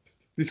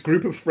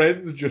group of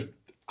friends just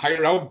hanging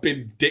around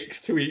being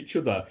dicks to each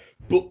other,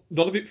 but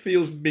none of it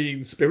feels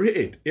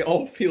mean-spirited. It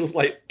all feels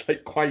like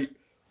quite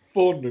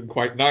fun and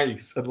quite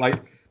nice, and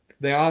like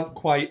they aren't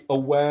quite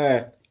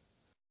aware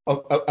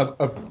of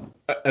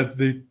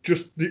the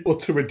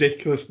utter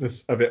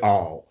ridiculousness of it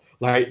all.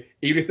 Like,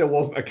 even if there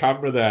wasn't a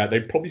camera there,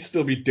 they'd probably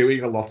still be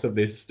doing a lot of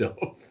this stuff.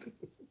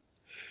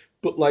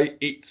 But like,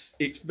 it's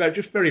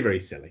just very, very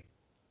silly.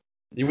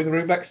 You in the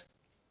room, Bex?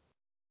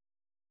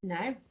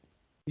 No.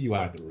 You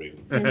are in the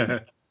room.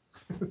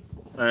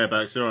 Hey,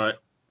 Bex, you all right?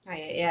 Oh,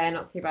 yeah,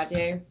 not too bad,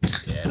 you.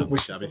 Yeah, not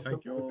shabby,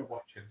 thank you. We're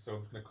watching, so I'm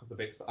just going to cut the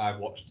bits that I've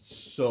watched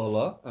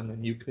solo, and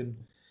then you can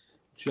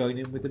join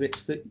in with the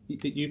bits that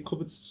you've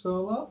covered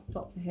solo.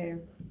 Doctor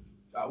Who.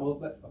 Well,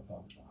 let's not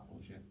talk about that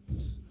bullshit.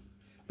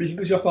 But you can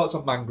give us your thoughts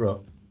on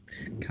Mangrove,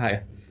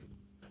 Kaya.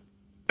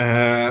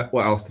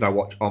 What else did I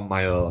watch on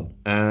my own?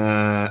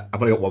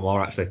 I've only got one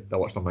more actually that I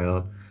watched on my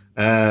own.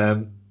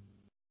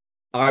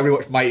 I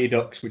rewatched Mighty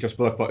Ducks, which I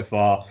spoke about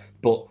before,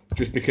 but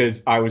just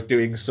because I was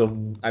taking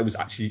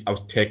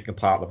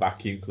apart the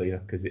vacuum cleaner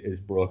because it is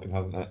broken,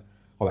 hasn't it?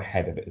 Or the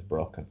head of it is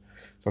broken.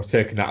 So I was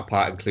taking that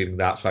apart and cleaning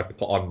that, so I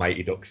put on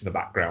Mighty Ducks in the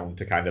background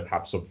to kind of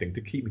have something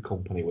to keep me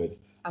company with.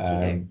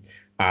 And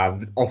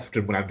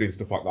often when I'm doing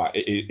stuff like that,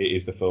 it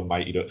is the film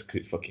Mighty Ducks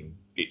because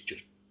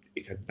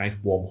it's a nice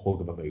warm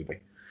hug of a movie.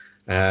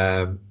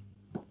 And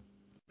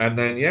And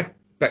then, yeah,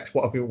 Bex,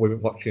 what have we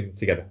been watching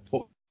together?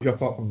 What was your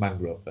thought from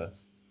Mangrove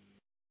first?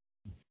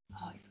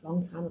 Oh, it's a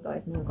long time ago,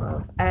 isn't it,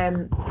 Grove?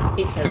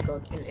 It's very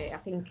good, isn't it? I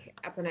think,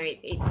 I don't know,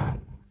 it's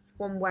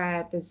one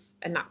where there's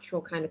a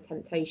natural kind of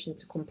temptation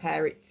to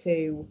compare it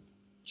to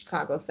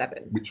Chicago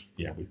 7. Which,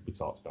 yeah, we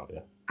talked about,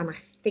 yeah. And I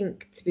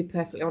think, to be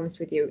perfectly honest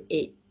with you,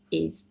 it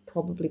is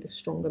probably the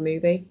stronger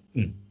movie.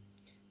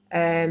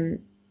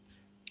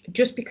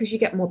 Just because you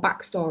get more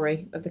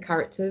backstory of the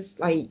characters.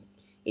 Like,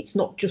 it's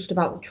not just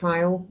about the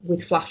trial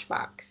with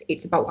flashbacks.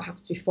 It's about what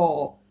happens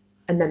before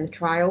and then the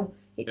trial.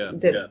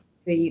 The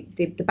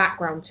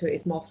background to it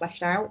is more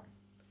fleshed out.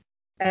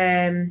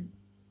 And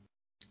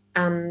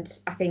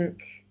I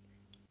think,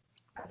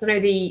 I don't know,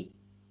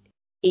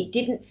 it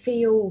didn't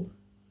feel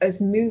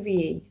as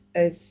movie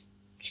as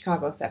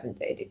Chicago 7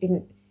 did.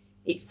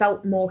 It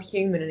felt more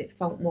human and it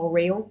felt more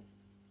real.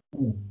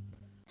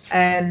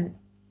 And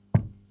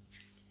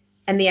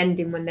the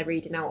ending when they're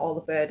reading out all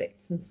the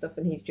verdicts and stuff,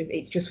 and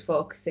it's just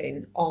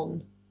focusing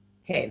on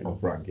him. Oh,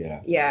 Frank,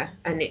 yeah. Yeah,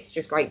 and it's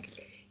just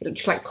like, it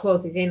just like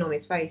closes in on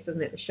his face,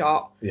 doesn't it? The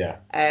shot. Yeah.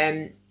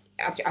 I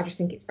just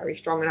think it's very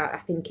strong, and I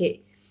think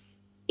it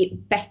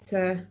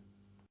better.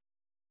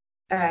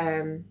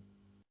 I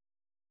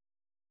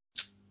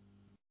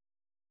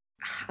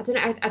don't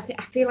know. I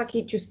feel like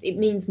it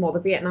means more. The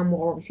Vietnam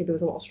War, obviously, there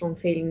was a lot of strong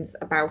feelings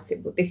about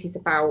it, but this is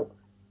about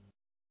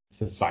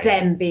society.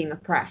 Them being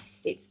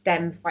oppressed. It's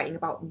them fighting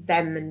about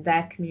them and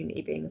their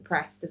community being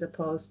oppressed, as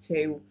opposed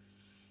to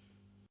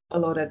a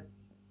lot of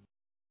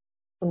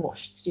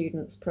unwashed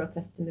students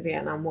protesting the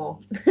Vietnam War.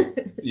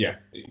 Yeah.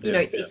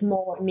 It's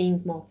more. It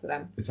means more to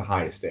them. It's a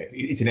higher stake.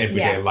 It's an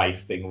everyday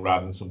life thing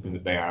rather than something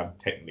that they are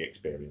technically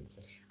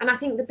experiencing. And I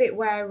think the bit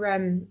where I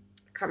can't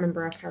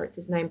remember her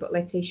character's name, but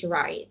Letitia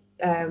Wright,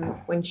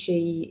 when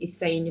she is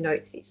saying,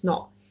 it's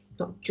not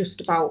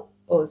just about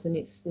us, and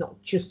it's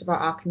not just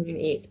about our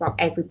community, it's about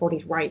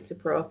everybody's right to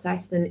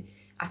protest. And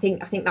I think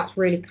that's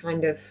really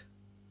kind of,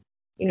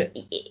 it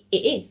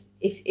is.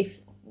 If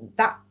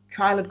that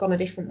trial had gone a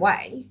different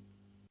way,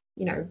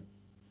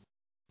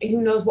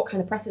 who knows what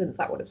kind of precedents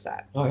that would have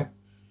set. Oh yeah.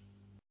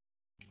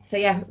 So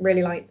yeah,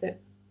 really liked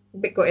it. A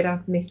bit gutted I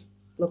missed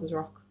Lovers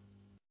Rock,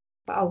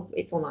 but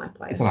it's on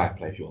iPlayer. It's on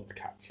iPlayer if you want to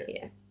catch it.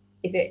 Yeah.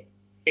 Is it?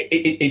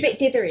 It's a bit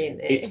dithery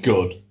in it. It's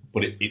good,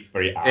 but it's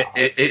very hard.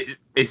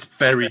 It's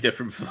very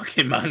different from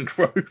fucking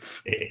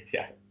Mangrove.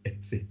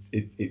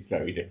 It's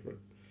very different.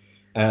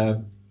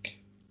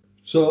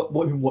 So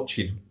what have you been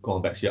watching? Go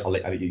on, Bex. I'll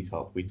let you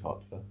talk. We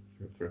talked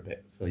for a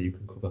bit, so you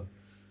can cover.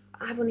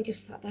 I've only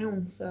just sat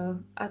down, so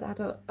I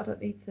don't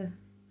need to.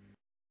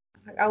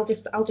 I'll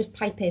just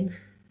pipe in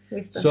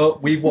with them. So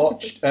we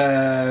watched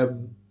the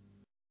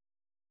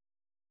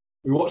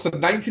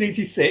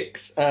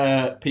 1986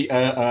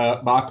 Peter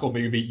Markle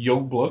movie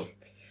Youngblood.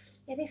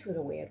 Yeah, this was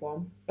a weird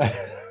one.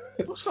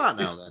 What's that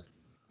now then?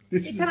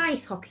 It's an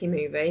ice hockey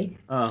movie.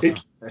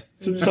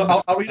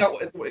 So I'll read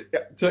out.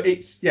 So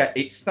it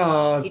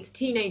stars. It's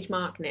teenage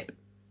Mark Nip.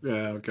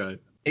 Yeah, okay.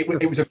 It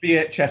was a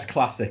VHS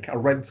classic, a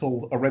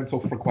rental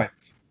frequental.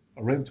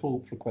 A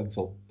rental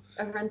frequental.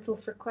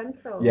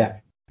 Yeah.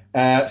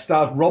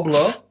 Starred Rob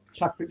Lowe,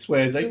 Patrick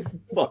Swayze.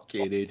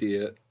 Fucking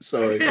idiot.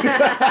 Sorry.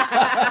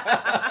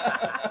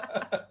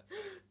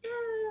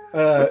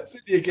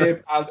 Cynthia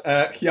Gibb and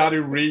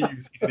Keanu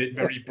Reeves is in it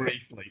very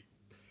briefly.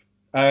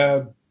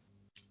 So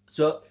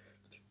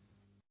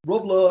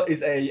Rob Lowe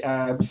is a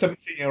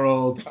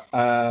 17-year-old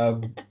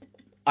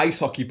ice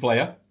hockey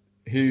player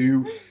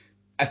who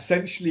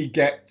essentially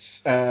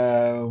gets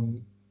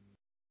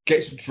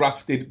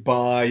drafted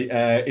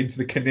into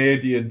the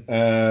Canadian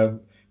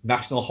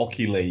National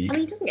Hockey League. I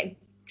mean, he doesn't get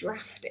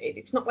drafted.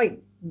 It's not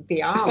like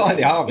the army. It's not like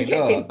the army. He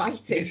gets no.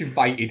 invited. He gets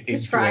invited to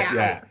into try it. out.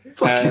 Yeah.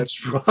 Fucking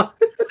try.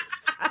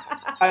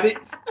 And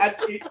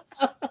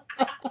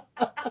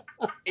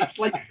it's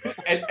like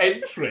an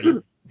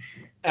entry.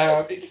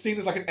 It's seen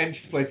as like an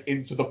entry place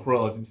into the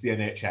pros, into the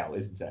NHL,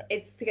 isn't it?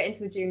 It's to get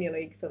into the junior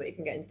league so that you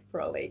can get into the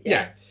pro league.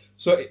 Yeah.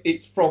 So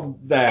it's from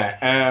there.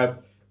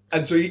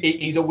 And so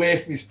he's away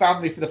from his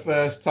family for the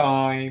first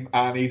time,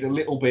 and he's a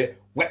little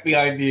bit wet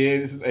behind the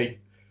ears, isn't he?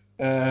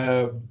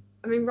 I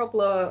mean, Rob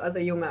Lowe, as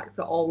a young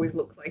actor, always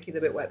looks like he's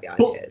a bit wet behind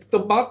the ears. But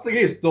the mad thing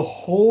is, the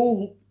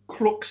whole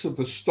crux of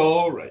the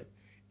story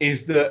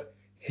is that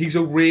he's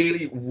a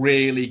really,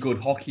 really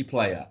good hockey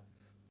player,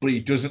 but he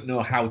doesn't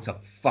know how to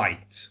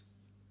fight.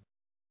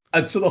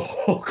 And so the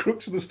whole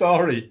crux of the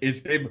story is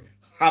him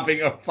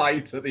having a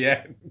fight at the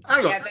end.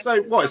 Hang on,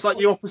 so what? It's like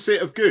the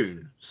opposite of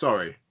Goon?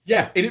 Sorry.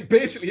 Yeah, it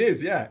basically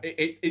is, yeah.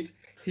 It's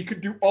he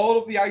can do all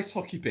of the ice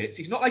hockey bits.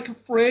 He's not like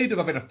afraid of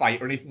having a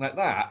fight or anything like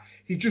that.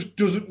 He just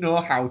doesn't know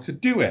how to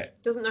do it.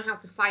 Doesn't know how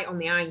to fight on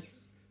the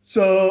ice.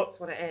 So that's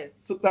what it is.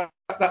 So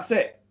that's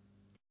it.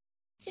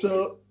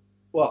 So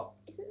what?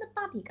 Isn't the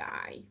baddie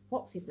guy?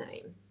 What's his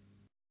name?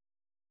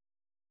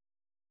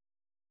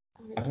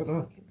 I don't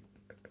know.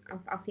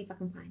 I'll see if I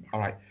can find out.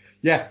 All right.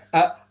 Yeah.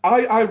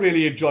 I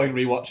really enjoyed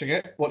rewatching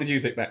it. What did you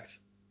think, Bex?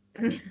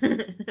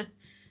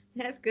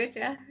 That's good,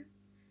 yeah.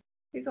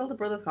 His older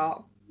brother's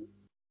hot.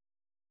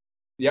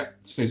 Yeah,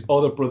 so his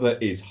older brother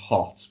is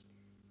hot.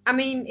 I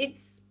mean,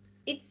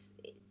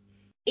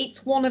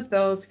 it's one of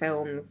those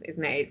films,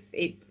 isn't it?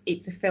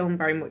 It's a film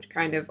very much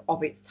kind of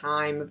its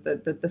time, of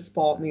the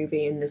sport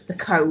movie, and there's the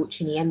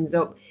coach, and he ends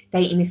up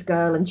dating this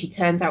girl, and she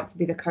turns out to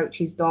be the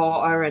coach's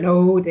daughter, and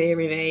oh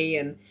dearie me,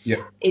 and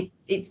yeah,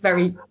 it's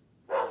very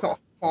sort of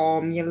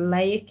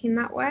formulaic in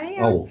that way.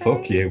 Oh,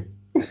 fuck you.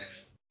 But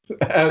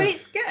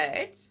it's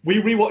good.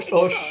 We rewatched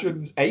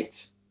Ocean's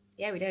 8.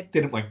 Yeah, we did.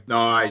 Didn't we?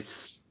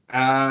 Nice.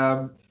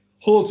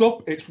 Holds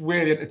up. It's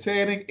really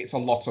entertaining. It's a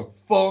lot of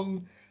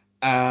fun.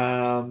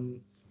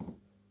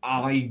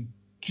 I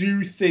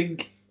do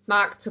think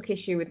Mark took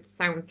issue with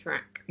the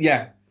soundtrack.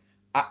 Yeah,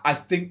 I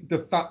think the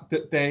fact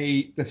that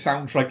the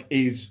soundtrack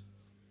is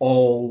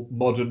all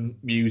modern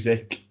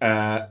music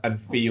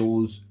and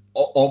feels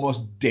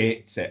almost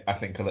dates it, I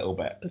think, a little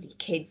bit. Bloody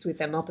kids with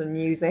their modern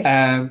music.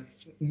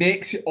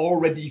 Makes it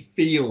already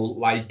feel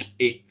like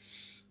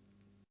it's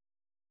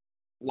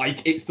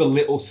the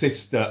little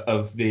sister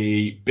of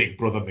the Big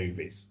Brother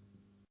movies.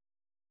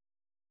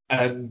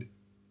 And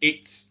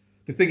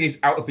the thing is,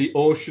 out of the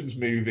Ocean's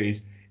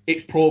movies,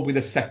 it's probably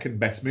the second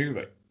best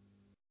movie.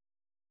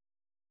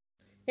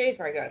 It is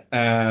very good.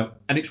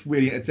 And it's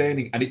really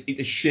entertaining. And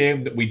it's a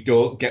shame that we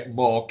don't get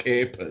more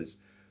capers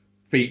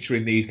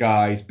featuring these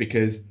guys,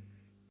 because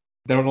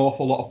they're an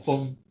awful lot of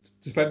fun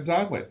to spend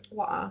time with.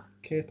 What are?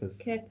 Capers.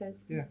 Capers.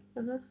 Yeah.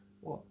 Uh-huh.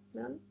 What?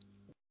 None?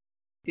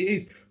 It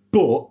is.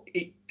 But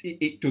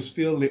it does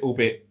feel a little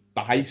bit,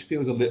 the heist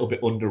feels a little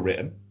bit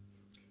underwritten.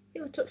 It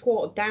feels a touch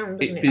watered down,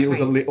 doesn't it? It feels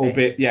a little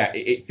bit, yeah,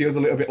 it feels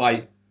a little bit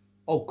like,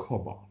 oh,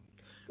 come on.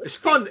 It's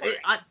fun.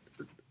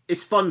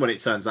 It's fun when it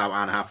turns out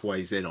Anne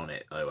Hathaway's in on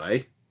it, though,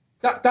 eh?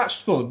 That's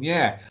fun,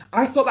 yeah.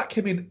 I thought that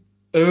came in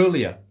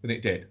earlier than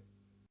it did.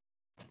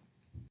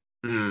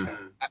 Hmm.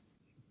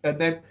 And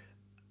then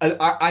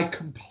I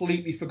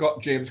completely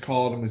forgot James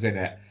Corden was in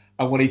it.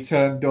 And when he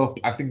turned up,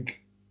 I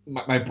think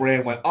my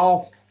brain went,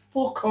 oh,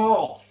 fuck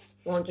off.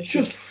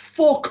 Just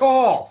fuck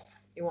off.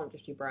 You want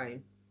just your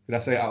brain. Did I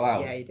say it out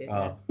loud? Yeah, you did.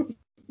 Yeah.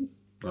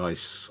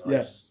 Nice.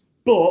 Yes.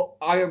 But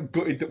I am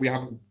gutted that we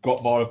haven't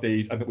got more of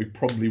these, and that we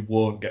probably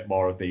won't get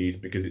more of these,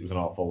 because it was an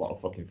awful lot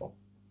of fucking fun.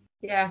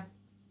 Yeah.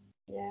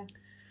 Yeah.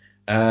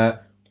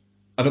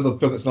 Another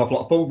film that's an awful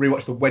lot of fun. We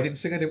rewatched The Wedding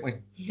Singer, didn't we?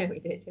 Yeah, we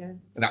did, yeah.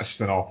 And that's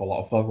just an awful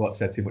lot of fun. We won't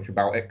say too much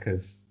about it,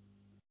 because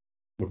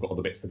we've got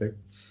other bits to do.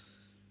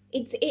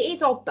 It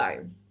is odd,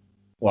 though.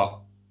 What?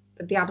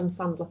 The Adam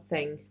Sandler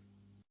thing.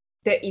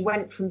 That he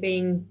went from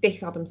being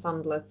this Adam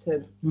Sandler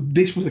to...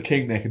 This was a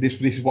kingmaker.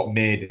 This is what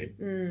made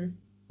him.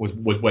 Was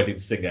Wedding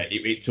Singer.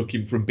 It took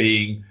him from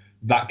being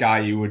that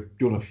guy who had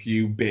done a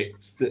few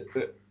bits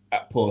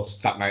at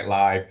post Saturday Night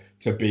Live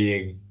to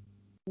being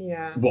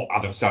what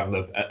Adam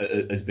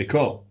Sandler has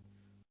become.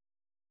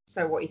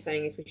 So what you're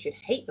saying is we should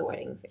hate The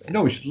Wedding Singer?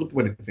 No, we should love The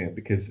Wedding Singer,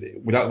 because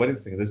without Wedding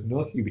Singer, there's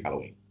no Hubie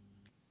Halloween.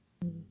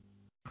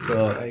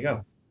 So there you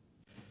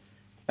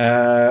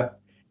go.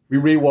 We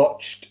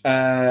rewatched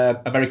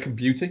American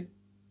Beauty.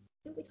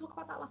 Didn't we talk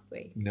about that last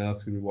week? No,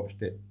 because we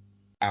watched it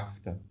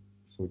after,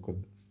 so we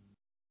couldn't.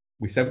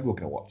 We said we were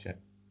going to watch it,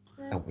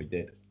 and we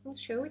did. I'm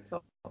sure we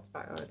talked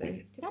about it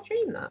already. Did I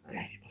dream that?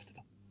 Yeah, you must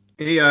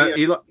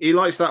have. He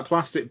likes that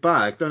plastic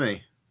bag, doesn't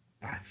he?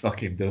 I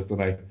fucking does,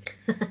 doesn't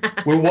he?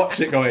 We'll watch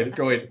it going,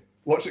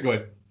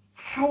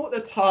 how at the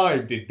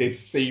time did this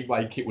seem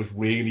like it was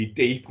really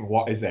deep, and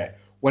what is it?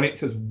 When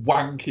it's as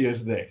wanky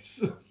as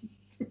this.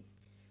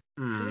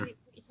 You're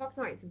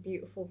talking about it's a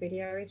beautiful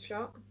video he's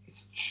shot?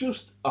 It's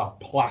just a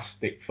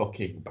plastic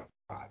fucking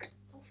bag.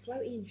 Oh,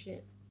 floaty and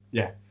shit.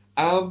 Yeah.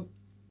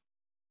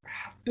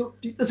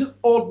 There's an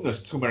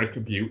oddness to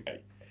American Beauty,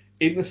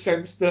 in the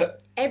sense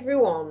that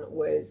everyone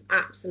was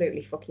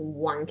absolutely fucking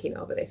wanking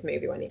over this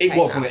movie when it came out.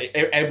 Wasn't it?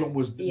 Everyone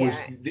was.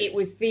 It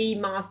was the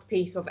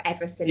masterpiece of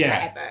ever cinema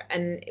ever.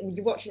 And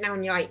you watch it now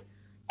and you're like,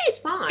 it's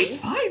fine. It's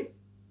fine.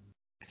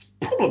 It's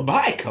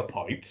problematic at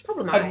points.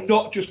 Problematic. And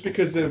not just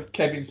because of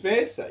Kevin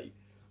Spacey,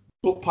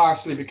 but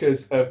partially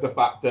because of the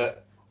fact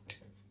that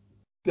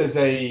there's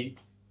a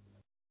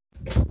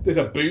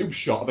boob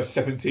shot of a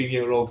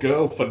 17-year-old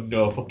girl for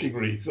no fucking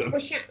reason.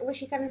 Was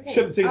she 17?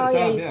 17 at the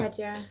time, you said,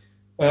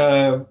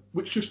 yeah.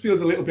 Which just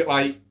feels a little bit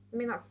like... I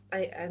mean, that's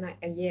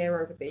a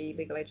year over the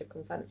legal age of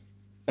consent.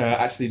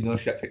 Actually, no,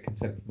 she had to get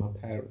consent from her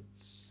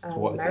parents. So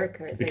what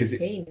America is it? Because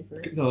 18,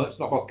 isn't it? No, it's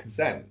not about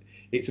consent.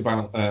 It's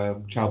about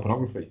child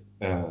pornography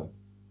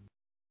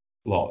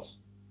laws.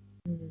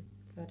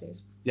 Fair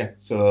dues. Yeah,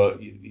 so,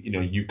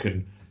 you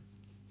can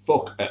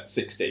fuck at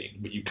 16,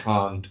 but you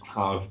can't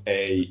have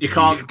a... You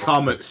can't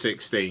come at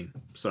 16,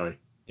 sorry.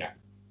 Yeah.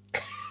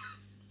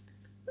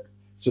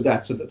 So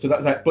that's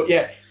that. But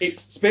yeah,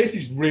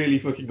 Spacey's really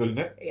fucking good in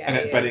it. Yeah,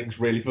 Annette Bening's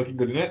really fucking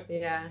good in it.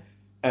 Yeah.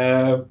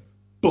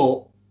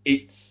 But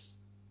it's...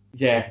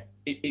 Yeah,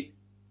 it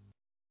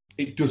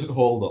doesn't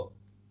hold up.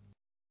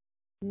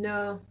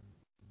 No,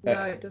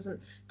 it doesn't.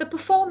 The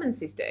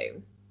performances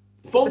do.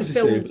 Performances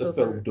do, but the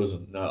film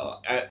doesn't, no.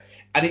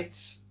 And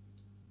it's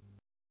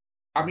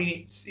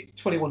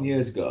 21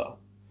 years ago.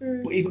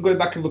 But even going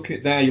back and looking at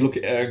it there, you look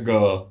at it and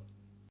go,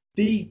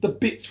 the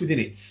bits within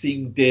it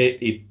seem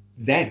dated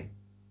then.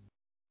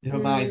 Never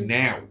mind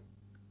now.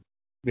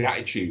 The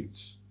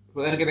attitudes.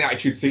 But then again, the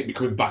attitudes seem to be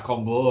coming back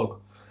on vogue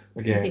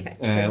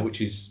again,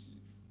 which is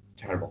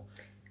terrible.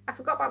 I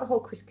forgot about the whole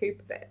Chris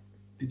Cooper bit.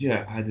 Did you?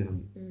 I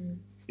didn't.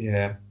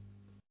 Yeah.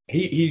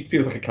 He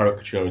feels like a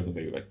caricature in the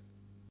movie.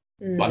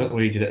 But I don't know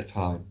what he did at the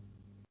time.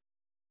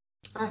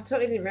 I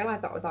totally didn't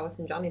realise that was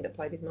Alison Janney that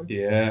played his mum.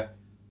 Yeah.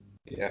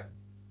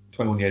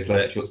 21 years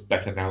later, she looks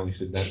better now than she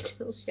did then. She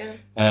does,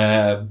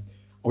 yeah.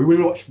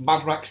 We watched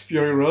Mad Max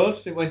Fury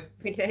Road, didn't we?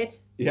 We did.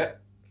 Yeah.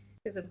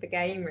 Because of the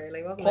game,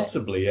 really, wasn't it?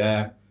 Possibly,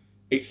 yeah.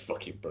 It's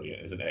fucking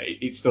brilliant, isn't it?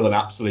 It's still an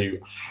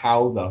absolute,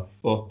 how the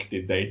fuck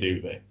did they do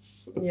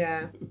this?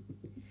 Yeah.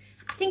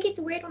 I think it's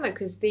a weird one, though,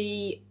 because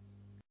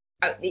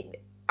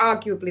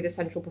arguably the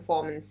central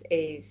performance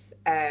is,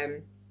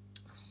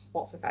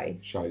 what's her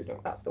face? Charlize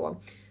Theron. That's the one.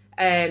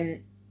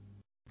 And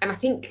I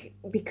think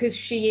because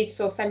she is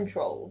so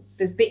central,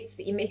 there's bits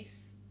that you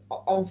miss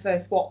on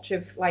first watch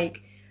of,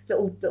 like,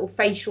 little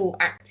facial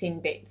acting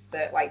bits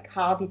that, like,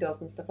 Hardy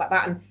does and stuff like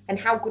that, and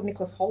how good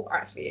Nicholas Hoult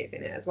actually is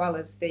in it, as well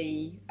as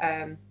the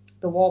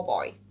war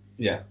boy.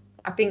 Yeah.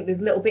 I think there's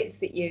little bits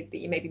that you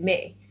maybe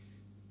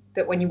miss,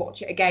 that when you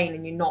watch it again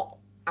and you're not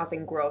as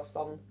engrossed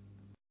on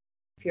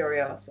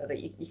Furiosa, that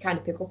you kind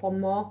of pick up on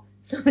more.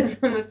 Some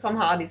of Tom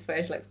Hardy's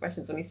facial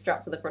expressions when he's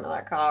strapped to the front of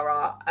that car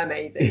are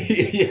amazing.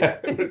 Yeah.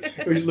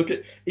 When you look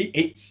at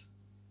it,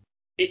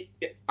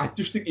 I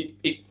just think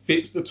it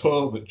fits the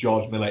tone that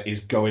George Miller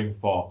is going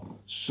for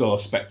so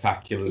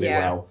spectacularly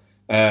well.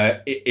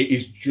 It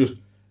is just,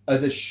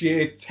 as a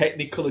sheer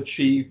technical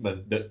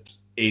achievement that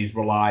is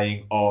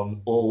relying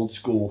on old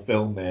school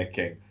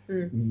filmmaking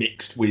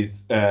mixed with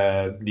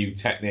new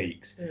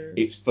techniques,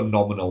 it's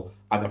phenomenal.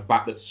 And the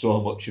fact that so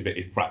much of it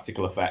is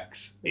practical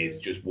effects is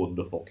just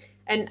wonderful.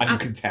 And you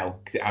can tell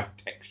because it has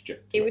texture.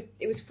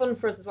 It was fun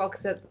for us as well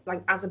because,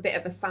 like, as a bit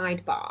of a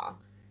sidebar,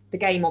 the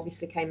game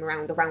obviously came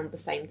around the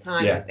same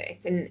time with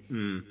this,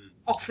 and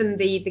often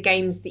the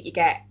games that you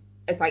get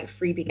as, like,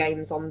 freebie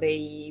games on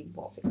the,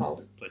 what's it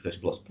called?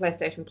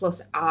 PlayStation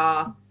Plus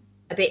are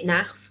a bit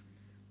naff.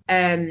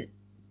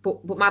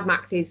 But Mad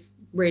Max is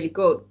really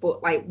good.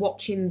 But, like,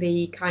 watching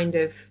the kind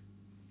of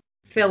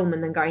film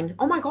and then going,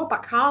 oh my god,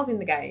 that car's in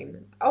the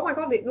game. Oh my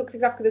god, it looks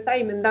exactly the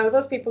same, and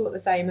those people look the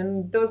same,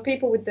 and those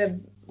people with the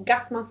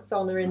gas masks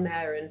on are in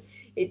there, and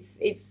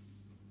it's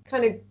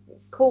kind of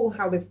cool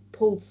how they've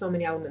pulled so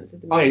many elements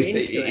of the movie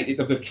into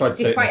it. They've tried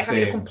to despite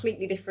having a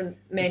completely different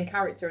main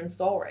character and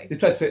story. They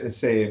tried to set the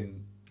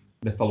same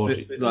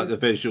mythology. Like the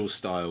visual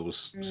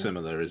style's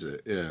similar, is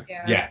it?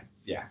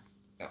 Yeah,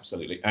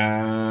 absolutely.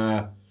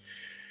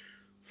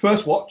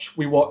 First watch,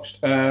 we watched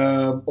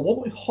a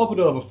one we hovered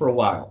over for a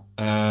while,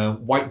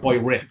 White Boy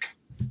Rick.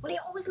 Well, it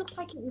always looked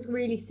like it was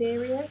really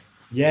serious.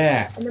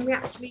 Yeah. And then we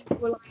actually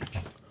were like,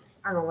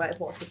 hang on, let's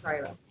watch the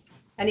trailer.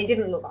 And it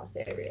didn't look that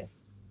serious.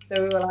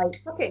 So we were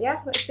like, okay,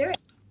 yeah, let's do it.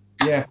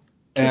 Yeah.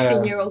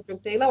 15-year-old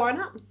drug dealer, why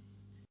not?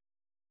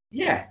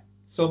 Yeah.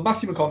 So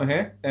Matthew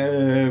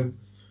McConaughey,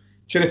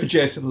 Jennifer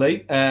Jason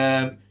Leigh,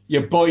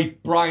 your boy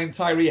Brian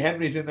Tyree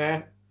Henry's in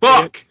there.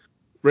 Fuck!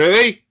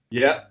 Really?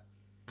 Yeah.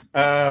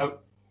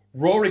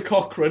 Rory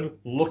Cochrane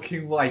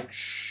looking like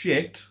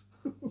shit.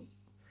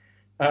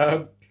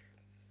 And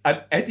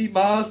Eddie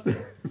Marsden.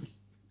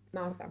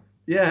 Marsden.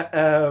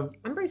 Yeah.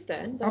 And Bruce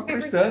Dern. And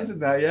Bruce Dern's in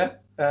there, yeah.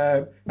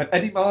 And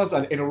Eddie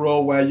Marsden in a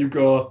role where you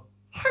go,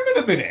 hang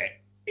on a minute,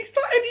 it's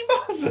not Eddie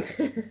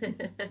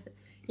Marsden.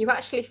 You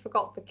actually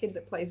forgot the kid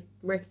that plays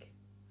Rick.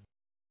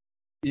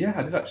 Yeah,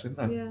 I did actually,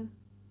 didn't I? Yeah.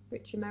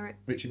 Richie Merritt.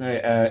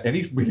 And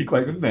he's really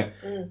quite good, isn't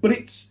it? But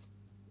it's,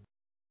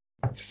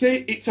 to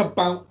say it's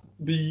about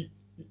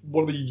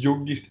one of the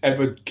youngest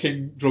ever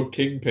drug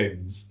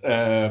kingpins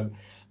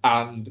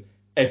and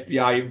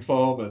FBI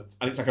informant,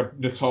 and it's like a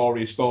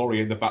notorious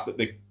story in the fact that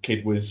the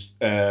kid was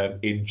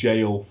in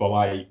jail for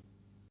like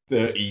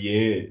 30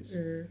 years.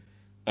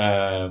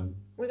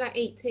 Was that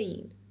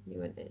 18 when he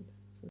went in?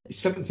 He's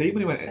 17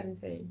 when he went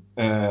 17.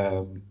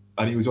 in.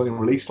 And he was only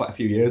released like a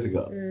few years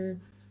ago.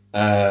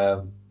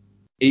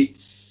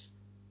 It's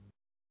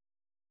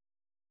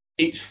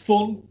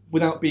fun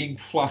without being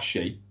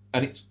flashy,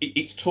 and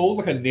it's told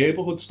like a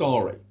neighbourhood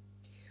story.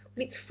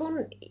 But it's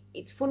fun.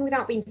 It's fun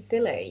without being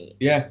silly.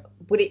 Yeah.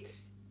 But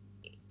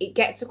it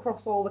gets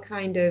across all the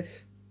kind of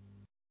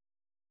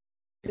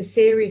the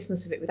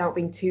seriousness of it without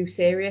being too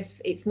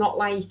serious. It's not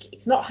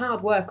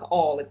hard work at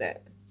all, is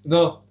it?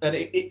 No, and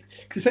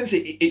cause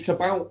essentially it's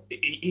about,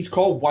 he's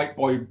called White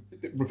Boy,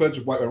 referred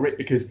to as White Boy Rick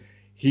because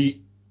he's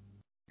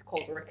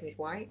called Rick and he's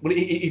white. Well,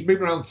 he's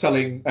moving around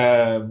selling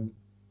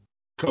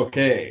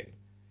cocaine,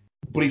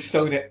 but he's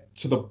selling it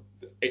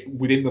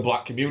within the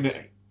black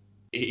community.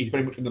 He's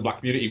very much in the black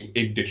community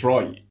in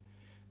Detroit,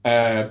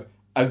 and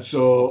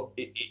so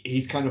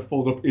he's kind of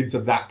falls up into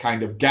that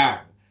kind of gang.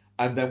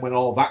 And then when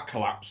all that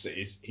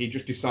collapses, he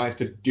just decides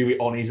to do it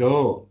on his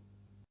own.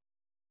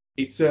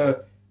 It's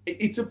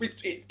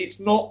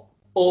not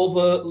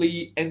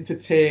overtly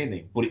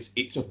entertaining, but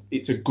it's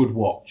a good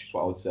watch, is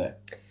what I would say.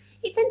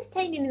 It's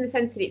entertaining in the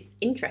sense that it's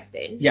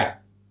interesting. Yeah.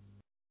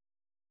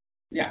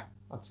 Yeah,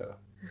 I'd say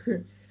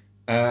that.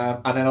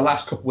 And then the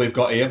last couple we've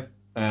got here,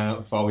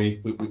 before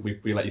we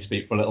let you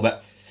speak for a little bit.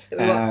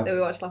 That we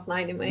watched last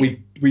night, didn't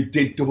we? We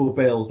did double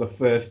bill the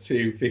first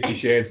two 50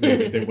 Shades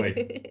movies, didn't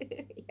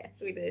we? Yes,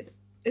 we did.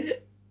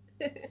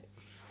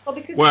 Well,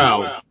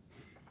 because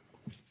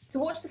to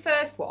watch the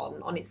first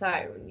one on its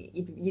own,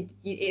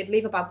 it'd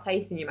leave a bad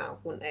taste in your mouth,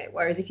 wouldn't it?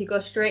 Whereas if you go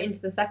straight into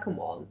the second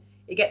one,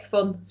 it gets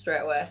fun straight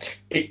away.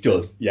 It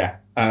does, yeah.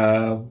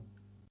 I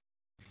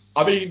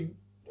mean,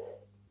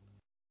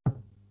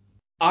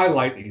 I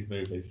like these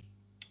movies.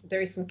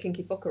 There is some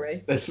kinky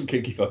fuckery. There's some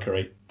kinky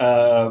fuckery.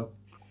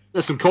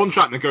 There's some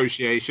contract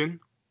negotiation.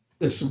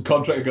 There's some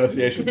contract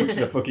negotiation, which is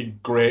a fucking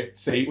great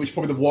scene, which is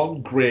probably the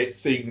one great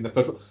scene in the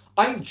first one.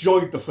 I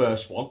enjoyed the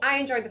first one. I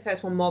enjoyed the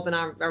first one more than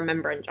I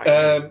remember enjoying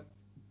it.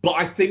 But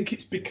I think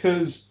it's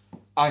because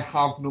I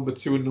have number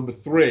 2 and number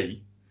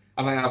 3,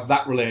 and I have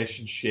that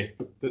relationship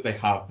that they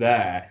have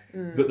there,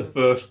 that the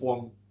first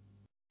one,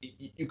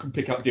 you can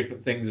pick up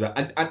different things about.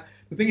 And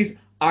the thing is,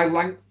 I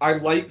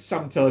like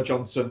Sam Taylor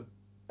Johnson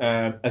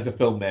as a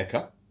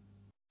filmmaker,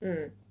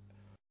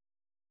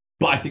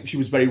 but I think she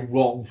was very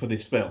wrong for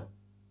this film.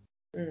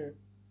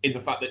 In the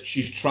fact that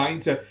she's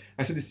trying to,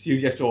 I said this to you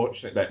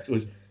yesterday,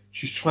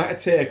 she's trying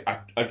to take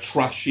a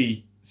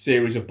trashy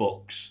series of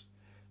books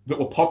that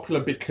were popular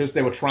because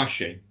they were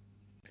trashy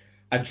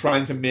and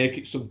trying to make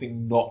it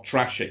something not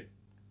trashy.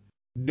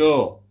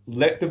 No,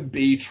 let them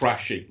be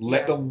trashy.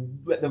 Let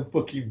them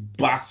fucking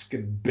bask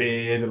and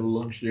bathe and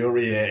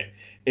luxuriate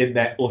in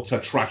their utter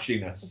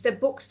trashiness. The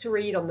books to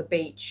read on the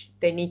beach,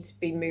 they need to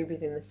be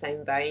movies in the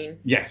same vein.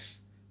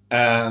 Yes.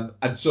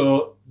 And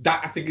so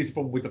that, I think, is the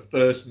problem with the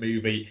first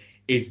movie,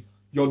 is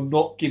you're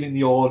not giving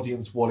the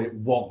audience what it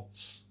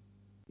wants.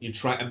 You're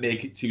trying to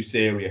make it too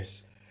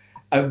serious.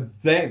 And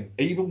then,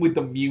 even with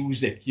the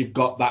music, you've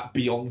got that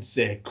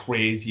Beyonce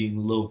Crazy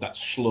in Love, that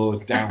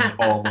slowed down,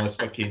 almost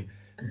fucking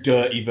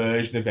dirty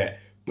version of it.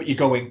 But you're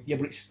going, yeah,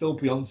 but it's still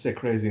Beyonce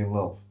Crazy in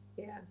Love.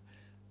 Yeah.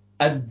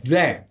 And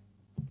then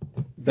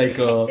they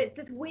go...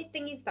 The weird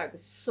thing is, though,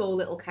 there's so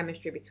little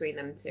chemistry between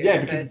them two.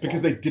 Yeah,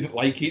 because they didn't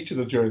like each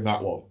other during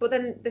that one. But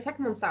then the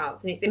second one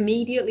starts, and it's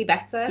immediately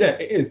better. Yeah,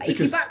 it is. If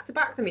you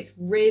back-to-back them, it's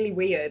really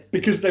weird.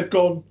 Because they've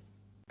gone,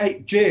 hey,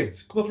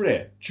 James, come over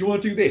here. Do you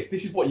want to do this?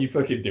 This is what you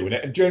fucking do in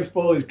it. And James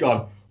Foley's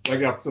gone, we're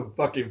going to have some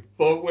fucking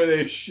fun with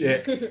this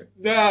shit.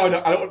 No, I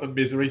don't want the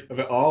misery of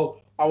it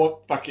all. I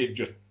want fucking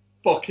just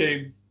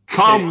fucking...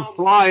 Come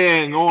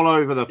flying all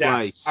over the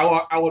place.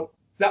 I want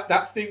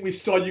that thing we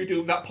saw you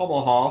doing, that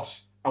pommel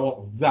horse, I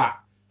want that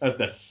as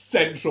the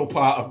central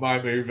part of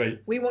my movie.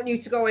 We want you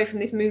to go away from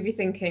this movie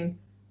thinking,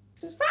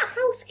 does that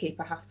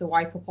housekeeper have to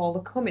wipe up all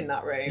the cum in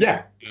that room?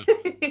 Yeah.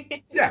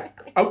 Yeah.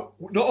 Not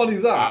only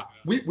that,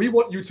 we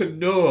want you to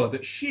know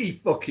that she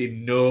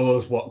fucking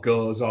knows what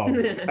goes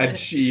on and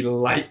she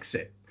likes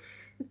it.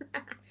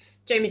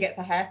 Jamie gets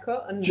a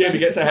haircut and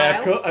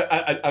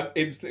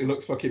instantly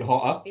looks fucking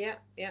hotter.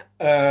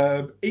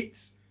 Yeah.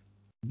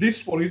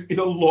 This one is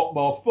a lot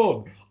more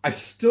fun. I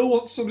still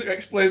want somebody to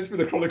explain to me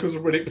the Chronicles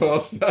of Riddick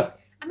poster.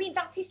 I mean,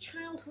 that's his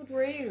childhood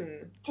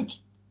room.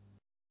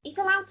 He's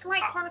allowed to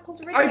like Chronicles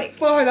of Riddick. I'm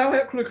fine. I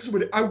like Chronicles of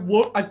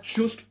Riddick. I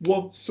just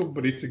want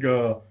somebody to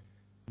go,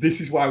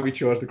 this is why we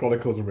chose the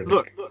Chronicles of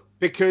Riddick. Look,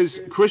 because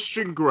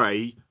Christian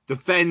Grey, the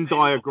Venn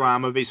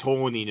diagram of his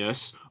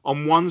horniness,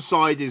 on one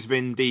side is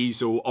Vin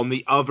Diesel, on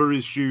the other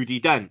is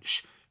Judi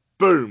Dench.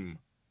 Boom.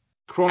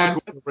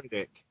 Chronicles of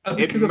Riddick. It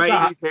made him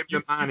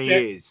the man he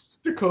is.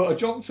 Dakota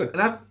Johnson,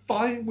 and I'm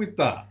fine with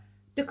that.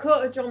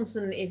 Dakota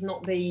Johnson is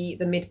not the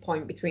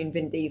midpoint between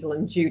Vin Diesel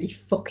and Judi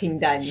fucking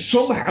Dench.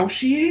 Somehow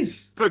she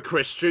is. For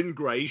Christian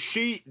Grey,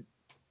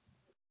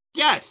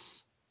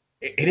 yes.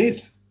 It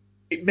is.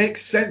 It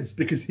makes sense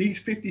because he's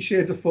 50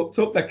 Shades of fucked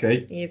up,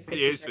 Becky. He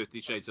is 50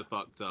 Shades of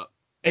fucked up.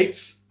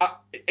 It's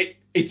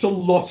a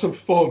lot of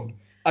fun.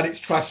 And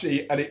it's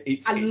trashy, and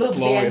it's I love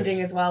glorious. the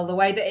ending as well. The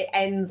way that it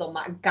ends on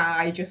that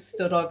guy just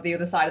stood over the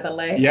other side of the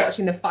lake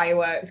watching the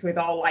fireworks with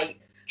all,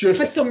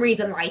 for some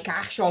reason,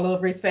 ash all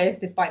over his face,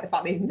 despite the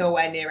fact that he's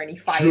nowhere near any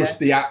fire. Just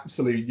the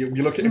absolute... You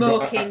look at him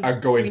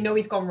and going... So we know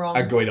he's gone wrong.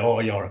 And going,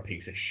 oh, you're a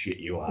piece of shit,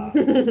 you are.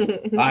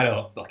 I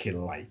don't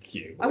fucking like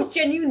you. I was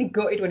genuinely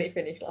gutted when it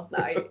finished last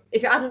night.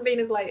 If it hadn't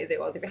been as late as it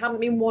was, if it hadn't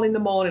been 1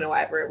 a.m. or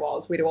whatever it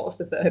was, we'd have watched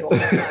the third one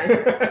last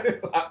night.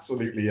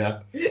 Absolutely,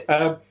 yeah.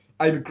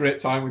 I had a great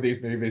time with these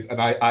movies, and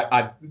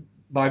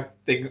my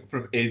thing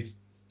is, do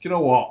you know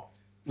what?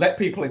 Let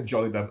people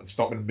enjoy them and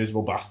stop being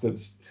miserable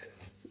bastards.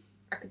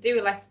 I could do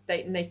with less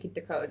naked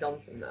Dakota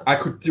Johnson, though. I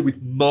could do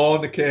with more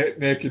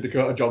naked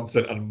Dakota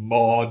Johnson and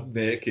more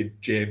naked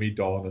Jamie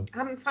Dornan.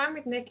 I'm fine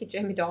with naked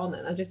Jamie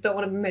Dornan. I just don't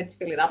want to be made to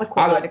feel inadequate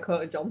by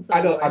Dakota Johnson.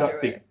 I don't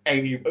think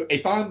any...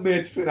 If I'm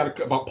made to feel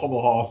inadequate about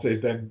pommel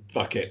horses, then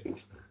fuck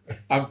it.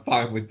 I'm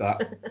fine with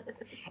that.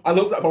 I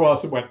looked at pommel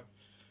horse and went,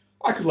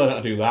 I could learn how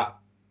to do that.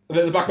 And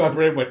then the back of my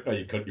brain went, no,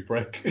 you couldn't, you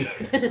prick.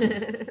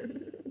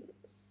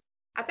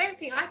 I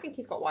think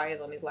he's got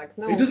wires on his legs.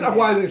 No, he doesn't have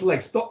wires on his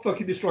legs. Stop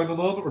fucking destroying the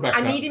moment, Rebecca.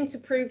 I need him to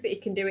prove that he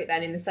can do it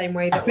then in the same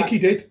way that I think he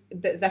did.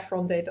 That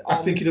Zephron did.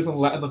 I think he does on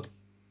Letterman.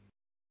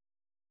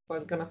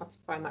 We're gonna have to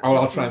find that.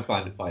 I'll try and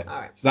find it for you. All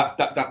right. So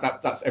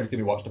that's everything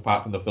we watched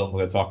apart from the film we're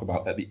going to talk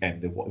about at the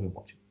end of what we've been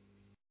watching.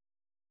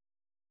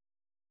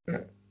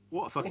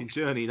 What a fucking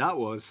journey that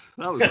was.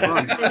 That was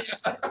fun.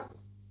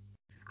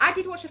 I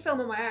did watch a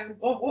film on my own.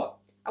 Oh, what?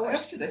 I watched.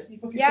 asked you this. And you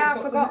fucking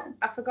Yeah,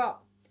 I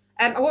forgot.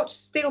 I watched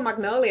Steel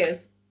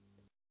Magnolias.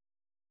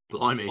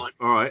 Blimey. All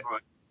right.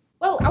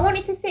 Well, I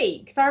wanted to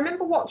see because I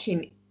remember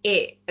watching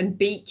it and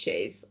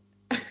Beaches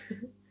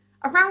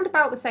around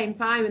about the same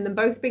time, and them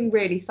both being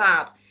really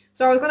sad.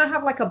 So I was gonna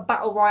have like a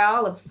battle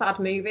royale of sad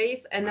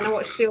movies, and then I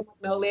watched Steel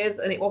Magnolias,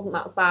 and it wasn't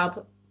that sad,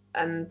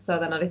 and so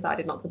then I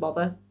decided not to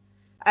bother.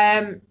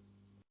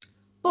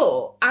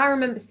 But I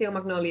remember Steel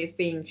Magnolias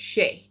being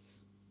shit,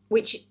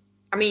 which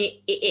I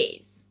mean it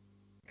is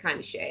kind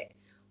of shit.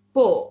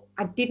 But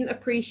I didn't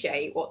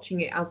appreciate watching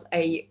it as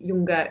a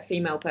younger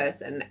female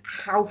person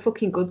how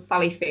fucking good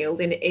Sally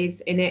Fielding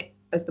is in it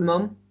as the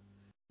mum.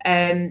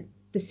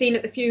 The scene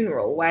at the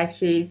funeral where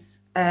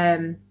she's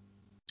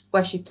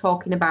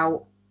talking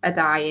about her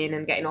dying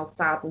and getting all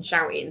sad and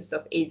shouty and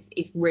stuff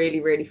is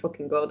really, really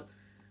fucking good.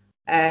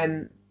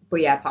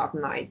 But yeah, apart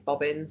from that, it's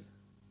bobbins.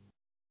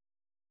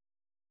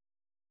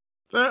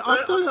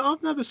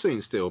 I've never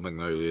seen Steel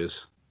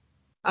Magnolias.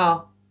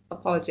 Oh,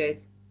 apologies.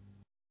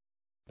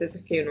 There's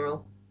a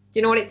funeral. Do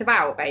you know what it's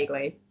about,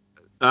 vaguely?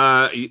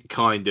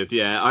 Kind of,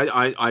 yeah.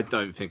 I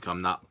don't think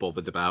I'm that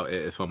bothered about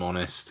it, if I'm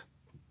honest.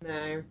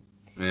 No.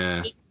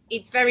 Yeah.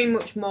 It's very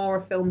much more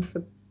a film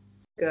for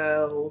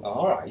girls.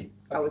 All right.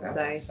 I would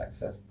say.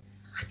 Sexist.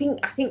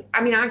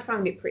 I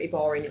found it pretty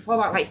boring. It's all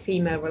about like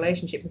female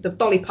relationships and stuff.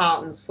 Dolly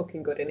Parton's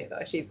fucking good in it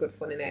though. She's good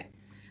fun in it.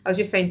 I was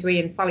just saying to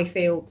Ian, Sally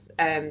Fields,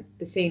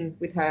 the scene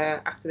with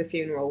her after the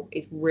funeral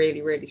is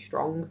really, really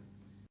strong.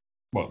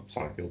 Well,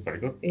 Sally Field's very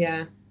good.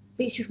 Yeah.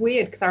 But it's just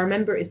weird because I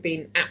remember it as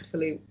being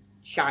absolute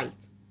shite,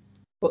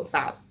 but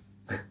sad.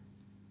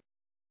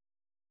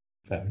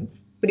 Fair enough.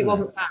 But it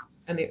wasn't sad,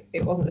 and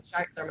it wasn't as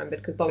shite as I remembered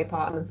because Dolly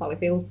Parton and Sally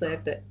Fields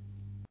saved it.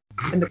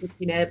 And the Good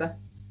Neighbour.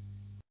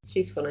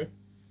 She's funny.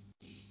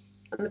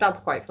 And the dad's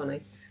quite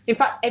funny. In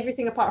fact,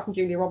 everything apart from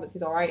Julia Roberts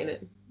is alright in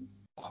it.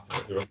 I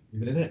think you're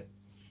even in it.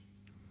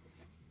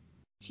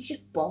 She's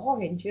just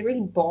boring. She's a really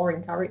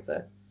boring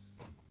character.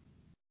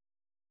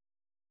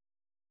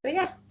 So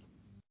yeah.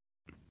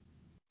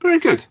 Very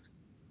good.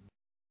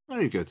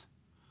 Very good.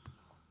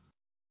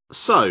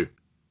 So,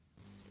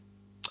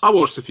 I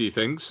watched a few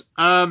things.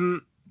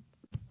 I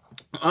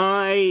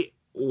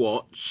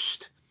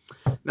watched...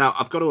 Now,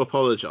 I've got to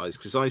apologise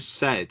because I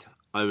said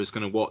I was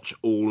going to watch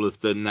all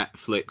of the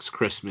Netflix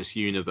Christmas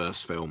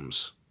Universe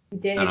films. You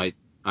did. And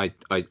I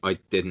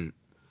didn't.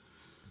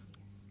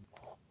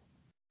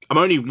 I'm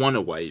only one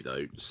away,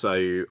 though.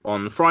 So,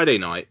 on Friday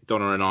night,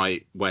 Donna and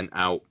I went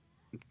out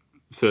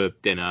for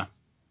dinner,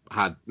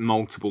 had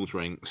multiple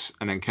drinks,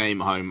 and then came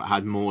home,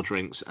 had more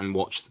drinks, and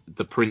watched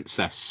The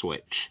Princess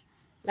Switch.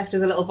 Left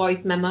us a little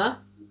voice memo.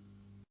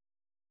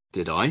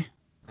 Did I?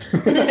 Do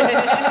you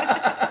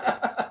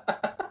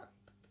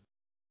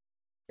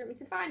want me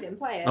to find it and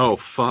play it? Oh,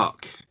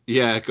 fuck.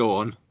 Yeah, go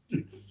on.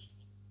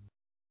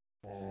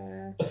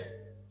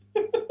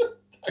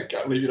 I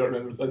can't believe you don't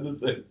remember sending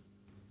this.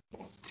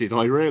 Did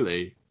I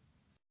really?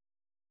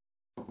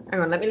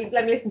 Hang on, let me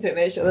listen to it,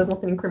 make sure there's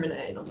nothing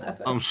incriminating on there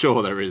first. I'm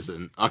sure there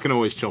isn't. I can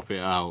always chop it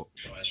out.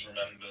 Guys,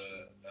 remember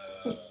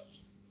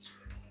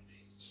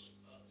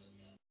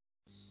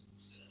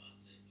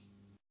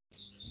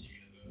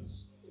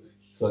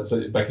So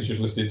Becca's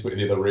just listening to it in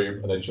the other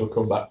room, and then she'll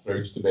come back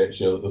through just to make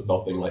sure that there's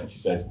nothing, like she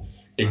says,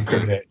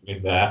 incriminating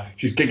in there.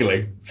 She's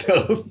giggling,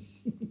 so...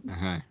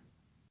 Okay.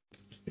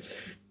 So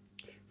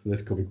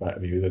this could be quite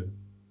amusing.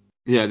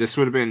 Yeah, this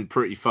would have been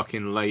pretty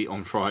fucking late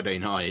on Friday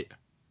night.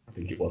 I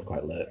think it was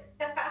quite late.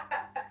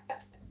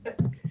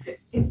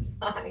 It's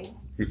fine.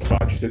 It's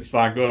fine. She said it's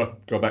fine. Go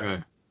back.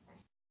 Okay.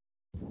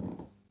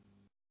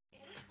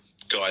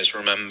 guys,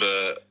 remember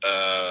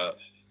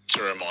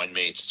to remind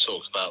me to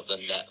talk about the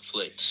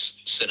Netflix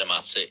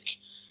cinematic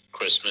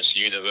Christmas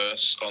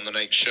universe on the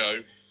next show.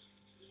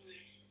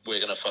 We're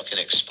going to fucking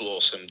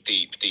explore some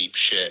deep, deep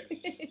shit.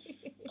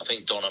 I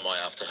think Donna might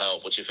have to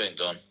help. What do you think,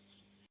 Don?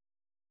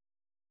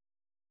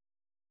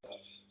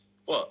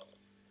 What?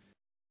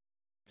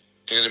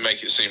 You're going to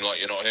make it seem like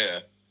you're not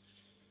here?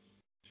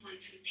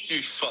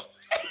 You fuck.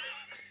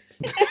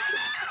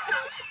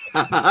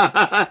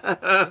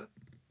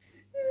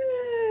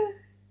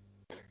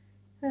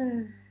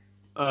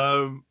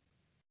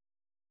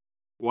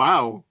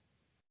 Wow.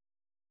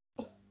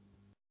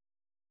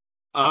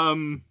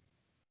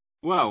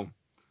 Well,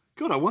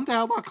 God, I wonder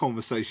how that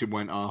conversation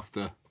went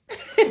after.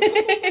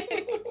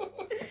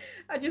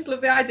 I just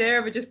love the idea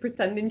of her just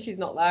pretending she's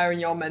not there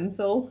and you're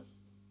mental.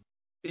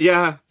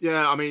 Yeah.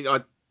 I mean,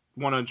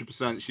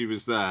 100% she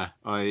was there.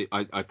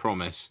 I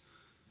promise.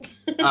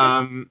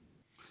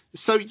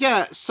 So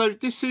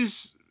this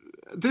is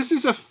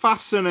a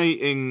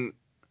fascinating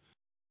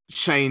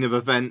chain of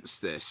events,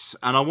 this,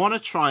 and I want to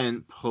try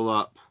and pull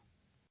up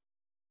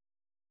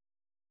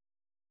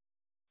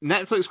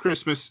Netflix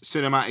Christmas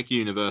Cinematic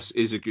Universe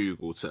is a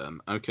Google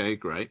term. Okay,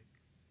 great.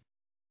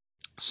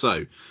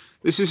 So,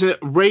 this is a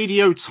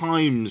Radio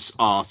Times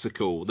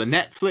article, the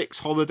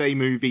Netflix holiday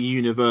movie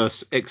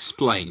universe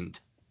explained.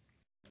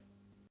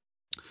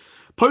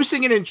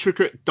 Posting an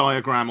intricate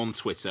diagram on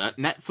Twitter,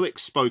 Netflix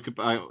spoke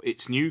about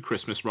its new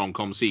Christmas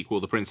rom-com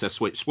sequel, The Princess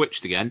Switch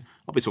Switched Again.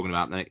 I'll be talking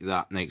about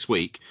that next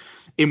week,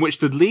 in which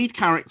the lead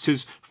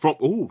characters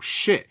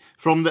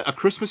from A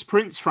Christmas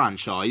Prince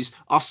franchise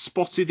are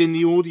spotted in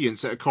the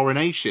audience at a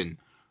coronation.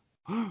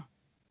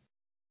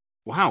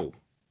 Wow,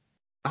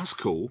 that's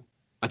cool.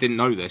 I didn't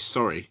know this.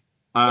 Sorry.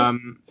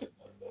 There's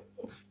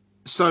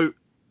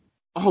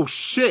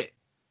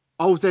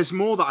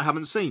more that I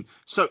haven't seen.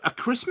 So, A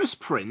Christmas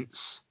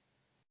Prince,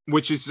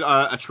 which is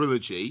a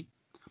trilogy,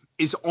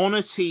 is on a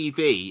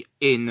TV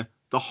in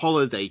the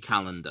holiday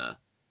calendar.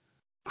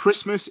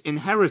 Christmas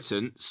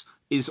Inheritance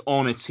is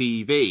on a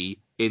TV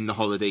in the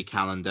holiday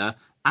calendar,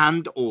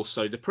 and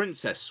also The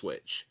Princess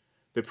Switch.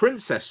 The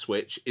Princess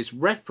Switch is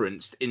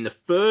referenced in the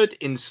third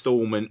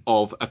installment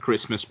of A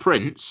Christmas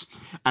Prince,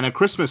 and A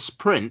Christmas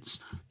Prince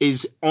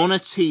is on a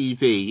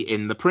TV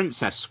in The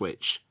Princess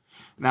Switch.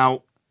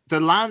 Now, the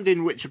land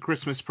in which A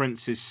Christmas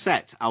Prince is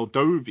set,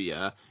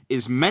 Aldovia,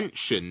 is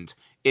mentioned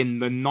in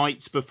The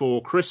Night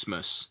Before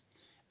Christmas,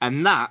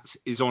 and that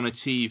is on a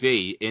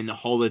TV in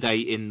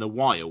Holiday in the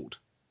Wild.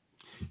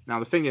 Now,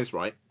 the thing is,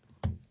 right,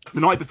 The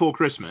Night Before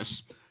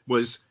Christmas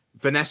was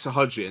Vanessa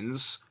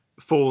Hudgens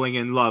falling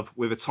in love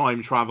with a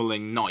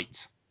time-traveling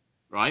knight,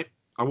 right?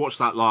 I watched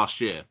that last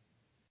year.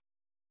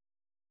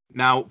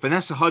 Now,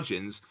 Vanessa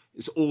Hudgens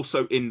is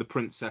also in the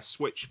Princess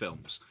Switch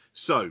films.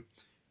 So,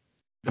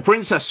 the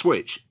Princess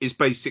Switch is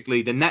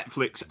basically the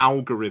Netflix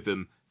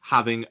algorithm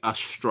having a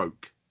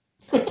stroke.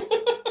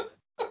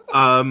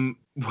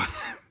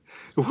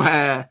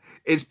 Where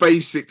it's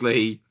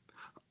basically,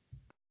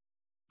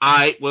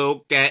 I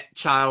will get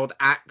child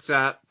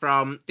actor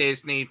from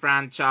Disney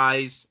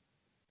franchise.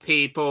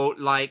 People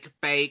like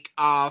Bake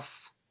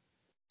Off.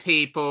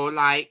 People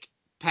like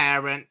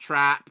Parent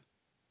Trap.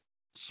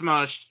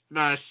 Smush,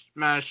 smush,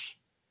 smush.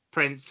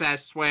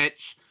 Princess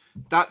Switch.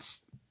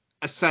 That's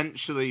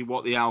essentially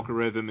what the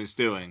algorithm is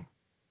doing.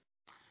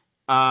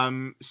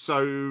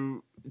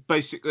 So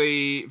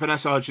basically,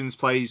 Vanessa Hudgens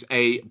plays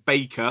a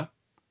baker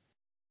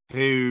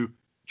who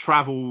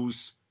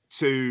travels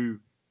to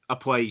a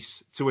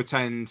place to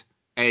attend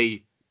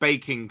a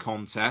baking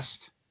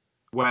contest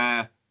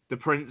where the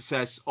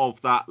princess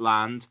of that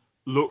land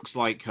looks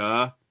like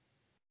her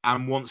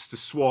and wants to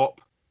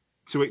swap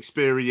to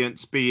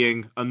experience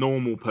being a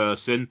normal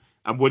person,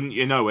 and wouldn't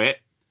you know it,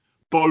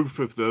 both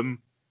of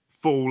them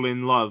fall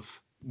in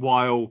love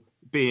while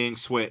being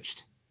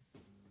switched.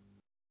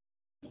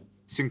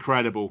 It's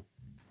incredible.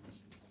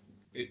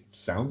 It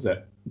sounds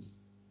it.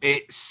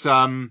 It's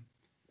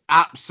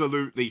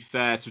absolutely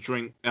fair to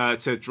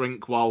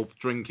drink while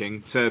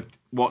drinking, to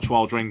watch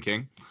while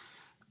drinking.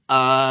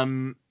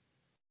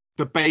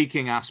 The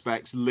baking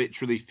aspects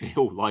literally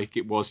feel like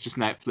it was just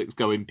Netflix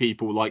going,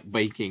 people like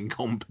baking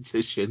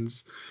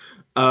competitions.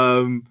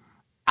 And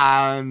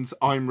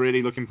I'm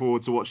really looking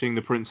forward to watching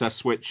The Princess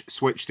Switch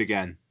Switched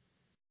Again.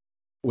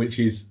 Which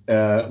is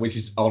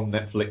on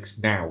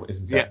Netflix now,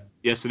 isn't it? Yeah,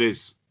 yes it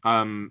is.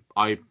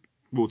 I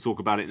will talk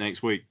about it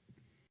next week.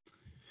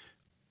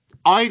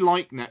 I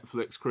like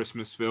Netflix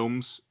Christmas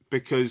films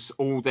because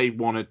all they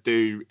want to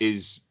do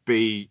is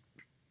be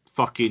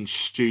fucking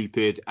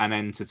stupid and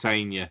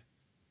entertain you.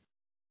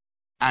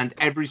 And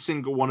every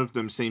single one of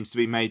them seems to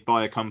be made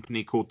by a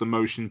company called the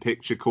Motion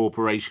Picture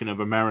Corporation of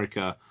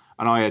America,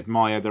 and I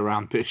admire their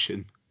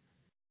ambition.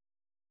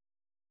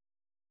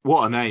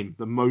 What a name,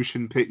 the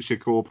Motion Picture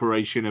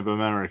Corporation of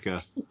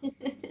America.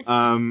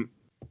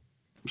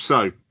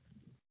 So,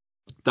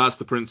 that's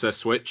The Princess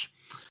Switch.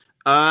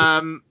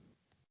 I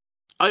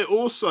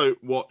also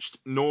watched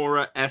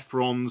Nora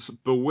Ephron's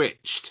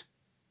Bewitched.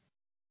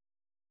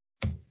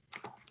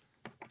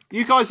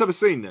 You guys ever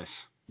seen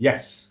this?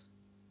 Yes.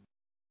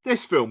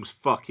 This film's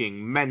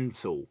fucking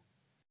mental.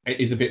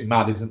 It is a bit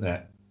mad, isn't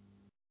it?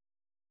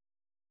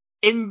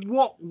 In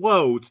what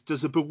world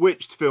does a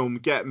Bewitched film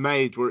get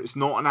made where it's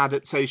not an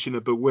adaptation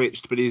of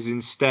Bewitched, but is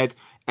instead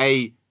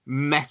a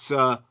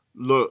meta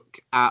look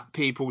at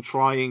people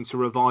trying to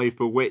revive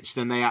Bewitched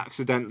and they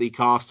accidentally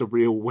cast a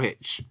real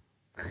witch?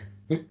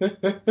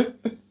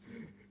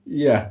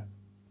 Yeah.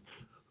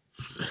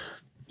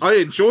 I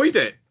enjoyed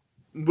it.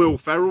 Will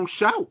Ferrell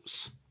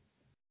shouts.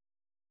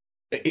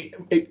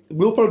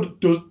 Will Ferrell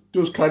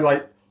does kind of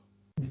like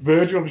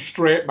version of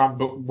straight man,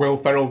 but Will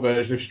Ferrell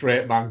version of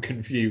straight man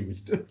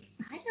confused. I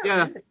don't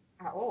remember it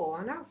at all.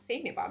 I know I've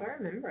seen it, but I don't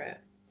remember it.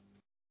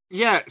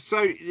 Yeah,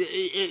 so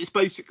it's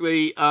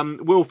basically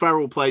Will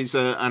Ferrell plays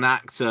an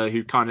actor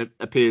who kind of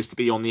appears to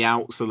be on the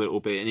outs a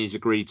little bit, and he's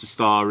agreed to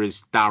star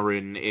as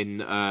Darren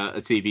in a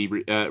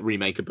TV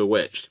remake of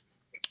Bewitched.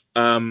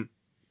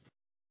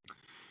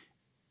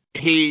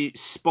 He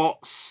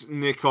spots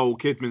Nicole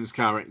Kidman's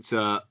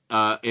character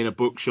in a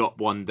bookshop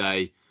one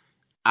day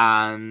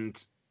and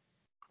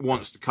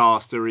wants to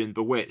cast her in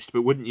Bewitched,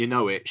 but wouldn't you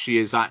know it, she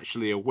is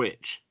actually a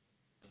witch.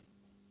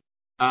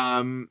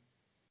 And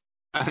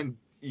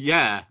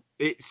yeah,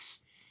 it's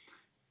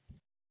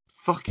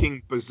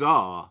fucking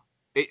bizarre.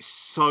 It's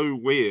so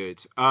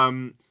weird.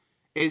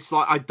 It's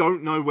like I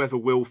don't know whether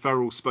Will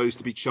Ferrell's supposed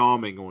to be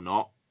charming or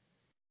not.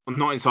 I'm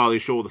not entirely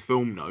sure the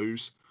film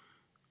knows.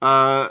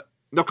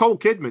 Nicole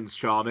Kidman's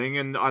charming,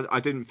 and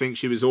I didn't think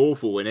she was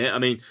awful in it. I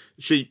mean,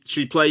 she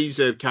plays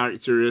a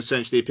character who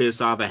essentially appears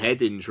to have a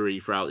head injury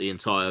throughout the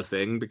entire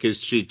thing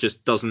because she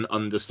just doesn't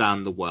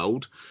understand the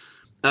world.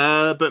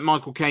 But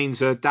Michael Caine's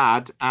her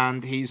dad,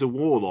 and he's a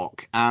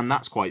warlock, and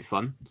that's quite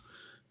fun.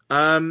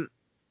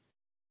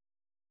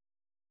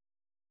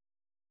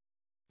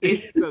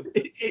 It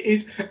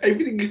is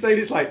everything you're saying.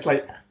 It's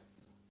like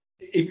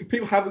if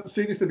people haven't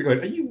seen this, they'll be going,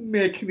 "Are you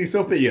making this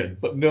up, Ian?"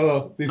 But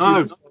no, this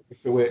is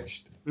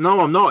Bewitched.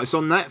 No, I'm not. It's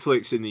on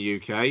Netflix in the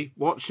UK.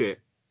 Watch it.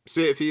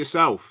 See it for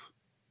yourself.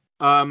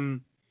 Yeah,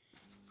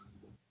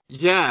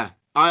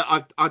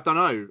 I don't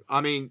know.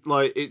 I mean,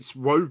 like, it's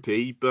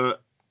ropey,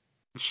 but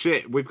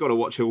shit, we've got to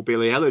watch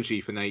Hillbilly Elegy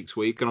for next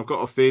week, and I've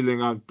got a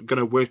feeling I'm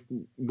gonna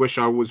wish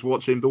I was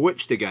watching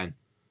Bewitched again.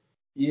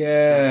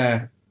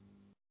 Yeah.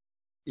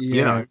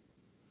 You know.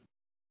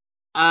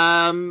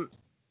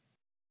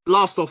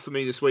 Last off for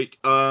me this week,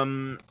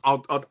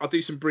 I'll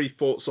do some brief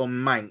thoughts on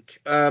Mank,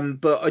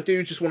 but I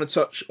do just want to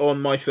touch on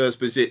my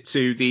first visit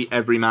to the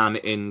Everyman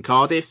in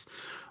Cardiff.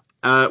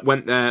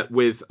 Went there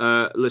with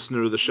a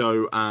listener of the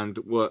show and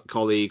work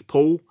colleague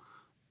Paul.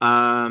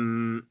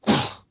 Hello,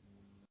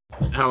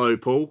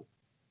 Paul.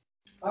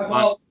 Hi,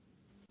 Paul.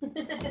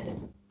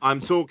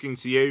 I'm talking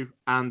to you,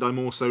 and I'm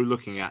also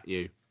looking at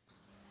you.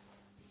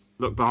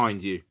 Look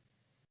behind you.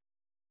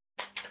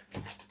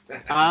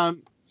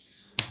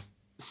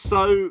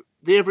 So,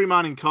 the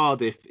Everyman in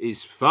Cardiff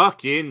is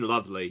fucking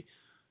lovely.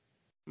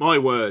 My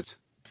word.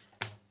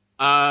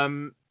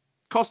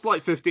 Cost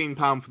like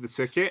 £15 for the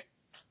ticket,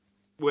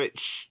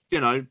 which, you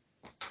know,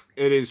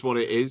 it is what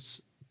it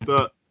is,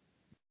 but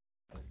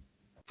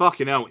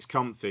fucking hell, it's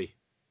comfy.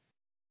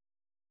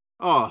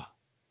 Oh,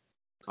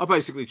 I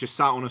basically just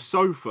sat on a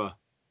sofa.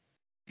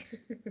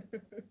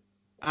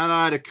 And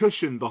I had a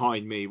cushion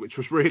behind me, which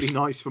was really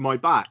nice for my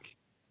back.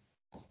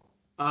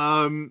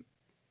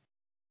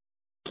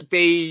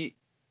 The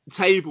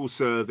table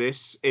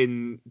service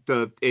in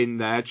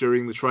there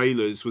during the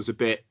trailers was a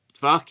bit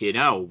fucking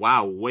hell,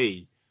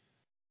 wowee.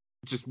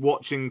 Just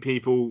watching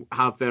people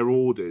have their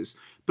orders.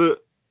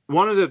 But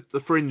one of the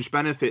fringe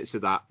benefits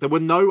of that, there were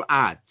no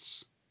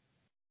ads,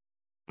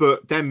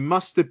 but there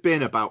must have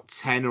been about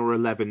 10 or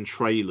 11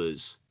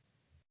 trailers.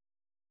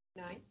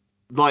 Nice.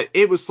 Like,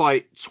 it was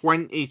like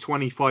 20,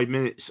 25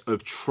 minutes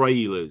of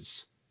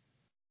trailers.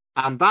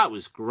 And that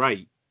was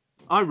great.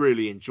 I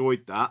really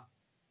enjoyed that.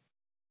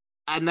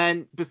 And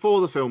then before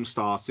the film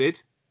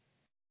started,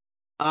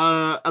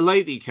 a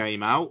lady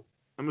came out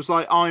and was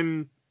like,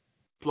 "I'm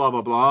blah,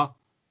 blah, blah.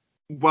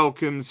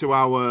 Welcome to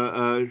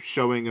our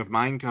showing of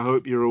Mank. I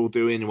hope you're all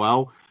doing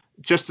well.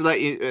 Just to let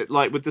you,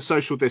 like, with the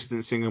social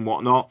distancing and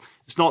whatnot,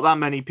 it's not that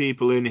many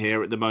people in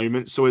here at the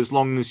moment. So as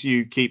long as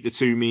you keep the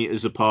 2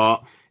 meters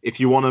apart, if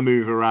you want to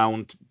move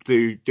around,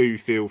 do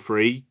feel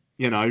free.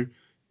 You know,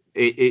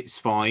 it's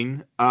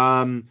fine.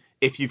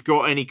 If you've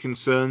got any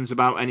concerns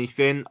about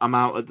anything, I'm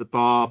out at the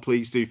bar.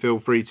 Please do feel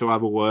free to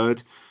have a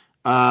word.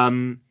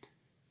 You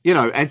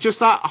know, and just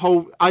that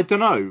whole, I don't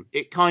know,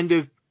 it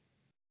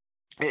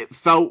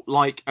felt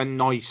like a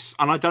nice,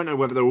 and I don't know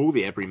whether all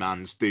the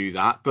Everymans do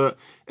that, but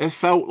it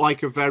felt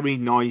like a very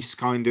nice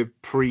kind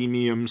of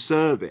premium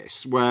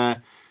service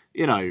where,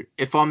 you know,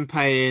 if I'm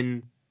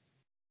paying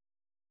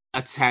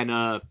a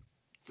tenner,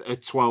 a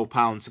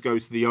 £12 to go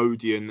to the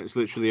Odeon, it's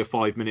literally a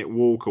 5-minute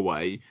walk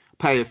away,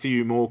 pay a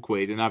few more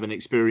quid and have an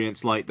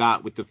experience like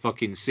that with the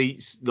fucking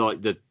seats,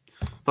 like the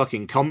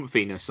fucking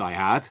comfiness I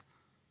had.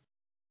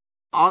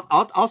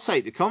 I'll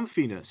take the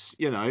comfiness,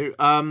 you know.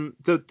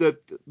 The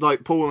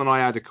like Paul and I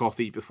had a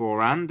coffee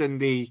beforehand,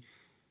 and the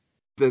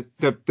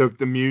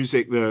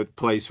music the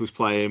place was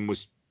playing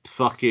was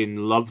fucking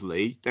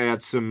lovely. They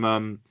had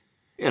some,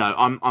 you know,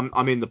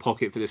 I'm in the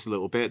pocket for this a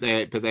little bit.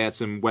 But they had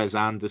some Wes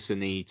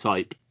Anderson-y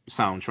type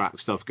soundtrack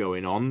stuff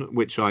going on,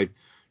 which I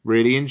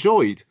really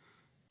enjoyed.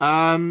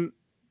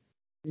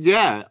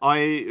 Yeah,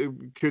 I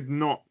could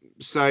not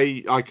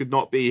say I could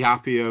not be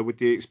happier with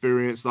the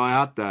experience that I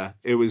had there.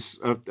 It was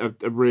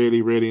a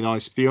really, really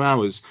nice few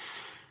hours.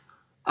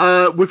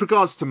 With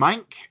regards to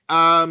Mank,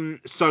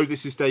 so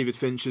this is David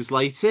Fincher's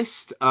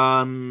latest.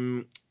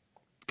 Gary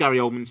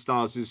Oldman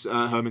stars as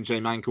Herman J.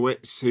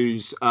 Mankiewicz,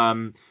 who's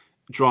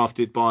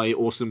drafted by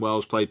Orson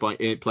Welles, played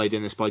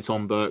in this by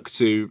Tom Burke,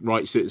 to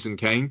write Citizen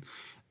Kane.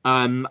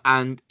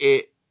 And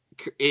it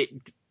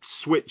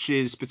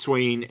switches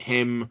between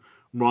him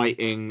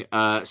writing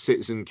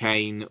Citizen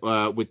Kane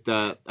with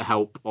the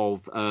help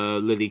of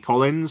Lily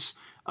Collins,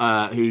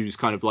 who's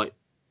kind of like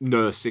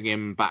nursing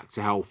him back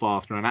to health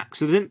after an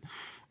accident,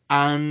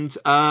 and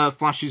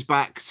flashes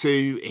back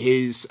to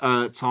his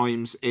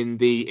times in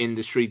the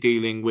industry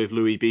dealing with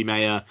Louis B.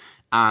 Mayer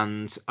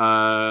and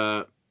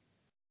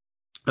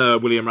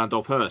William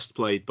Randolph Hearst,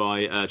 played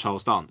by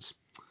Charles Dance,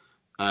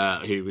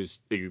 who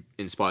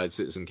inspired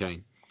Citizen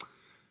Kane.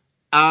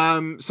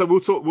 So we'll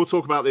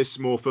talk about this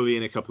more fully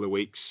in a couple of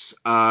weeks.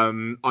 I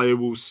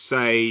will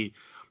say,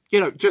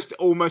 just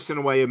almost in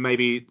a way of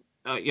maybe,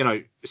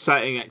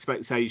 setting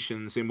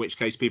expectations, in which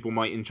case people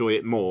might enjoy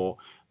it more.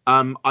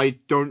 I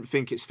don't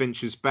think it's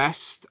Fincher's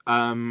best.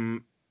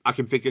 I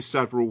can think of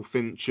several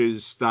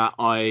Finchers that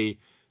I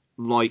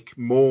like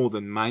more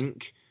than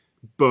Mank,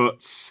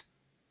 but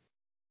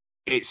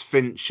it's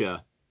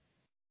Fincher.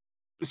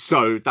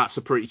 So that's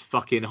a pretty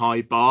fucking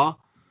high bar.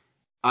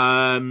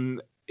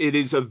 It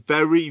is a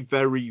very,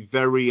 very,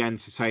 very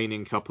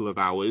entertaining couple of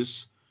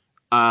hours.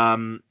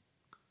 The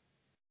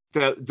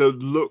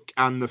look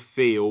and the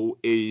feel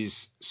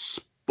is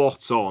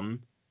spot on.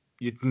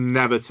 You'd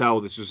never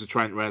tell this was a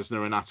Trent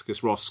Reznor and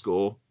Atticus Ross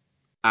score,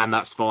 and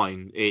that's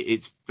fine.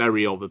 It's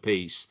very of a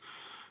piece.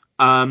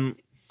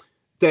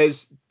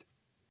 There's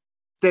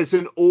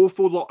an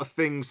awful lot of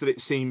things that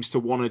it seems to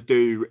want to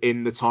do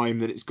in the time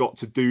that it's got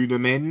to do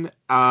them in,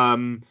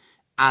 and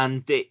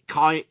it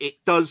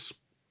does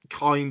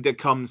kind of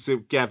come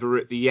together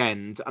at the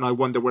end, and I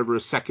wonder whether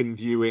a second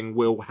viewing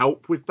will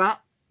help with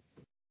that.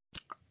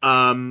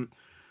 But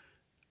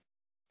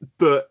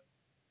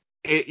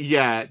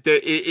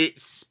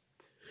it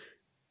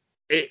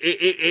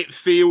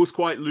feels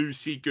quite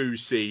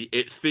loosey-goosey.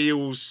 It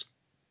feels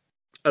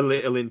a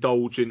little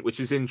indulgent, which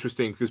is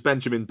interesting because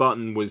Benjamin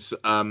Button was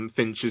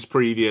Fincher's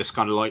previous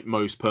kind of like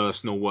most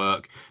personal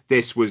work.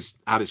 This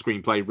had a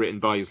screenplay written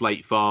by his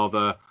late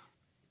father.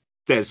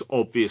 There's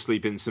obviously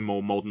been some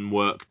more modern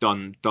work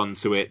done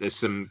to it. There's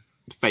some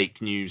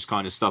fake news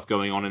kind of stuff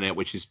going on in it,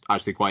 which is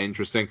actually quite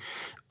interesting.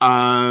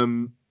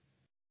 But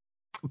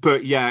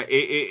yeah,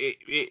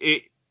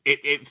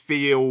 it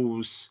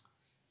feels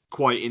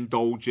quite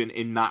indulgent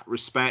in that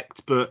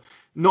respect, but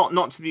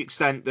not to the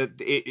extent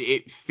that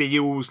it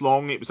feels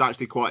long. It was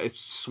actually quite a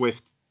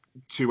swift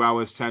 2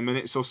 hours 10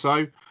 minutes or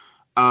so,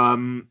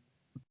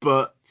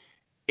 but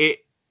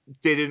it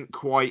didn't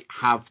quite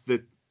have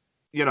the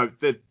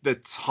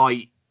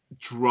tight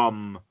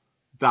drum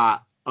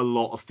that a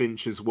lot of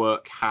Fincher's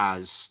work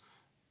has,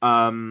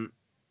 and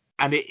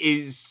it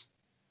is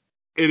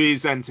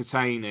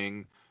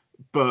entertaining,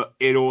 but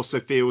it also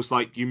feels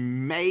like you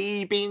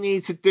maybe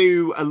need to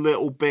do a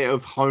little bit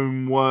of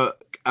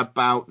homework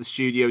about the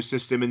studio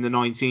system in the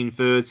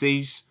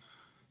 1930s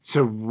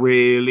to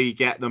really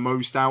get the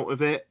most out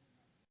of it.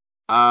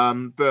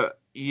 But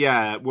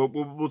yeah,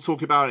 we'll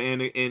talk about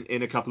it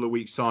in a couple of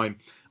weeks' time.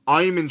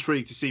 I'm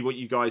intrigued to see what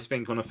you guys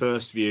think on a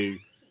first view.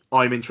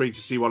 I'm intrigued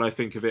to see what I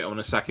think of it on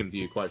a second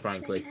view, quite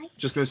frankly.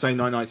 Just going to say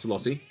night-night to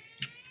Lottie.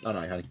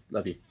 Night-night, honey.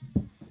 Love you.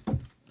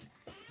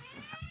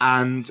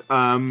 And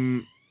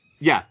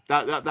yeah,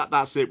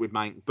 that's it with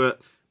Mank.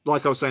 But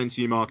like I was saying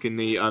to you, Mark, in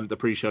the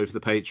pre-show for the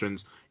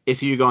patrons,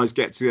 if you guys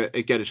get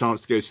a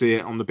chance to go see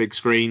it on the big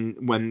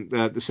screen when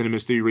the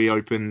cinemas do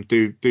reopen,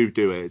 do it.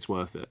 It's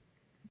worth it.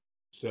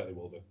 Certainly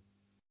will be.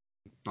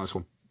 Nice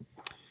one.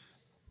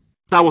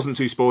 That wasn't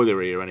too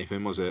spoilery or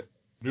anything, was it?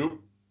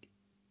 Nope.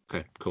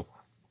 Okay, cool.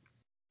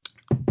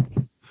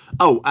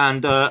 Oh,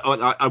 and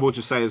I will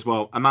just say as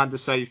well, Amanda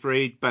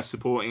Seyfried, Best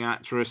Supporting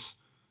Actress.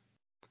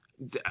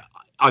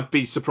 I'd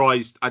be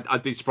surprised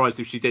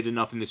if she did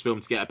enough in this film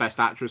to get a Best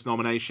Actress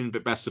nomination,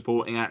 but Best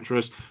Supporting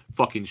Actress,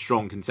 fucking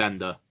strong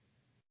contender.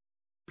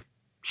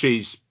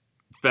 She's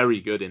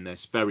very good in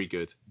this, very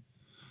good.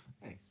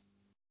 Thanks.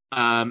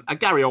 And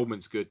Gary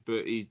Oldman's good,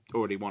 but he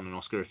already won an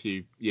Oscar a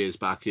few years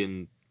back,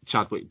 and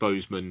Chadwick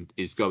Boseman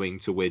is going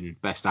to win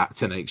Best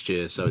Actor next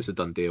year, so it's a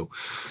done deal.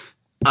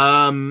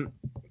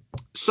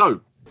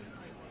 So.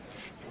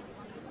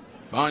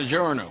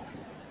 Buongiorno.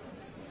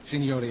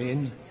 Signori, è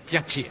un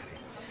piacere.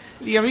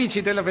 Gli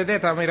amici della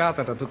vedetta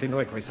ammirata da tutti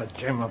noi, questa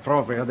gemma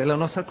propria della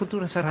nostra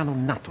cultura, saranno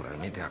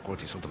naturalmente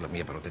accolti sotto la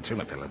mia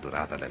protezione per la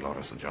durata del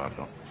loro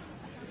soggiorno.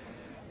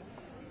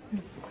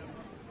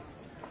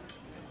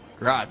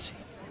 Grazie.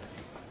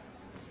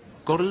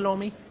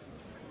 Gorlomi?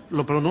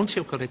 Lo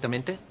pronuncio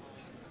correttamente?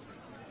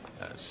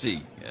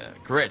 Sì,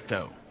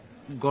 corretto.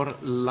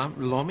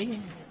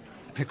 Gorlomi?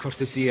 Per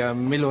cortesia,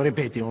 me lo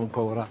ripeti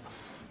ancora.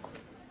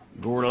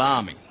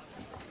 Gorlami.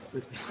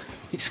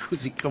 Mi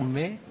scusi, con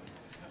me?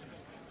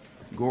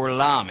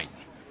 Gorlami.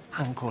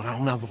 Ancora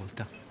una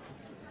volta.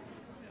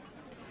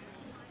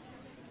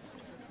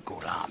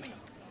 Gorlami.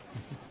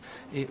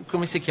 E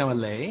come si chiama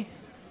lei?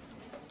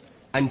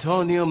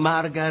 Antonio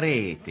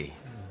Margareti.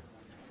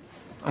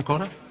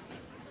 Ancora?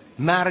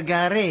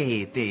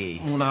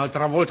 Margareti.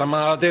 Un'altra volta,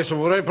 ma adesso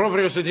vorrei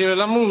proprio sentire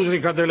la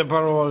musica delle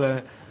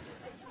parole.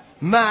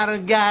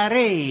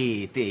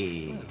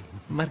 Margareti.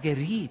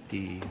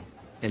 Margheriti.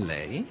 E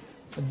lei?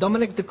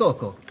 Dominic De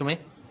Coco. Come?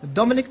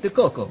 Dominic De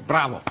Coco.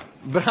 Bravo.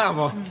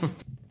 Bravo.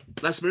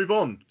 Let's move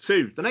on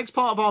to the next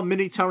part of our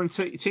mini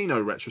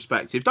Tarantino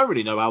retrospective. Don't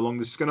really know how long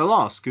this is going to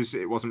last because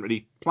it wasn't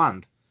really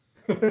planned.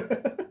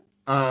 But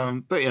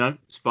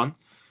it's fun.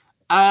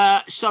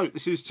 So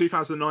this is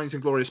 2009's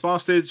Inglourious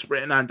Bastards,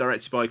 written and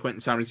directed by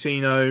Quentin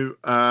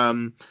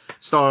Tarantino,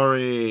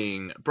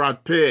 starring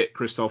Brad Pitt,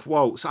 Christoph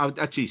Waltz.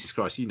 Jesus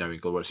Christ, you know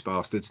Inglourious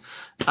Bastards.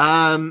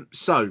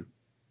 So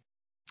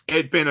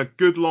it'd been a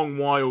good long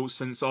while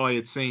since I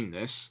had seen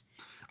this.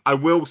 I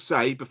will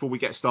say, before we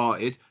get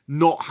started,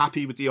 not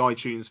happy with the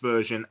iTunes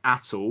version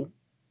at all.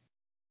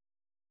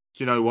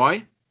 Do you know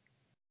why?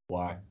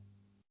 Why?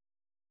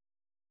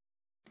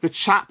 The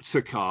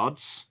chapter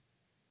cards,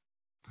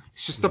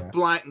 it's just a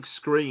blank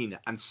screen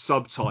and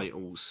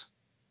subtitles.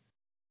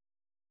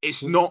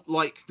 It's not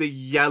like the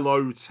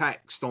yellow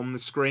text on the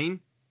screen.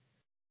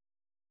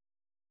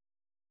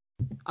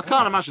 I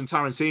can't imagine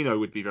Tarantino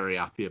would be very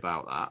happy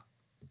about that.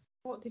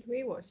 What did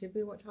we watch? Did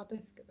we watch our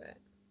disc of it?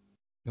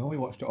 No, we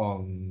watched it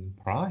on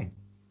Prime.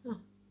 Oh.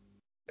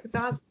 Because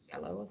ours was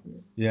yellow, wasn't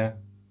it? Yeah.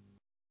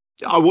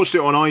 I watched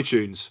it on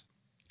iTunes,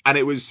 and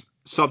it was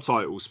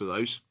subtitles for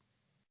those.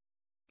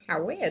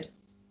 How weird.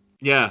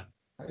 Yeah.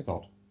 That is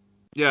odd.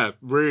 Yeah,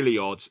 really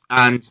odd.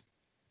 And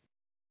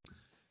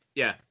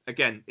yeah,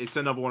 again, it's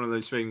another one of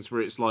those things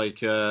where it's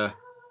like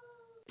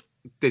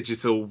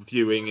digital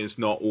viewing is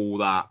not all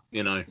that,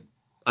 you know.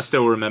 I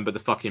still remember the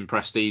fucking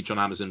Prestige on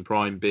Amazon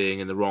Prime being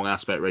in the wrong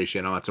aspect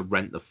ratio, and I had to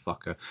rent the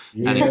fucker.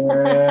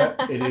 Yeah,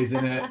 it is,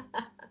 isn't it?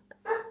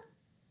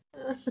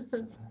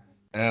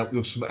 There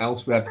was something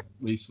else we had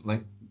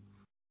recently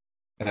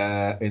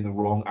in the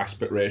wrong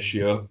aspect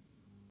ratio.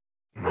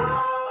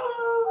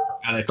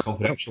 LA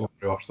Confidential,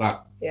 we watched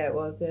that. Yeah, it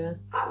was, yeah.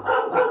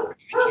 I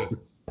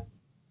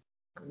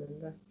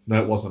remember.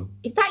 No, it wasn't.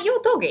 Is that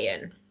your dog,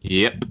 Ian?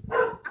 Yep.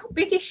 How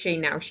big is she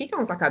now? She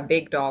sounds like a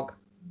big dog.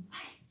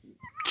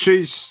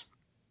 She's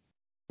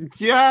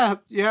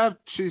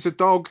she's a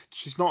dog.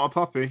 She's not a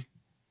puppy.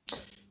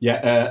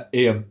 Yeah,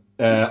 Ian,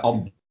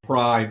 on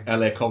Prime,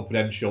 LA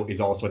Confidential is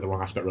also in the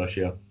wrong aspect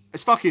ratio.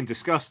 It's fucking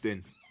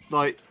disgusting.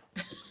 Like,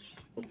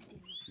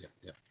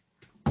 yeah.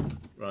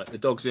 Right, the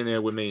dog's in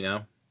here with me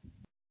now.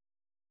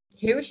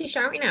 Who was she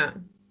shouting at?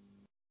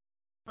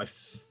 I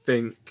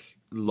think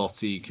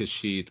Lottie, because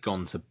she'd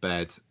gone to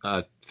bed.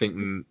 I think,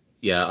 I'm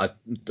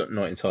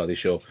not entirely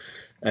sure.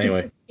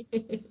 Anyway,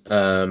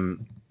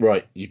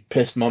 right, you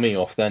pissed Mummy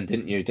off then,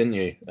 didn't you,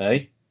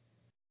 eh?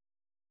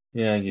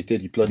 Yeah, you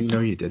did. You bloody know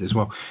you did as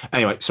well.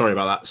 Anyway, sorry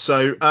about that.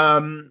 So,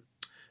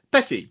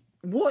 Becky,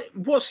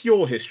 what's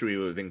your history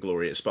with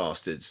Inglourious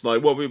Bastards?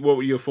 Like, what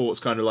were your thoughts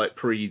kind of like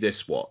pre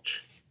this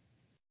watch?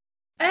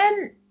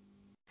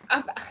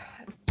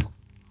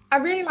 I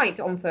really liked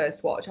it on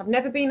first watch. I've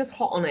never been as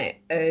hot on it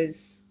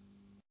as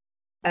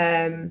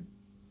a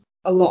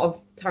lot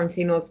of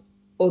Tarantino's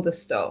other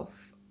stuff.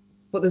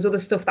 But there's other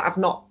stuff that I've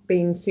not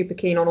been super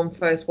keen on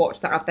first watch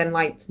that I've then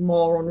liked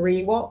more on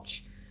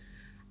rewatch.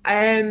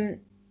 There's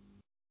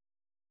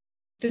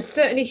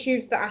certain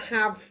issues that I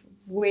have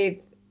with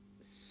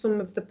some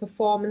of the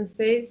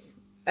performances,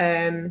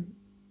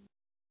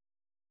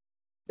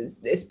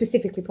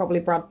 specifically probably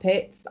Brad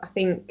Pitt's. I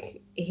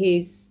think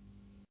the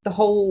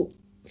whole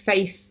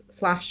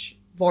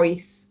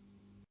face/voice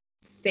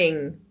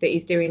thing that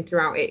he's doing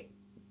throughout it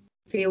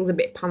feels a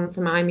bit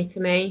pantomime-y to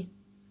me.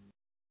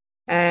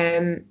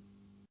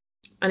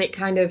 And it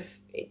kind of,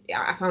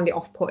 I found it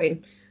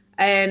off-putting.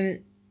 I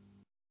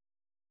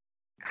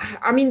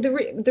mean, the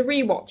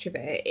rewatch of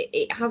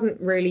it hasn't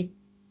really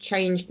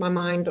changed my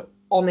mind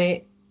on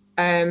it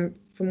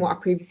from what I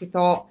previously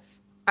thought.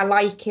 I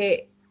like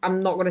it.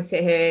 I'm not going to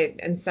sit here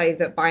and say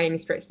that by any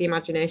stretch of the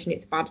imagination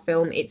it's a bad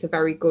film. It's a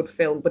very good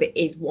film, but it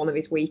is one of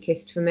his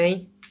weakest for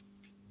me.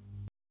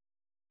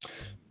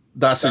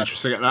 That's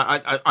interesting.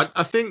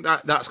 I think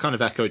that's kind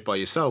of echoed by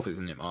yourself,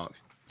 isn't it, Mark?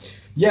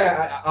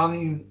 Yeah,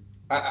 I'm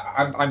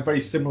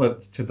very similar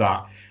to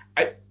that.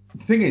 The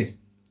thing is,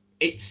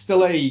 it's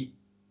still a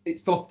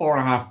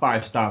 4.5,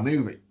 5-star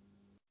movie.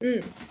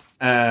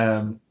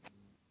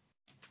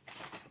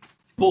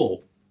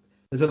 But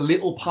there's a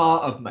little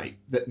part of me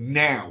that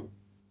now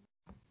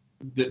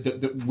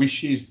that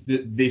wishes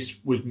that this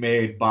was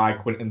made by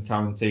Quentin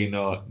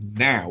Tarantino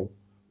now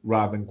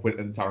rather than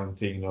Quentin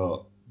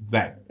Tarantino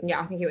then.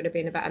 Yeah, I think it would have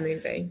been a better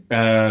movie.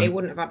 It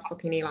wouldn't have had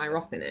fucking Eli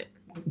Roth in it.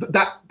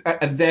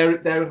 And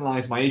therein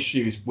lies my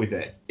issues with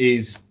it.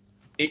 It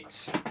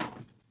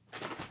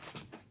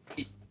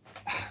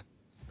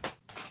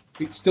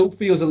still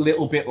feels a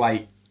little bit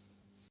like,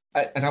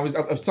 and I was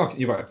talking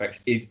to you about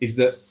it, is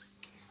that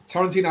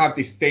Tarantino had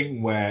this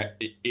thing where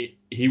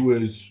he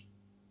was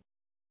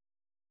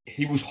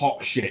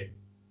hot shit,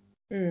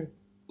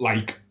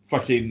 like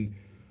fucking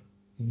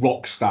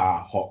rock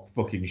star hot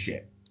fucking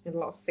shit. He had a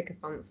lot of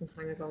sycophants and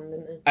hangers on,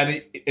 didn't he?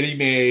 And he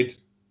made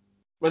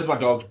Where's My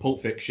Dogs,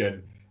 Pulp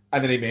Fiction,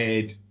 and then he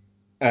made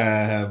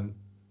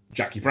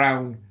Jackie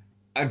Brown,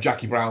 and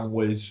Jackie Brown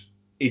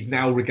is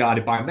now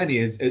regarded by many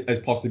as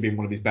possibly being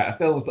one of his better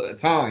films, but at the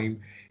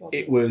time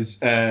it was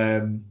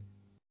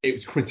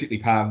critically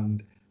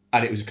panned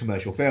and it was a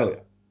commercial failure.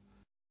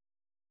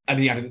 And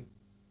he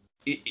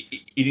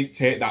didn't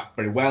take that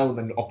very well, and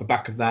then off the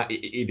back of that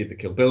he did the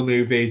Kill Bill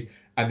movies,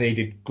 and they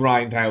did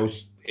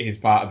Grindhouse, his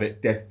part of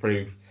it, Death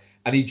Proof,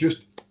 and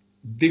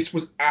this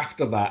was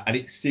after that, and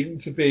it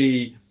seemed to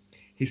be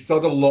he saw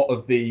a lot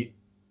of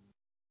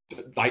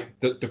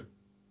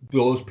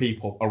those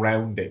people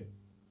around him,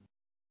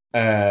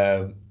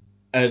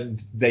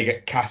 and they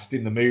get cast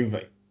in the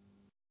movie,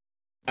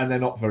 and they're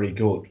not very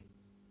good.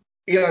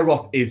 Eli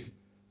Roth is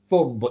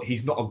fun, but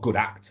he's not a good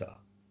actor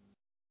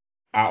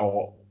at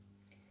all.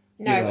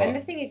 No, and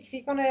the thing is, if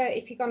you're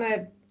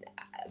gonna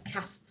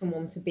cast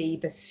someone to be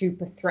the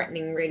super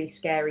threatening, really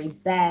scary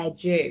bear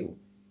Jew,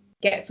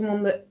 get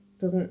someone that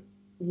doesn't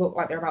look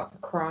like they're about to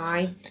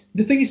cry.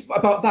 The thing is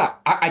about that,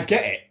 I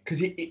get it, because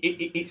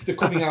it's the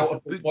coming out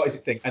of the what is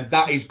it thing, and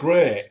that is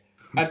great.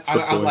 And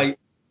I'm like,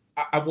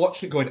 I'm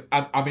watching it going,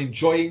 I'm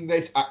enjoying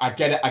this. I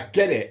get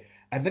it.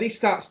 And then he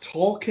starts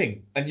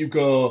talking, and you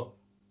go,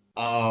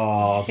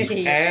 oh,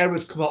 the air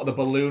has come out of the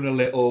balloon a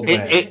little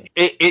bit.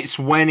 It's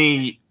when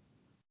he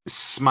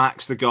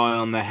smacks the guy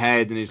on the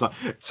head, and he's like,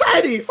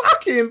 Teddy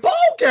fucking Ballgame!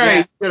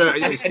 Yeah. You know,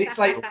 and it's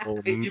like,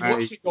 you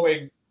watch it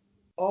going,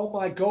 oh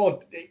my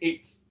God,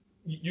 it's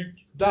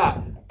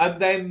that.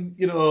 And then,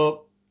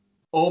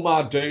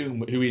 Omar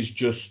Doom, who is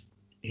just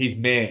his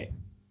mate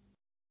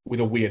with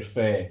a weird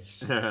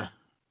face.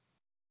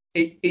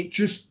 it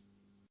just,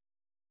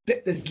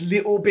 there's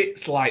little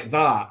bits like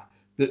that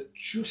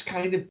just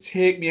kind of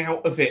take me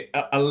out of it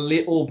a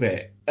little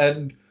bit.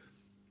 And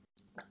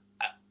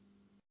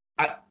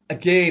I'm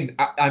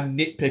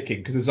nitpicking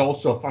because there's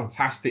also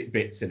fantastic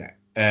bits in it.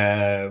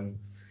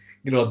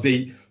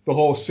 The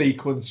whole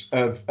sequence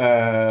of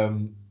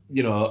of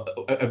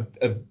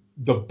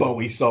the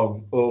Bowie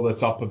song over the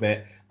top of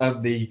it,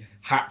 and the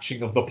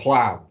hatching of the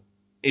plan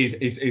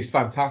is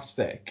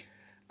fantastic.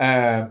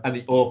 And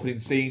the opening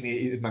scene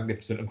is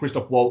magnificent. And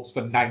Christoph Waltz,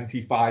 for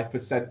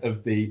 95%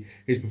 of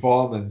his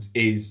performance,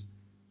 is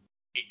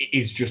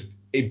just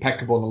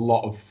impeccable and a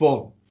lot of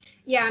fun.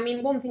 Yeah, I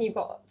mean, one thing you've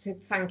got to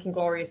thank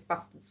Inglourious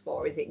Basterds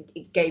for is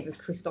it gave us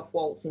Christoph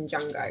Waltz in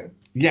Django.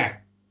 Yeah,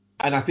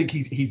 and I think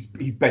he's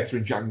better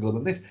in Django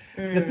than this.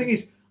 The thing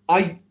is,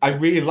 I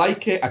really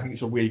like it. I think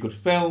it's a really good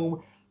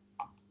film,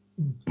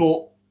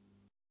 but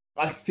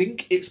I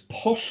think it's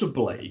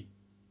possibly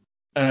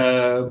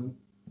the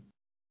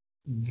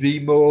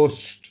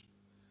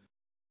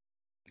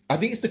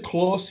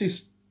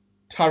closest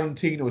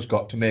Tarantino's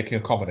got to making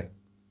a comedy.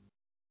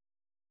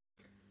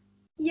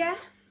 Yeah.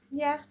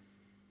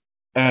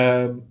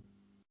 And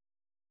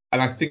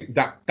I think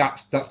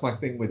that's my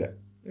thing with it.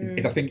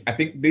 I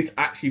think this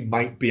actually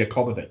might be a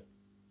comedy.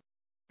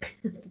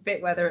 The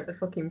bit where they're at the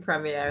fucking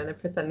premiere and they're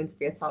pretending to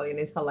be Italian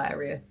is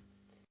hilarious.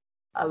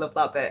 I love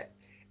that bit.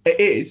 It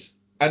is,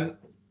 and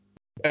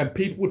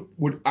people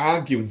would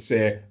argue and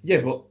say,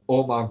 yeah, but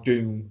Omar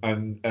Doom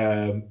and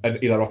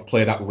Eli Roth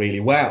play that really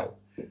well.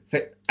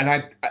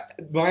 And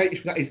my issue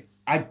with that is,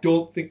 I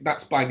don't think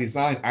that's by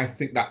design. I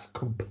think that's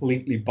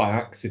completely by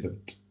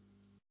accident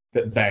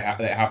that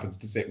it happens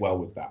to sit well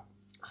with that.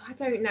 I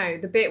don't know.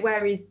 The bit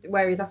where he's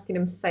asking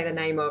him to say the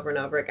name over and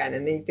over again,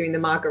 and he's doing the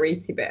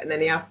Margheriti bit, and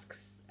then he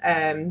asks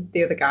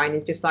the other guy, and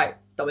he's just like,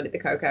 Dominic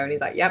DeCoco, and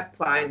he's like, yep,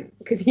 fine,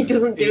 because he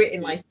doesn't do it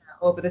in like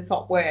over the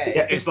top way.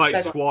 Yeah, it's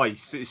like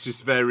twice. It's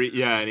just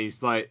very and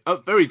he's like, oh,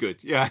 very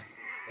good, yeah.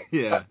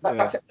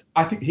 That's it.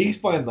 I think he's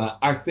fine that.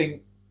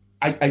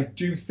 I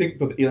do think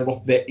that Eli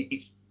Roth there,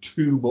 it's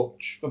too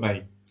much for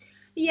me.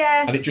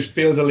 Yeah. And it just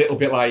feels a little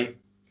bit like.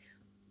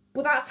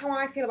 Well, that's how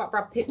I feel about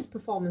Brad Pitt's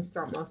performance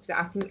throughout most of it.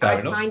 I think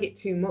find it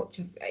too much.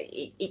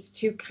 It's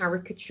too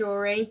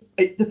caricature-y.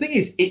 The thing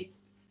is,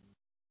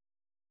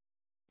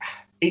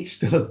 it's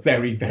still a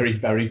very, very,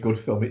 very good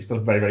film. It's still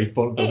a very, very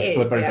fun film. It's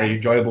still a very, very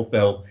enjoyable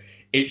film.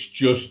 It's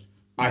just,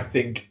 I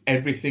think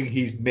everything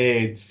he's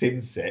made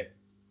since it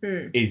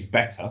is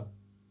better.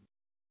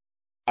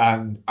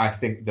 And I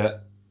think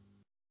that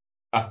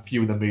a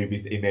few of the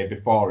movies that he made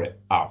before it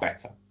are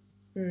better.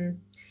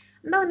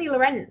 Melanie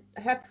Laurent,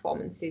 her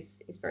performance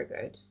is very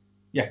good.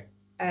 Yeah.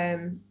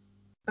 And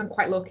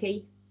quite low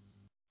key.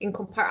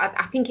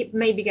 I think it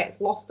maybe gets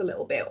lost a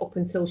little bit up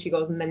until she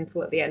goes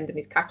mental at the end and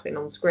is cackling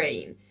on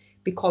screen,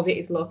 because it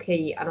is low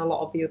key, and a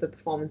lot of the other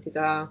performances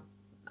are,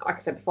 like I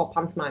said before,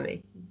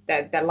 pantomime.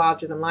 They're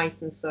larger than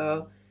life, and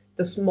so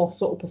the more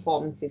subtle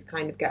performances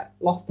kind of get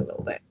lost a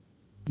little bit.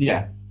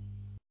 Yeah.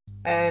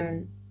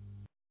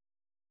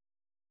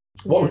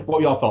 What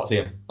were your thoughts,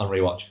 Ian, on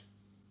rewatch?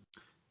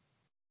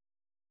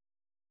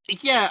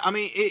 Yeah, I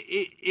mean,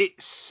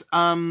 it's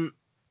I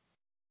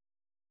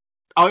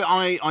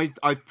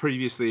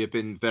previously have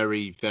been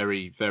very,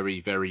 very,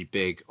 very, very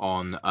big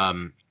on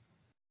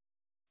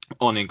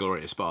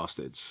Inglourious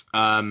Basterds.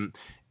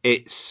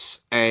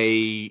 It's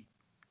a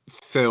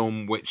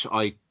film which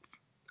I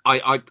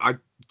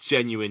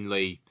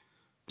genuinely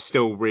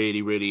still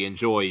really, really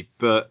enjoy,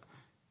 but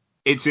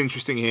it's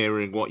interesting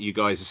hearing what you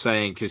guys are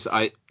saying, because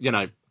I'm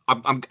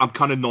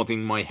kind of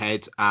nodding my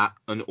head at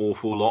an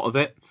awful lot of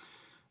it.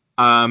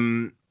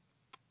 I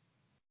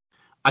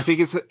think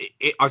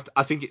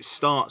it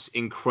starts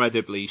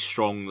incredibly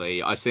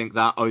strongly. I think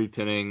that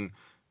opening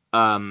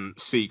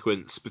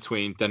sequence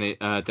between Denis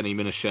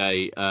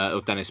Ménochet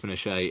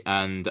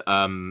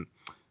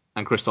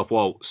and Christoph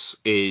Waltz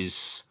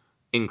is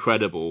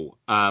incredible.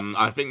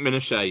 I think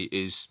Ménochet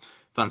is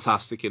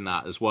fantastic in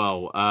that as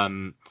well.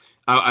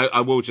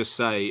 I will just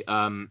say,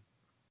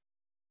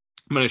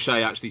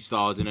 Ménochet actually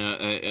starred in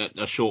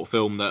a short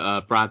film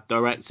that Brad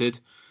directed.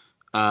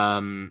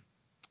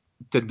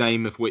 the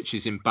name of which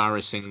is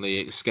embarrassingly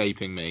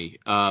escaping me.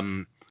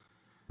 That's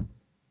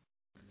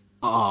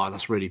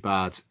really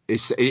bad.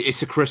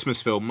 It's a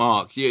Christmas film.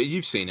 Mark,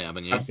 you've seen it,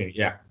 haven't you? I've seen it,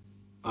 yeah.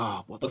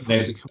 What the fuck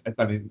is it called?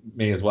 I mean,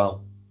 me as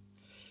well.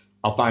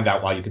 I'll find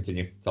out while you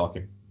continue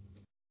talking.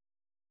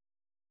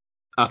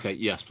 Okay,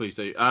 yes, please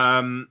do.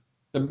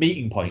 The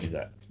Meeting Point, is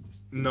it?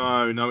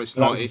 No, it's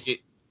not.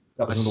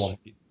 That was another one.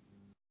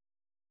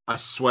 I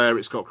swear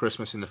it's got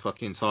Christmas in the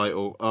fucking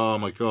title. Oh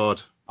my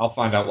god. I'll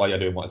find out while you're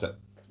doing what is it.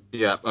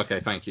 Yeah, okay,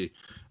 thank you.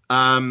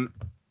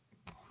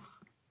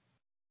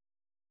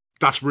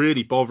 That's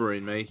really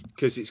bothering me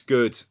because it's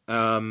good.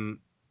 Miracle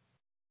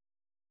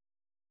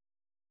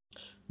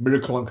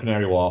on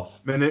Canary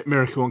Wharf.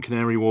 Miracle on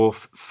Canary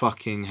Wharf.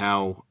 Fucking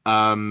hell.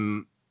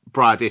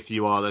 Brad, if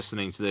you are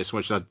listening to this,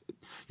 which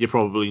you're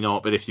probably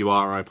not, but if you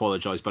are, I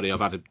apologise, buddy.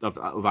 I've had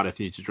a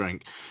few to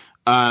drink.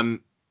 And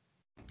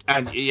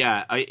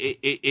yeah,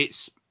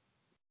 it's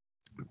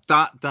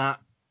that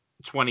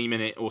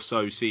 20-minute or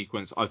so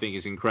sequence I think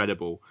is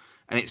incredible,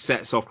 and it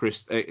sets up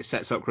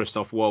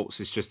Christoph Waltz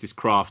as just this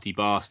crafty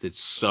bastard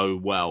so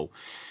well,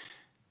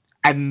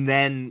 and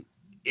then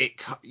it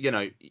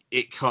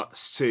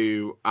cuts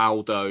to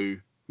Aldo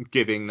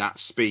giving that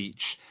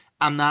speech,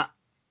 and that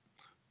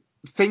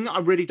thing that I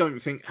really don't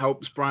think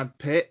helps Brad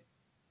Pitt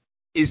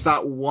is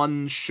that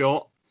one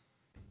shot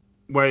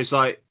where it's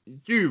like,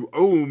 you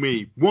owe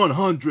me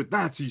 100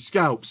 Nazi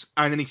scalps,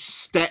 and then he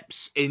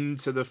steps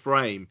into the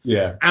frame.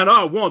 Yeah. And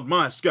I want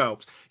my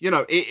scalps.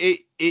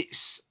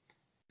 It's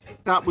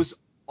that was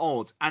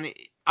odd, and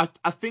I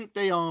think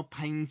they are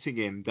painting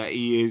him that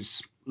he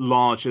is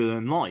larger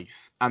than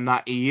life, and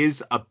that he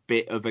is a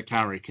bit of a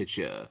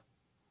caricature.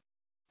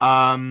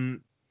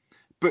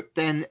 But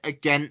then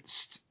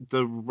against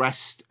the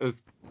rest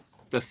of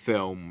the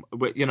film,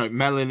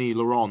 Melanie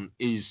Laurent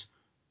is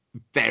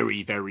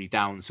very, very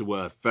down to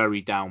earth,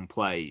 very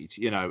downplayed,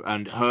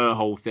 and her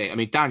whole thing. I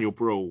mean, Daniel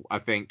Bruhl, I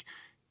think,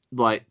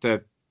 like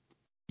the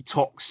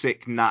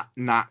toxic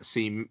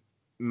Nazi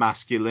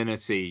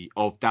masculinity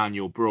of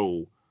Daniel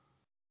Bruhl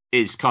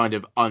is kind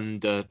of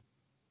under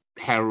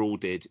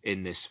heralded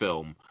in this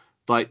film.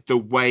 Like the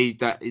way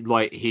that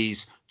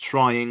he's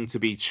trying to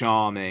be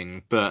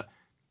charming, but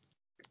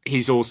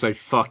he's also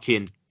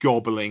fucking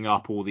gobbling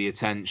up all the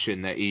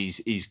attention that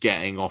he's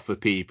getting off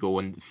of people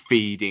and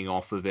feeding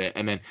off of it,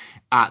 and then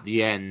at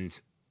the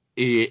end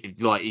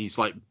he's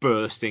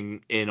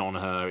bursting in on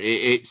her.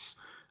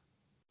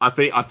 I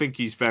think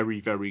he's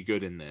very, very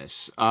good in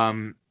this.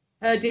 Her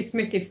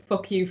dismissive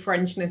fuck you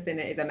Frenchness in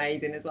it is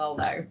amazing as well,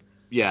 though.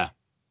 Yeah.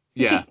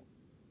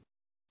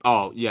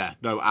 Oh yeah,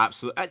 no,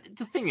 absolutely.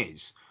 The thing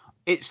is,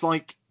 it's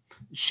like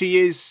she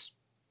is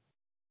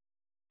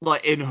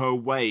like in her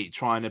way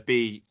trying to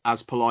be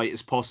as polite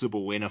as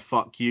possible in a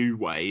fuck you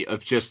way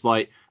of just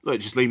like, look,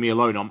 just leave me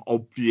alone. I'm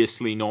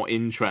obviously not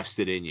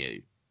interested in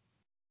you.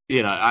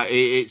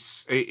 Melanie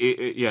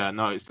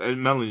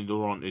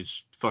Laurent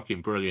is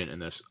fucking brilliant in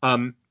this.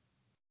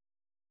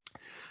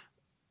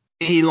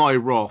 Eli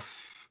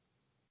Roth,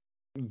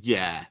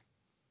 yeah.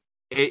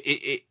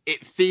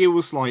 It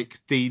feels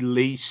like the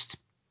least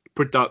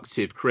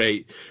productive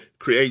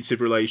creative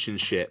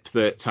relationship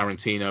that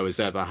Tarantino has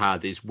ever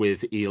had is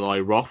with Eli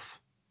Roth.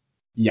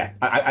 Yeah,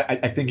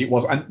 I think it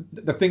was. And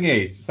the thing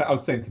is, I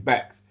was saying to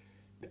Bex,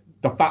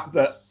 the fact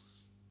that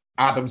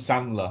Adam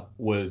Sandler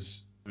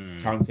was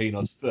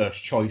Tarantino's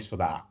first choice for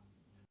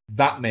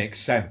that makes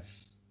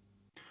sense.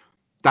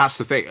 That's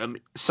the thing.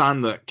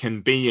 Sandler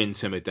can be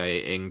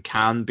intimidating,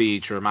 can be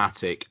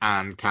dramatic,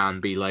 and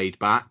can be laid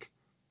back.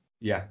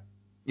 Yeah.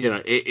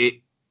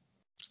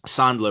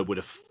 Sandler would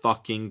have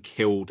fucking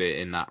killed it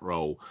in that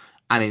role.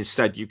 And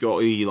instead you've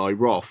got Eli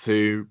Roth,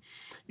 who,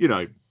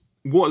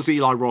 what has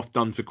Eli Roth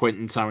done for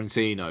Quentin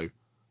Tarantino?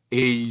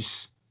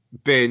 He's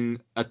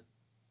been a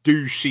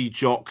douchey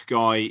jock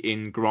guy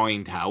in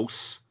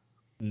Grindhouse.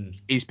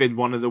 He's been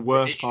one of the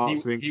worst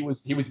parts of it. He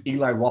was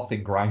Eli Roth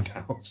in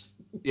Grindhouse.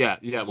 Yeah,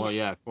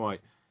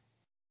 quite.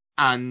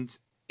 And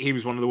he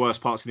was one of the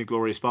worst parts in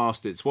Inglourious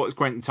Bastards. What has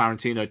Quentin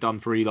Tarantino done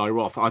for Eli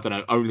Roth? I don't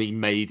know, only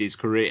made his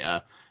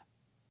career.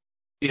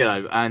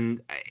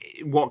 And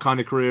what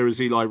kind of career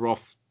has Eli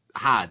Roth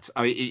had?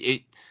 I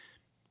mean,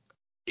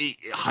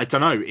 I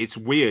don't know. It's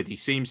weird. He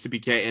seems to be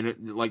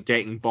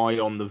getting by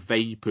on the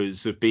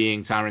vapors of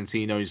being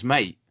Tarantino's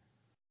mate.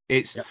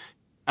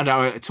 And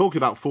I talk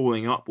about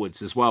falling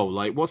upwards as well.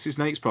 Like, what's his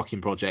next fucking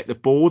project? The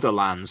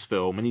Borderlands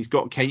film, and he's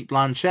got Cate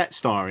Blanchett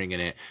starring in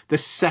it. The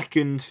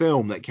second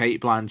film that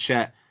Cate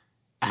Blanchett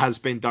has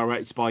been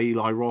directed by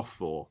Eli Roth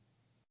for.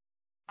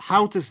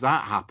 How does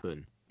that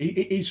happen?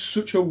 He's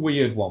such a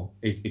weird one,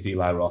 is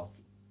Eli Roth.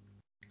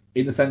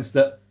 In the sense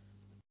that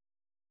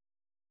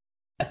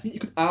I think you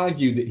could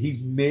argue that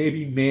he's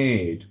maybe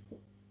made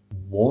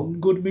one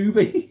good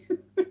movie.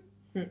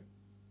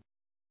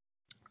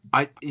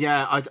 I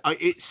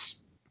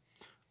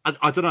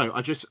don't know.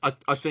 I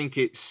think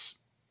it's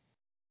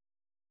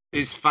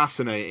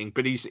fascinating,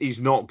 but he's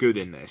not good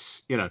in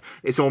this.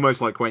 It's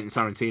almost like Quentin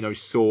Tarantino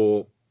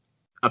saw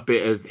a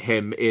bit of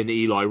him in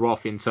Eli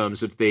Roth in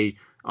terms of the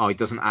oh, he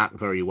doesn't act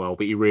very well,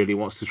 but he really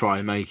wants to try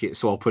and make it,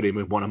 so I'll put him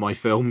in one of my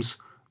films.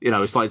 You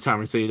know, it's like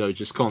Tarantino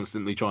just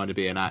constantly trying to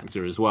be an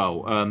actor as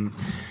well. But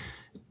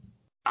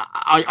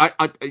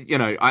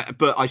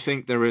I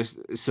think there is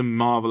some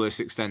marvelous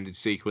extended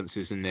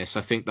sequences in this.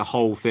 I think the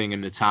whole thing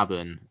in the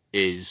tavern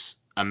is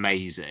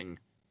amazing.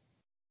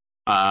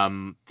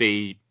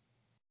 The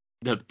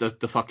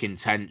fucking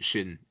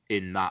tension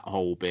in that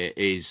whole bit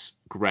is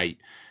great.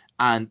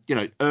 And, you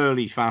know,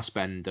 early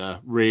Fassbender,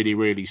 really,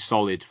 really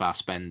solid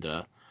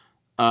Fassbender.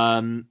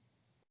 And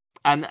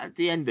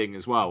the ending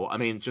as well. I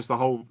mean, just the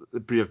whole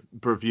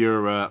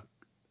bravura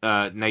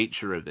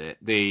nature of it.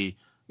 The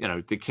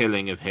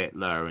killing of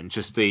Hitler and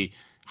just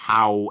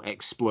how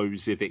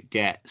explosive it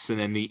gets. And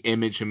then the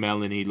image of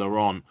Melanie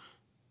Laurent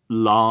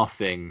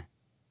laughing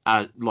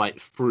at,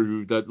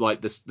 through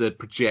the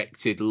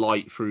projected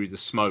light through the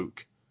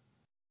smoke.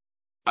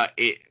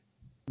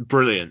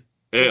 Brilliant.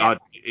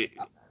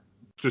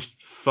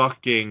 Just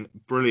fucking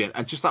brilliant.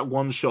 And just that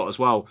one shot as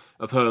well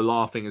of her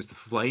laughing as the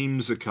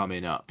flames are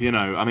coming up. You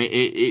know, I mean,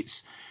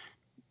 it's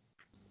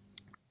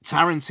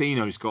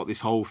Tarantino's got this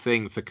whole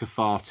thing for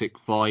cathartic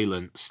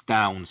violence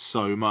down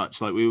so much.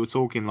 Like we were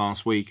talking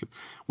last week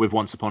with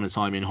Once Upon a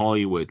Time in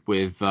Hollywood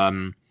with,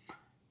 that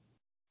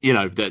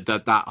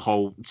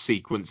whole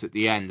sequence at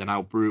the end and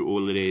how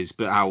brutal it is,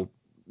 but how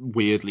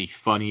weirdly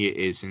funny it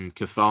is and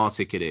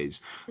cathartic it is.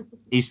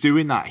 He's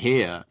doing that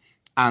here.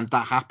 And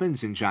that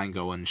happens in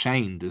Django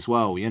Unchained as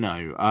well, you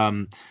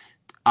know.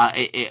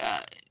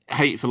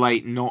 Hateful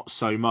Eight, not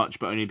so much,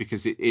 but only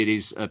because it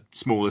is a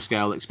smaller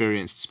scale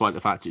experience, despite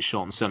the fact it's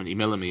shot on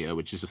 70mm,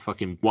 which is a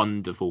fucking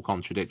wonderful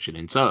contradiction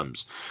in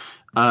terms.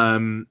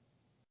 But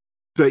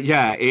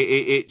yeah,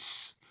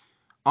 it's.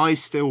 I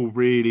still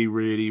really,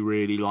 really,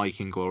 really like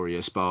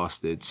Inglourious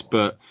Bastards,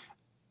 but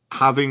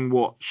having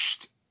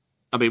watched,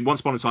 I mean, Once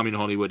Upon a Time in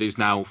Hollywood is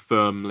now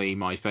firmly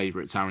my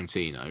favourite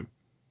Tarantino.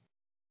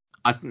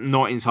 I'm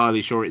not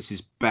entirely sure it's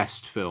his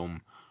best film.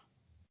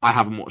 I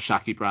haven't watched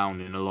Jackie Brown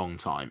in a long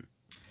time.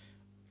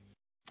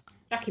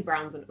 Jackie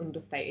Brown's an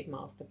understated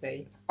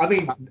masterpiece. I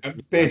mean,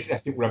 basically, I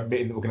think we're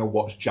admitting that we're going to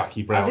watch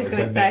Jackie Brown as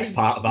the next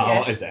part of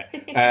that, is it?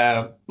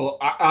 But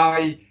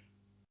I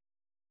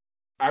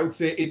would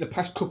say in the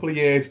past couple of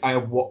years, I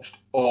have watched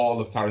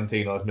all of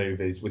Tarantino's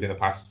movies within the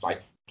past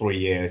 3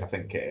 years, I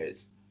think it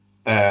is.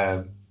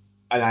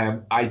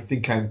 And I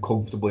think I'm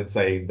comfortable in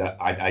saying that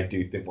I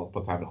do think Once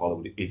Upon a Time in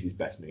Hollywood is his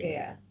best movie.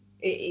 Yeah,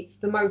 it's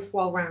the most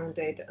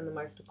well-rounded and the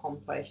most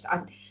accomplished.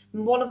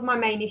 One of my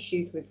main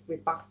issues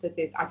with Bastards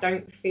is I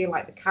don't feel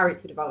like the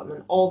character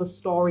development or the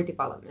story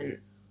development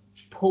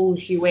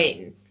pulls you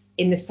in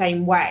the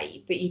same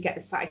way that you get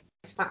the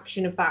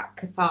satisfaction of that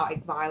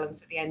cathartic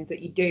violence at the end that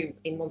you do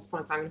in Once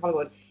Upon a Time in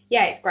Hollywood.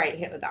 Yeah, it's great,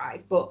 Hitler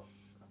dies, but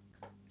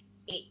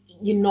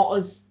you're not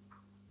as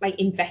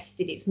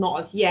invested. It's not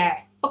as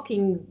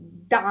fucking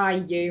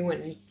die you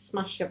and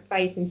smash your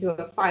face into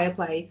a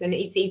fireplace, and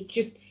it's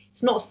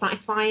not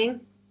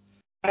satisfying.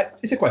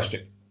 It's a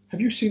question. Have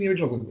you seen the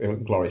original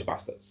Inglourious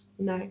Bastards?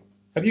 No.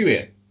 Have you,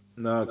 Ian?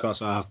 No, of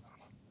course I have.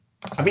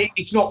 I mean,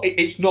 it's not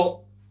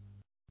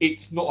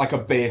like a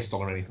based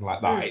on or anything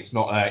like that. It's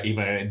not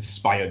even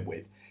inspired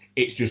with.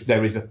 It's just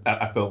there is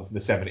a film from the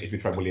 70s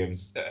with Fred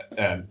Williams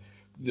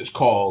that's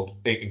called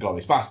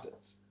Inglourious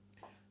Bastards.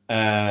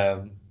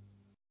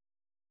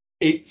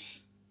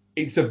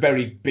 It's a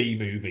very B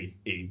movie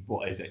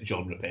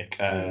genre pick.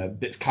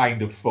 It's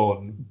kind of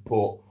fun,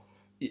 but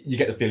you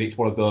get the feeling it's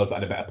one of those that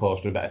had a better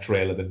poster, a better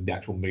trailer than the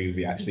actual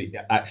movie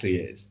actually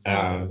is.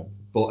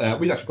 But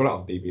we've actually got it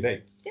on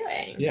DVD.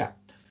 Doing? Yeah.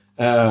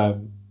 But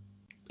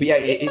yeah,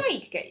 did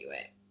Mike get you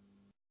it?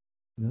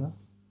 No.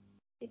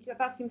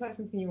 That seems like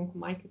something your Uncle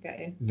Mike could get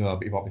you. No,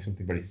 but it might be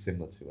something very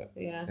similar to it.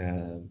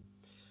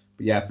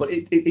 Yeah. But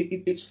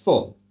it's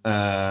fun.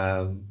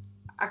 I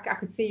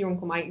could see your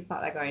Uncle Mike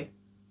sat there going,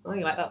 "Oh,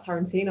 you like that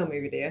Tarantino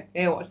movie, do you?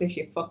 Here, watch this,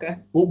 you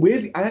fucker." Well,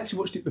 weirdly, I actually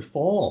watched it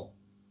before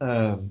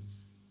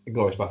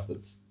Inglourious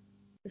Bastards.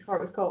 Before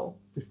it was cool?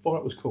 Before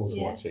it was cool to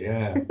watch it,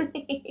 yeah.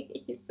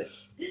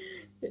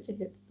 Such a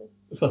hipster.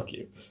 Fuck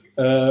you.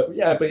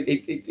 Yeah, but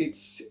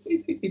it's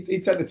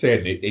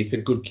entertaining. It's a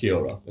good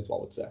cure, is what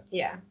I would say.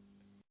 Yeah.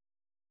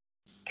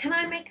 Can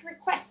I make a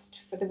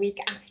request for the week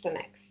after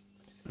next,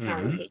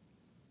 Tarantino?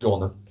 Go on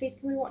then. Please,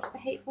 can we watch The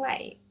Hateful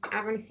Eight?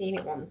 I've only seen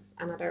it once,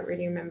 and I don't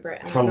really remember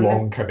it. It's a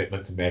long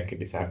commitment to make in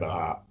December.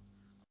 I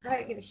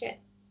don't give a shit.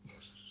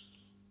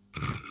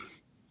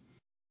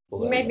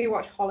 You made me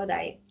watch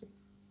Holiday.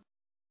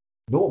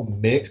 No one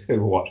makes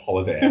people watch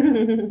Holiday.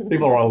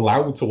 People are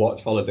allowed to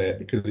watch Holiday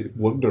because it's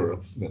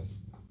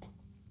wondrousness.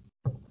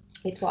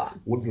 It's what?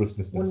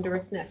 Wondrousness.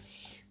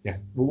 Yeah,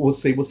 we'll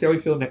see. We'll see how we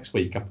feel next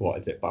week after what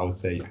is it, but I would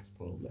say yes,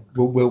 probably.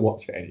 We'll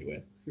watch it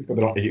anyway.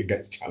 Whether or not Ian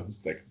gets a chance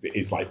to, it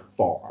is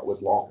 4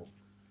 hours long.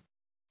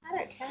 I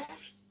don't care.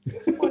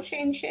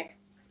 Watching shit.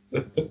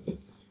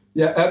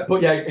 Yeah,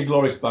 but yeah,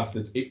 Inglourious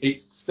Bastards.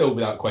 It's still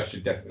without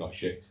question definitely not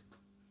shit.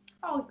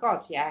 Oh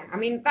god, yeah. I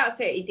mean, that's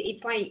it.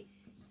 It's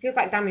feels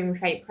like damning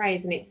with faint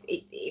praise, and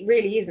it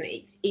really isn't.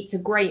 It's a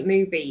great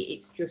movie.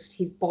 It's just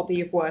his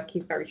body of work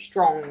is very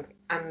strong,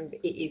 and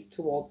it is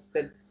towards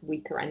the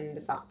weaker end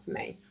of that for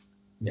me.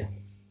 Yeah.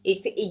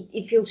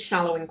 It feels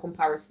shallow in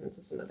comparison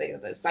to some of the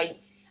others. Like,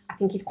 I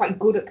think he's quite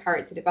good at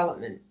character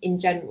development in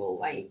general.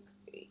 Like,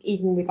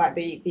 even with like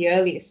the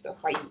earlier stuff,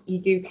 like you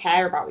do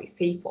care about these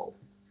people.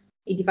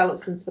 He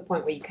develops them to the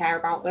point where you care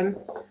about them.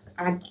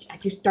 And I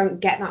just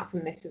don't get that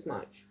from this as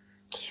much.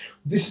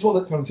 This is what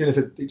that Tarantino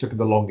said it took him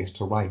the longest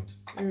to write.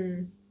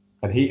 Mm.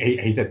 And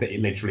he said that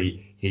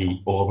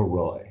he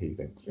overwrote it, he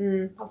thinks.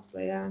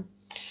 Possibly, yeah.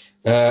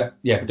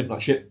 But definitely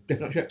not shit.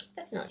 Definitely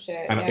not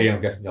shit. And yeah. Ian,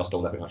 I'm guessing you're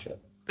still definitely not shit.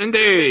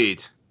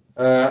 Indeed.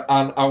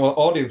 And our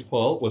audience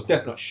poll was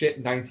definitely not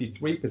shit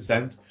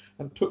 93%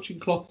 and touching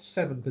cloth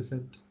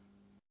 7%.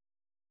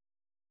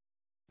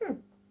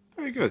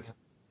 Very good.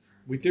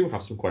 We do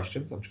have some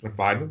questions. I'm just going to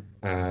find them.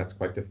 It's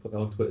quite difficult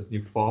now on Twitter's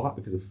new format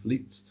because of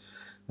fleets.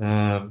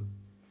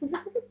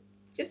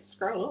 Just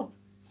scroll up.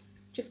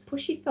 Just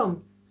push your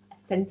thumb a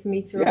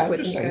centimetre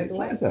upwards and it goes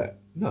away. Is it?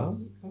 No,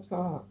 that's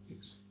not.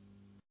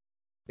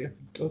 You have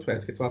to go to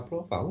it to get to our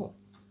profile.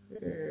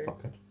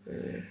 Look.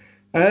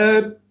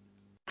 Okay.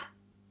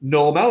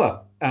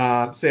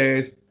 Normella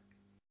says,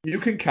 you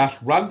can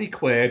cast Randy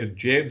Quaid and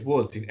James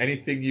Woods in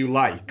anything you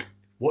like.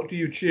 What do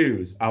you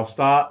choose? I'll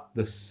start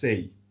the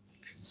C.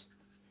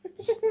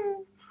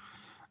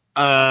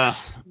 A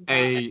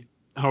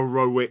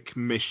heroic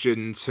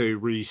mission to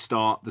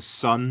restart the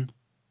sun.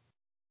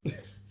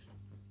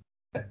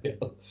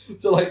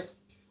 So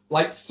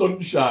like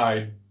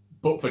Sunshine,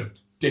 but for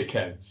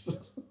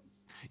dickheads.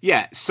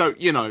 Yeah, so,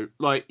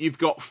 like, you've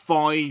got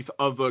 5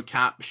 other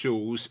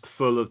capsules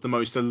full of the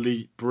most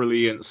elite,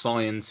 brilliant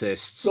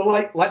scientists. So,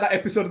 like that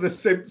episode of The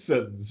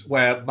Simpsons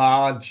where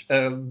Marge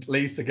and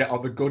Lisa get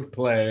on the good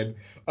plane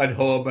and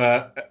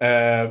Homer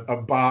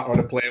and Bart are on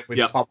a plane with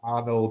Tom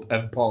Arnold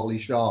and Pauly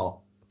Shore.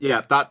 Yeah,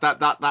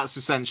 that's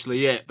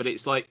essentially it. But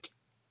it's like,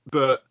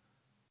 but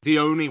the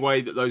only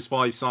way that those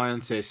 5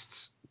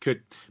 scientists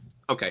could...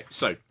 Okay,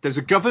 so there's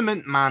a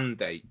government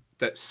mandate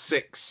that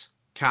 6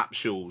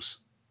 capsules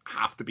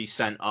have to be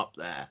sent up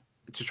there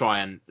to try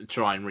and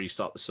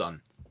restart the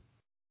sun.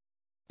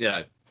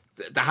 There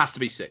has to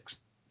be 6.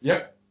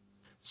 Yep.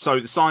 So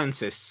the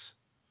scientists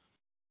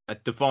are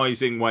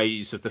devising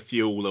ways of the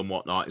fuel and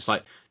whatnot. It's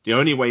like the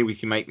only way we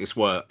can make this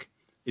work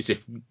is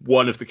if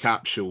one of the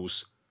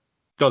capsules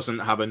doesn't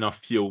have enough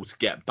fuel to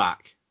get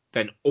back,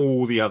 then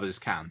all the others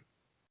can.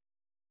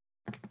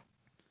 You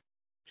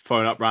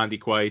phone up Randy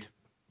Quaid,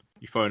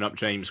 you phone up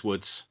James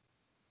Woods,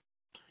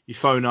 you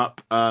phone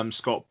up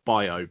Scott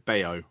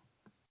Baio.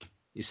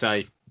 You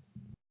say,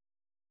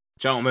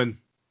 gentlemen,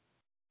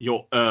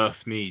 your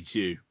Earth needs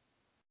you.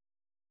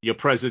 Your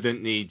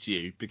president needs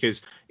you,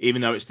 because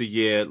even though it's the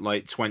year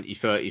like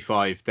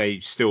 2035, they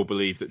still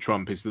believe that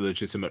Trump is the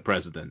legitimate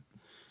president.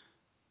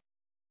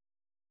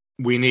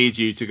 We need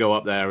you to go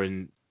up there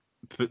and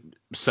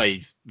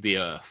save the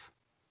Earth.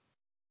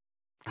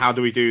 How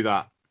do we do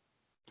that?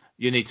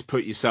 You need to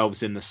put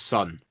yourselves in the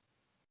sun.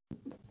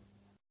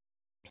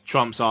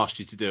 Trump's asked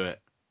you to do it.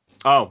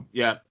 Oh,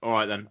 yeah, all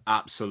right then,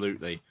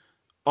 absolutely.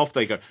 Off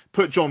they go.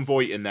 Put John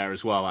Voight in there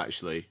as well,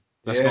 actually.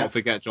 Let's not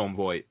forget John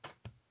Voight.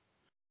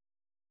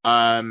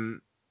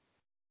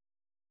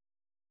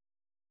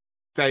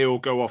 They all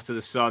go off to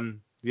the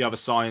sun. The other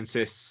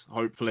scientists,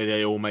 hopefully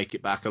they all make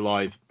it back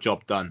alive.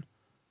 Job done.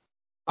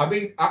 I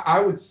mean, I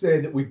would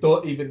say that we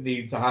don't even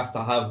need to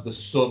have the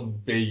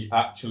sun be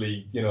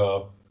actually,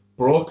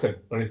 broken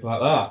or anything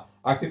like that.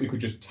 I think we could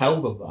just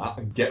tell them that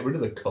and get rid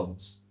of the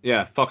cunts.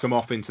 Yeah, fuck them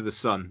off into the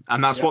sun.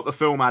 And that's what the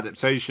film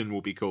adaptation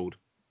will be called.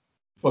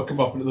 Fuck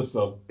them off into the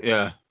sun.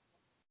 Yeah.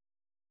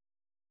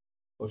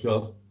 What's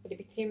yours? Would it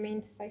be too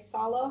mean to say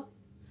Salo?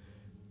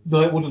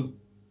 No, it wouldn't.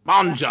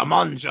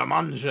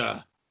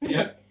 Manja.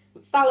 Yeah.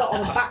 Salo on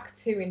the back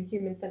 2 in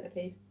Human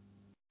Centipede.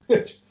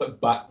 Just the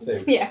back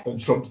 2. Yeah. And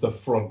Trump's the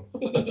front.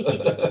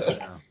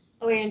 Well,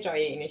 I enjoy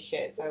eating his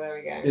shit, so there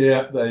we go.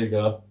 Yeah, there you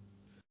go.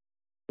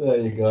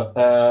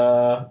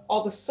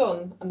 Or the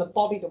sun and the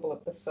body double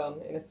of the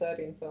sun in a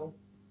Serbian film.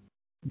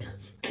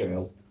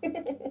 Girl.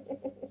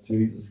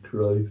 Jesus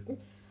Christ.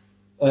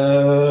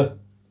 I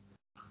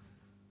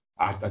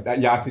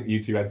think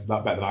you two answered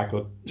that better than I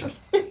could.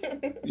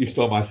 You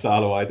stole my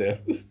Salo idea.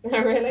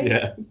 Oh, really?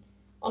 Yeah.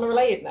 On a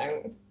related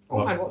note, I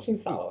don't mind watching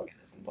Salo again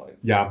at some point.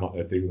 Yeah, I'm not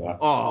going to do that.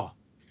 Oh.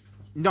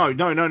 No.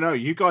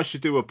 You guys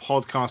should do a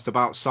podcast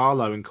about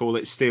Salo and call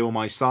it Steal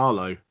My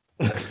Salo.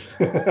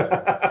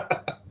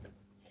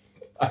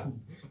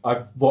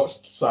 I've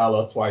watched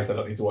Salo twice. I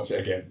don't need to watch it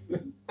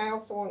again. I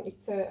also want you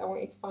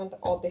to find an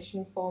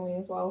audition for me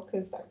as well,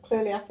 because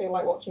clearly I feel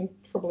like watching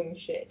troubling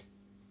shit.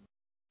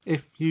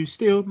 If you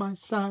steal my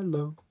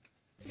Salo.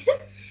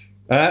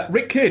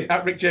 Rick Kidd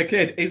at Rick J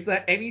Kidd, is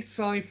there any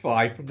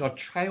sci-fi from your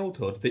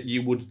childhood that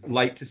you would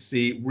like to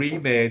see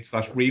remade /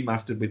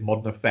 remastered with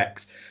modern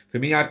effects? For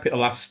me, I'd pick The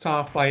Last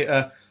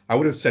Starfighter. I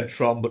would have said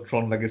Tron, but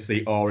Tron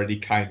Legacy already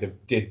kind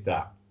of did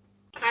that.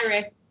 Hi,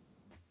 Rick.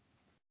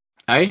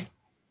 Hey?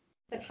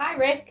 Said hi,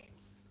 Rick.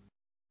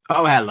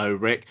 Oh, hello,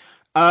 Rick.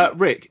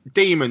 Rick,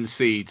 Demon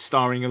Seed,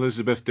 starring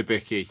Elizabeth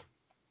Debicki.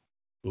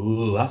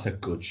 Ooh, that's a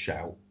good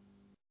shout.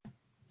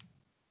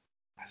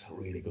 That's a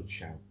really good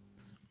shout.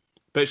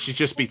 But she'd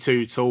just be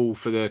too tall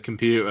for the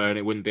computer and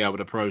it wouldn't be able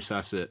to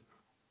process it.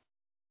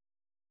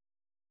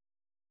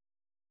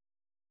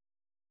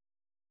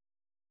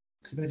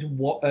 Can you imagine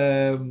what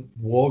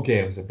war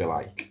games would be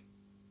like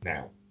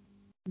now?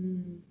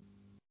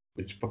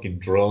 With fucking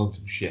drones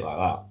and shit like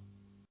that.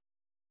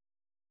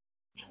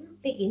 I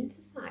wasn't big into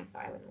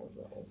sci-fi when I was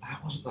little. I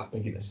wasn't that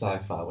big into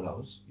sci-fi when I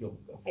was younger.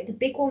 Like the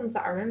big ones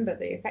that I remember,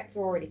 the effects are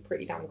already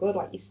pretty damn good.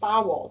 Like your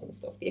Star Wars and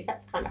stuff, the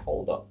effects kind of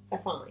hold up.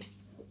 They're fine.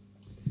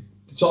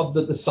 Sort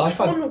of the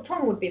sci-fi.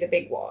 Tron would be the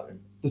big one.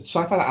 The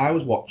sci-fi that I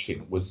was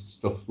watching was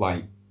stuff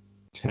like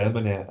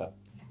Terminator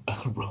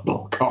and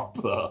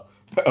RoboCop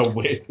at a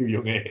way too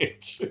young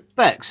age.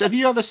 Bex, have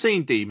you ever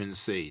seen Demon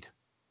Seed?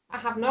 I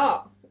have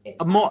not.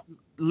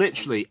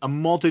 Literally, a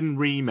modern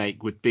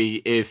remake would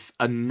be if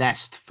a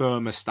Nest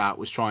thermostat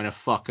was trying to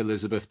fuck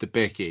Elizabeth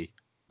Debicki.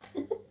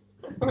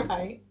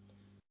 Right.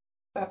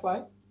 Fair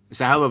play.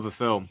 It's a hell of a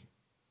film.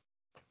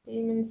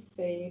 Demon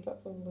Seed.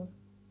 That's all.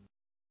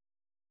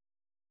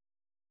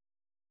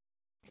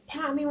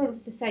 Part of me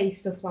wants to say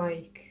stuff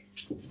like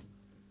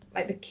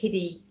the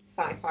kiddie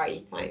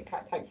sci-fi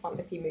type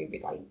fantasy movie,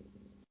 like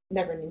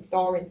Neverending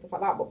Story and stuff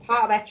like that. But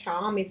part of their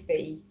charm is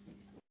the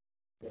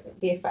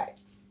effects.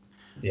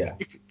 Yeah.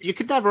 You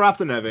could never have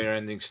the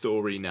never-ending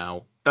story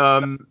now.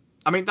 I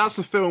mean, that's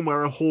a film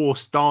where a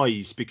horse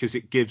dies because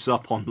it gives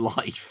up on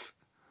life.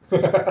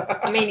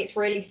 I mean, it's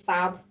really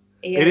sad.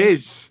 It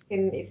is.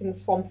 It's in the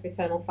swamp of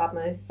eternal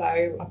sadness. So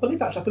I believe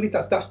that's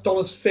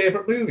Donna's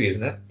favourite movie,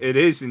 isn't it? It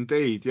is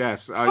indeed.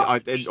 Yes. I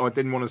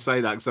didn't want to say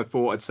that because I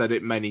thought I'd said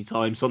it many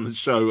times on the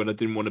show and I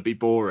didn't want to be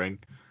boring.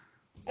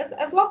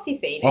 Has Lottie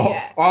seen it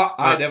yet?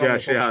 I never. Yeah,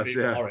 she has.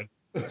 Yeah. Boring.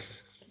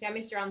 See, I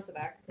missed your answer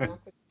there because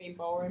Mark was being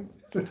boring.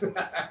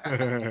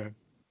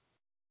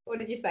 What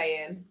did you say,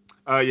 Ian?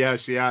 Yeah,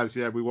 she has.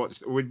 Yeah,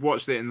 we'd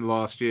watched it in the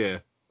last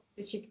year.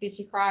 Did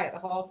she cry at the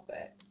horse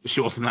bit?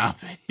 She wasn't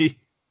happy.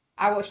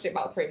 I watched it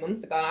about 3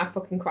 months ago and I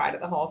fucking cried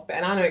at the horse bit,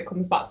 and I know it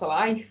comes back to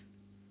life.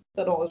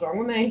 Don't know what was wrong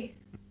with me.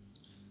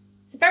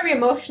 It's a very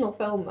emotional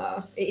film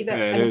though. It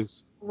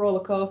is a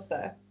roller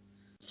coaster.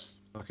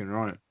 Fucking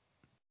right.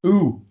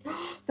 Ooh.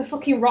 The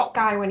fucking rock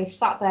guy when he's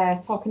sat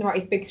there talking about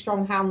his big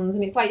strong hands,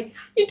 and it's like,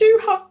 you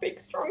do have big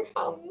strong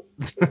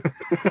hands.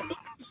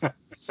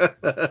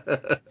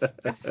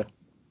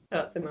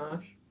 That's a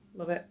marsh.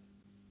 Love it.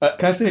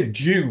 Can I say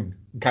Dune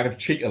kind of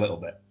cheat a little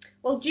bit?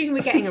 Well, Dune,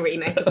 we're getting a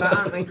remake of that,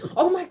 aren't we?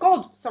 Oh my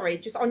god, sorry,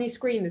 just on your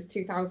screen there's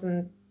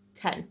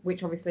 2010,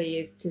 which obviously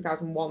is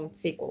 2001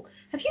 sequel.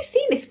 Have you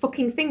seen this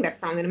fucking thing they've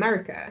found in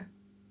America?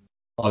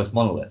 Oh, it's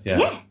Monolith, yeah.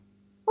 Yeah.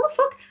 What the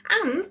fuck?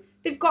 And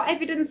they've got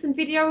evidence and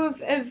video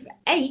of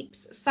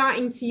apes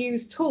starting to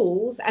use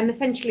tools and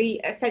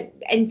essentially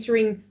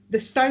entering the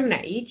Stone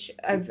Age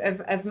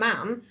of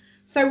man.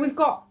 So we've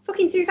got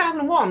fucking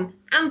 2001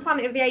 and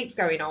Planet of the Apes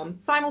going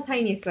on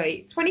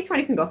simultaneously.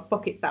 2020 can go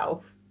fuck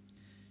itself.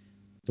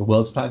 The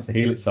world's starting to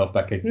heal itself,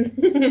 Becky.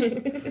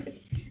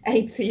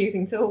 Apes are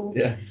using tools.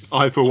 Yeah.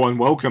 I, for one,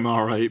 welcome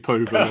our ape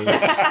overlords.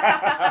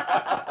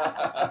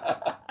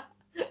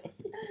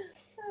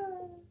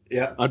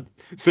 Yeah.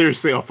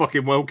 Seriously, I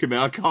fucking welcome it.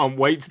 I can't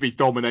wait to be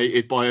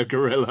dominated by a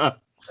gorilla.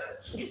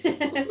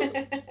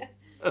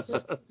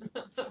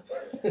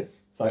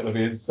 Title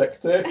being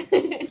sexy.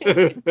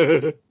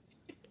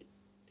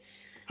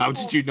 How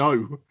did you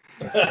know?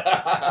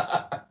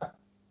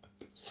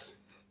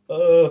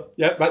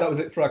 Yeah, right, that was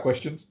it for our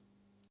questions.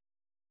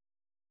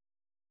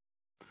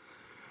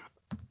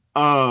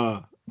 What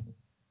are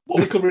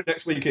we covering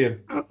next week,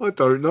 Ian? I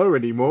don't know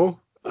anymore.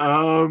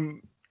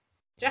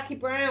 Jackie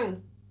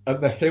Brown. And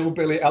the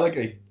Hillbilly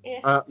Elegy.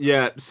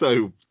 Yeah,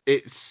 so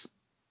it's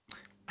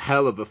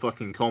hell of a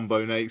fucking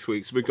combo next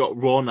week. So we've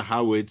got Ron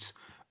Howard's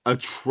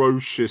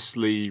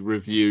atrociously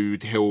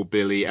reviewed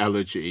Hillbilly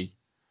Elegy.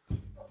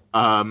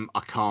 I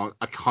kind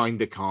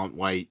of can't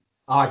wait.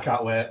 I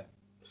can't wait.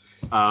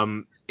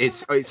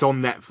 It's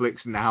on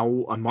Netflix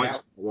now. I might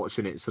start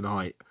watching it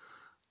tonight.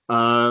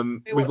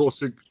 We've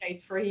also 50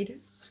 Shades Freed.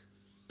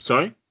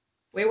 Sorry?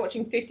 We're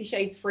watching 50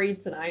 Shades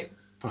Freed tonight.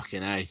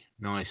 Fucking A,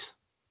 nice.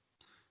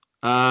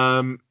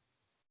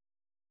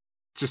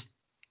 Just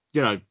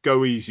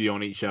go easy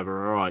on each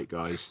other, all right,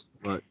 guys.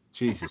 Like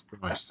Jesus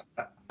Christ.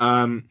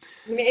 It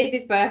is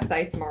his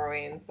birthday tomorrow,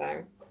 Ian.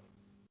 So.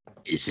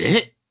 Is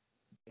it?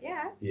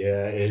 Yeah.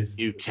 Yeah, it is.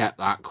 You kept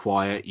that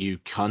quiet, you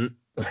cunt.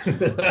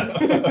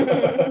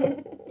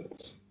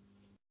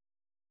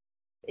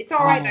 It's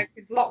all right though,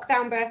 because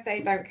lockdown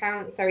birthdays don't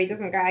count, so he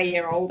doesn't get a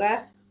year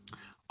older.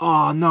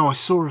 Oh no, I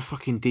saw a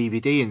fucking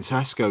DVD in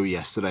Tesco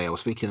yesterday. I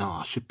was thinking,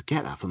 I should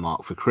get that for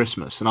Mark for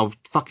Christmas. And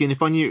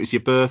if I knew it was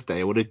your birthday,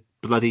 I would have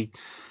bloody,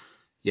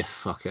 you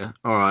fucker.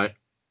 All right.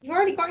 You've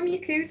already got him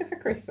Yakuza for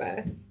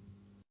Christmas.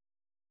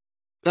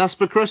 That's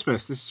for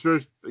Christmas. This is for,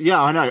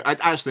 yeah, I know. I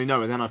actually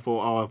know. And then I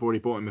thought, I've already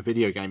bought him a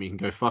video game. He can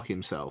go fuck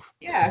himself.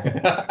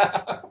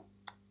 Yeah.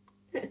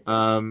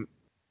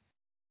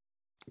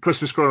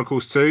 Christmas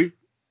Chronicles 2.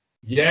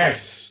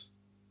 Yes.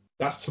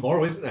 That's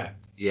tomorrow, isn't it?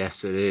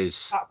 Yes, it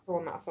is. That's the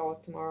one that I saw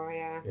tomorrow,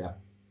 yeah. Yeah.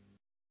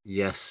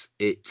 Yes,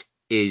 it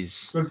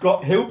is. We've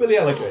got Hillbilly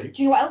Elegy.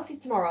 Do you know what else is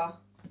tomorrow?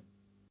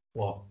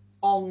 What?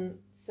 On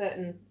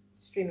certain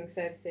streaming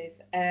services.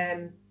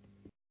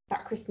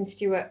 That Kristen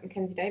Stewart,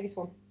 Mackenzie Davis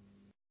one.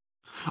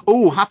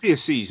 Oh, Happier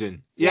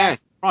Season. Yeah,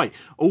 right.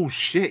 Oh,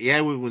 shit.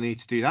 Yeah, we will need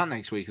to do that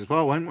next week as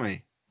well, won't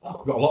we? Oh,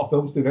 we've got a lot of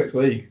films to do next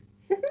week.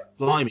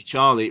 Blimey,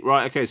 Charlie.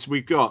 Right, okay, so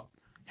we've got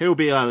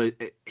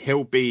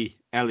Hillbilly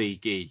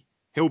Elegy.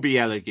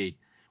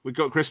 We've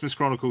got Christmas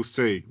Chronicles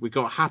 2. We've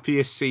got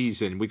Happiest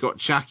Season. We've got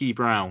Jackie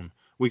Brown.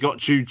 We got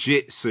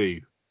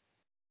Jiu-Jitsu.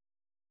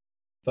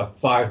 It's a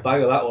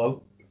 5-banger, that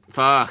was.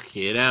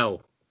 Fucking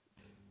hell.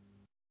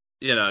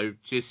 You know,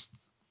 just...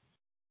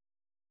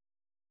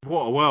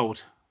 What a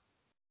world.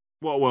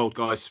 What a world,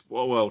 guys.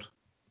 What a world.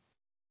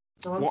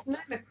 Oh, I'm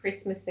remember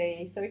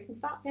Christmassy, so we can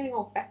start feeling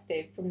all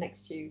festive from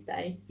next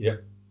Tuesday.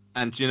 Yep.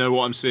 And do you know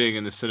what I'm seeing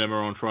in the cinema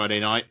on Friday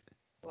night?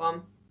 Go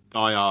on.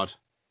 Die Hard.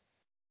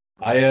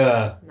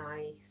 Nice.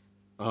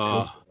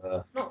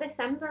 It's not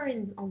December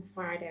on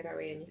Friday, though,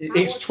 Ian.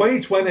 It's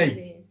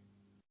 2020.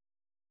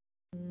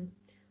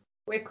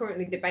 We're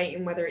currently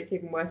debating whether it's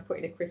even worth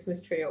putting a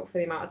Christmas tree up for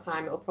the amount of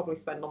time it'll probably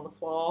spend on the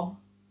floor,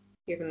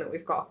 given that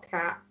we've got a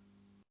cat.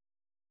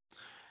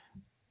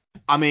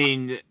 I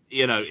mean,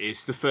 you know,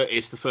 it's the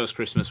first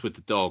Christmas with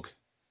the dog.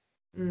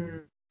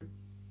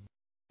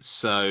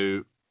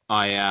 So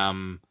I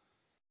am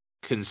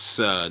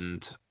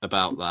concerned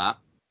about that.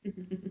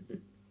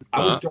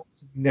 Our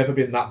dog's never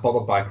been that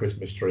bothered by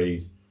Christmas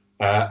trees.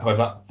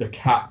 However, the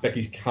cat,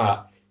 Becky's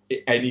cat,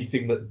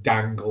 anything that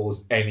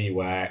dangles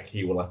anywhere,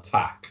 he will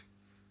attack.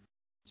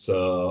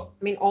 So.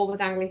 I mean, all the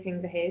dangly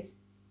things are his.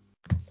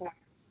 So.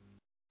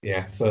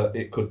 Yeah, so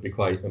it could be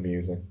quite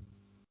amusing.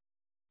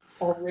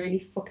 Or really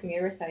fucking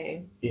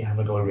irritating. Yeah,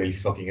 I'm going really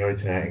fucking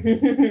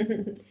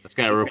irritating. Let's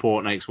get a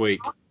report next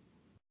week.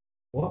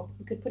 What?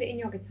 You could put it in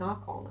your guitar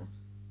corner.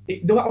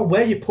 No matter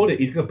where you put it,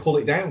 he's going to pull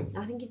it down.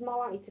 I think he's more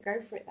likely to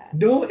go for it then.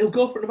 No, he'll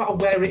go for it no matter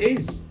where it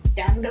is.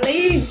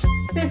 Dangling!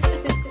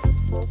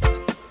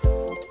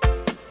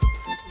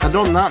 And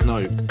on that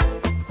note,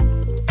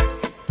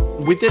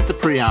 we did the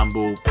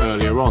preamble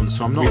earlier on,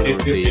 so I'm not going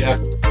to repeat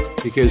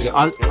it. Because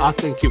I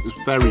think it was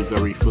very,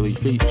 very fully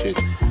featured.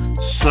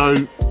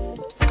 So,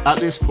 at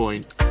this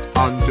point,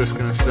 I'm just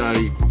going to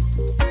say,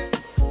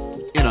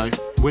 you know,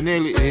 we're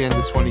nearly at the end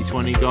of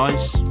 2020,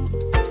 guys.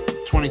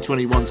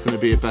 2021's going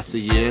to be a better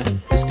year.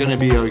 It's going to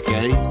be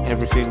okay.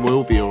 Everything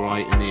will be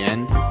alright in the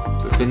end.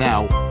 But for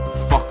now,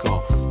 fuck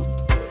off.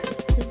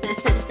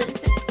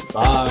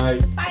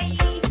 Bye. Bye.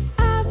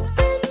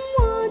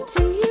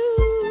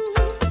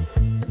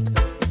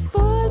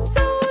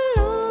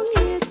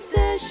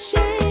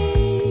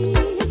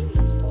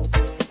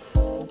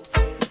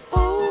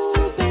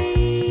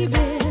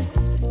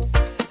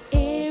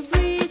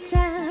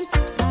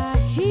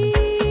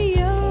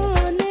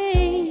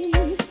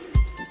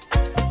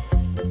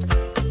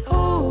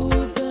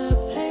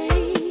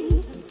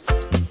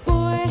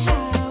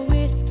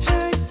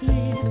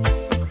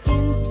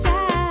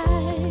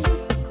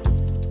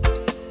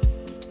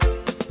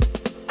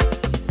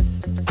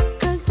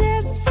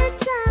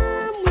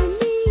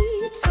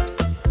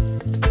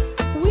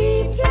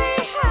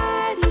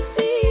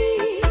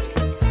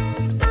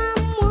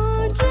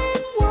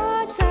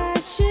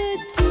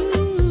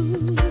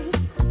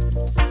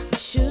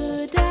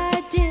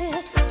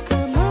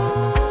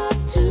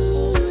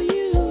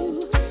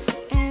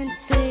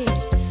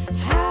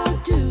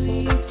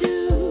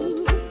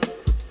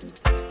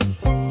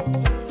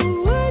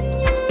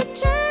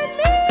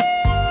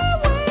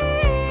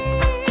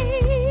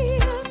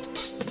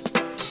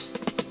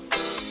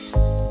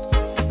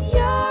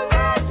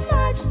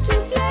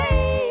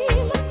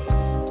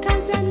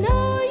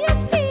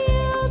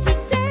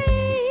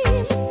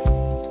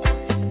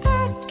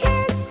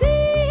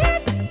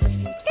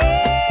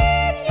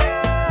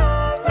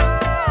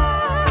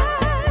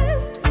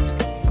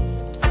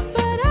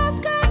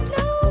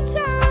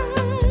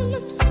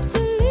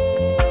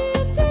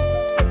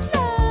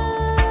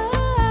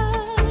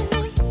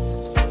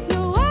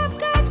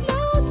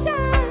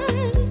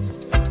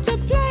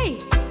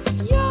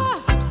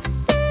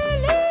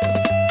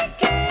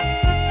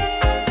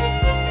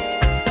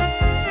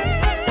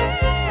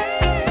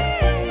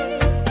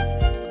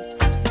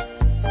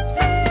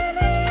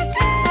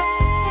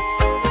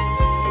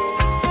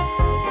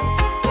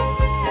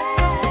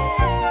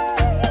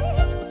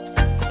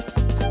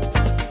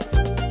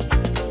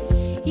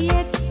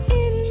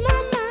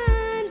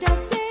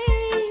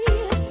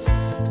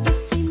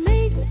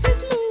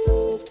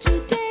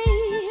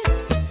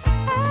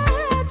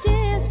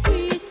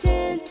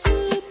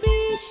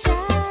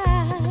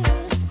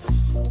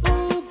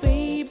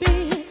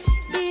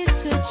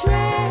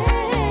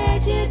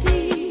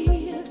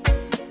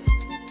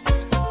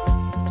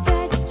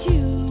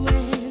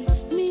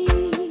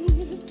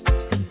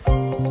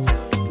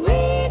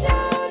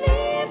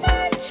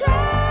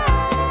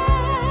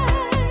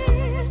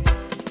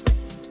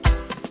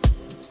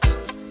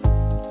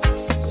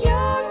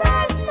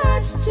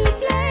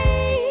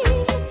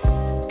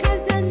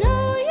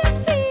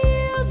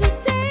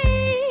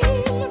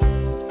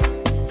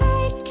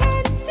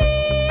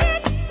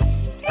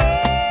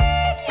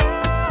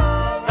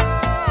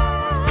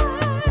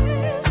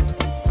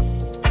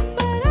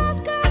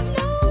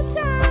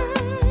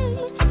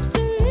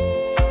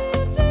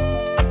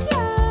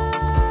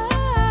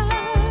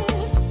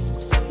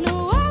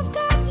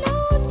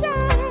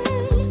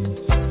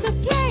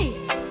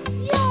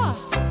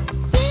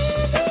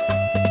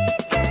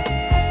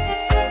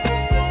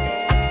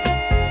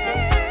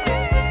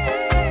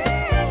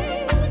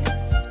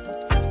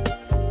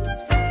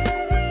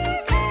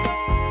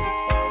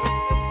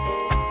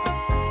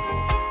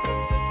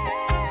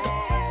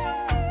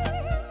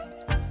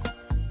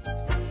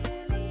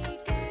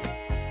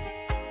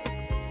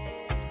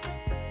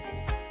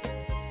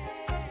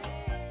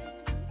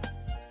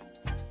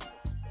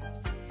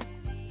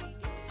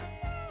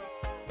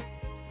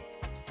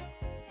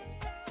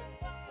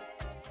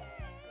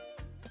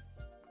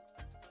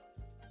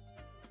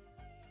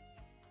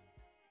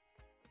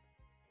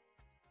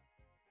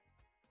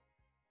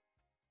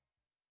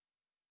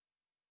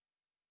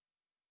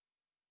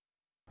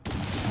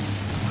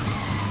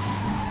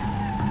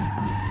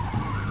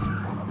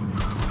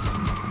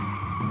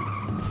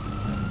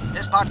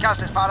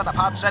 podcast is part of the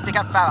Pod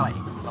Syndicate family.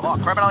 For more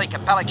criminally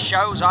compelling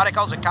shows,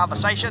 articles, and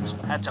conversations,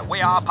 head to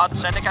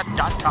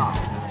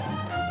wearepodsyndicate.com.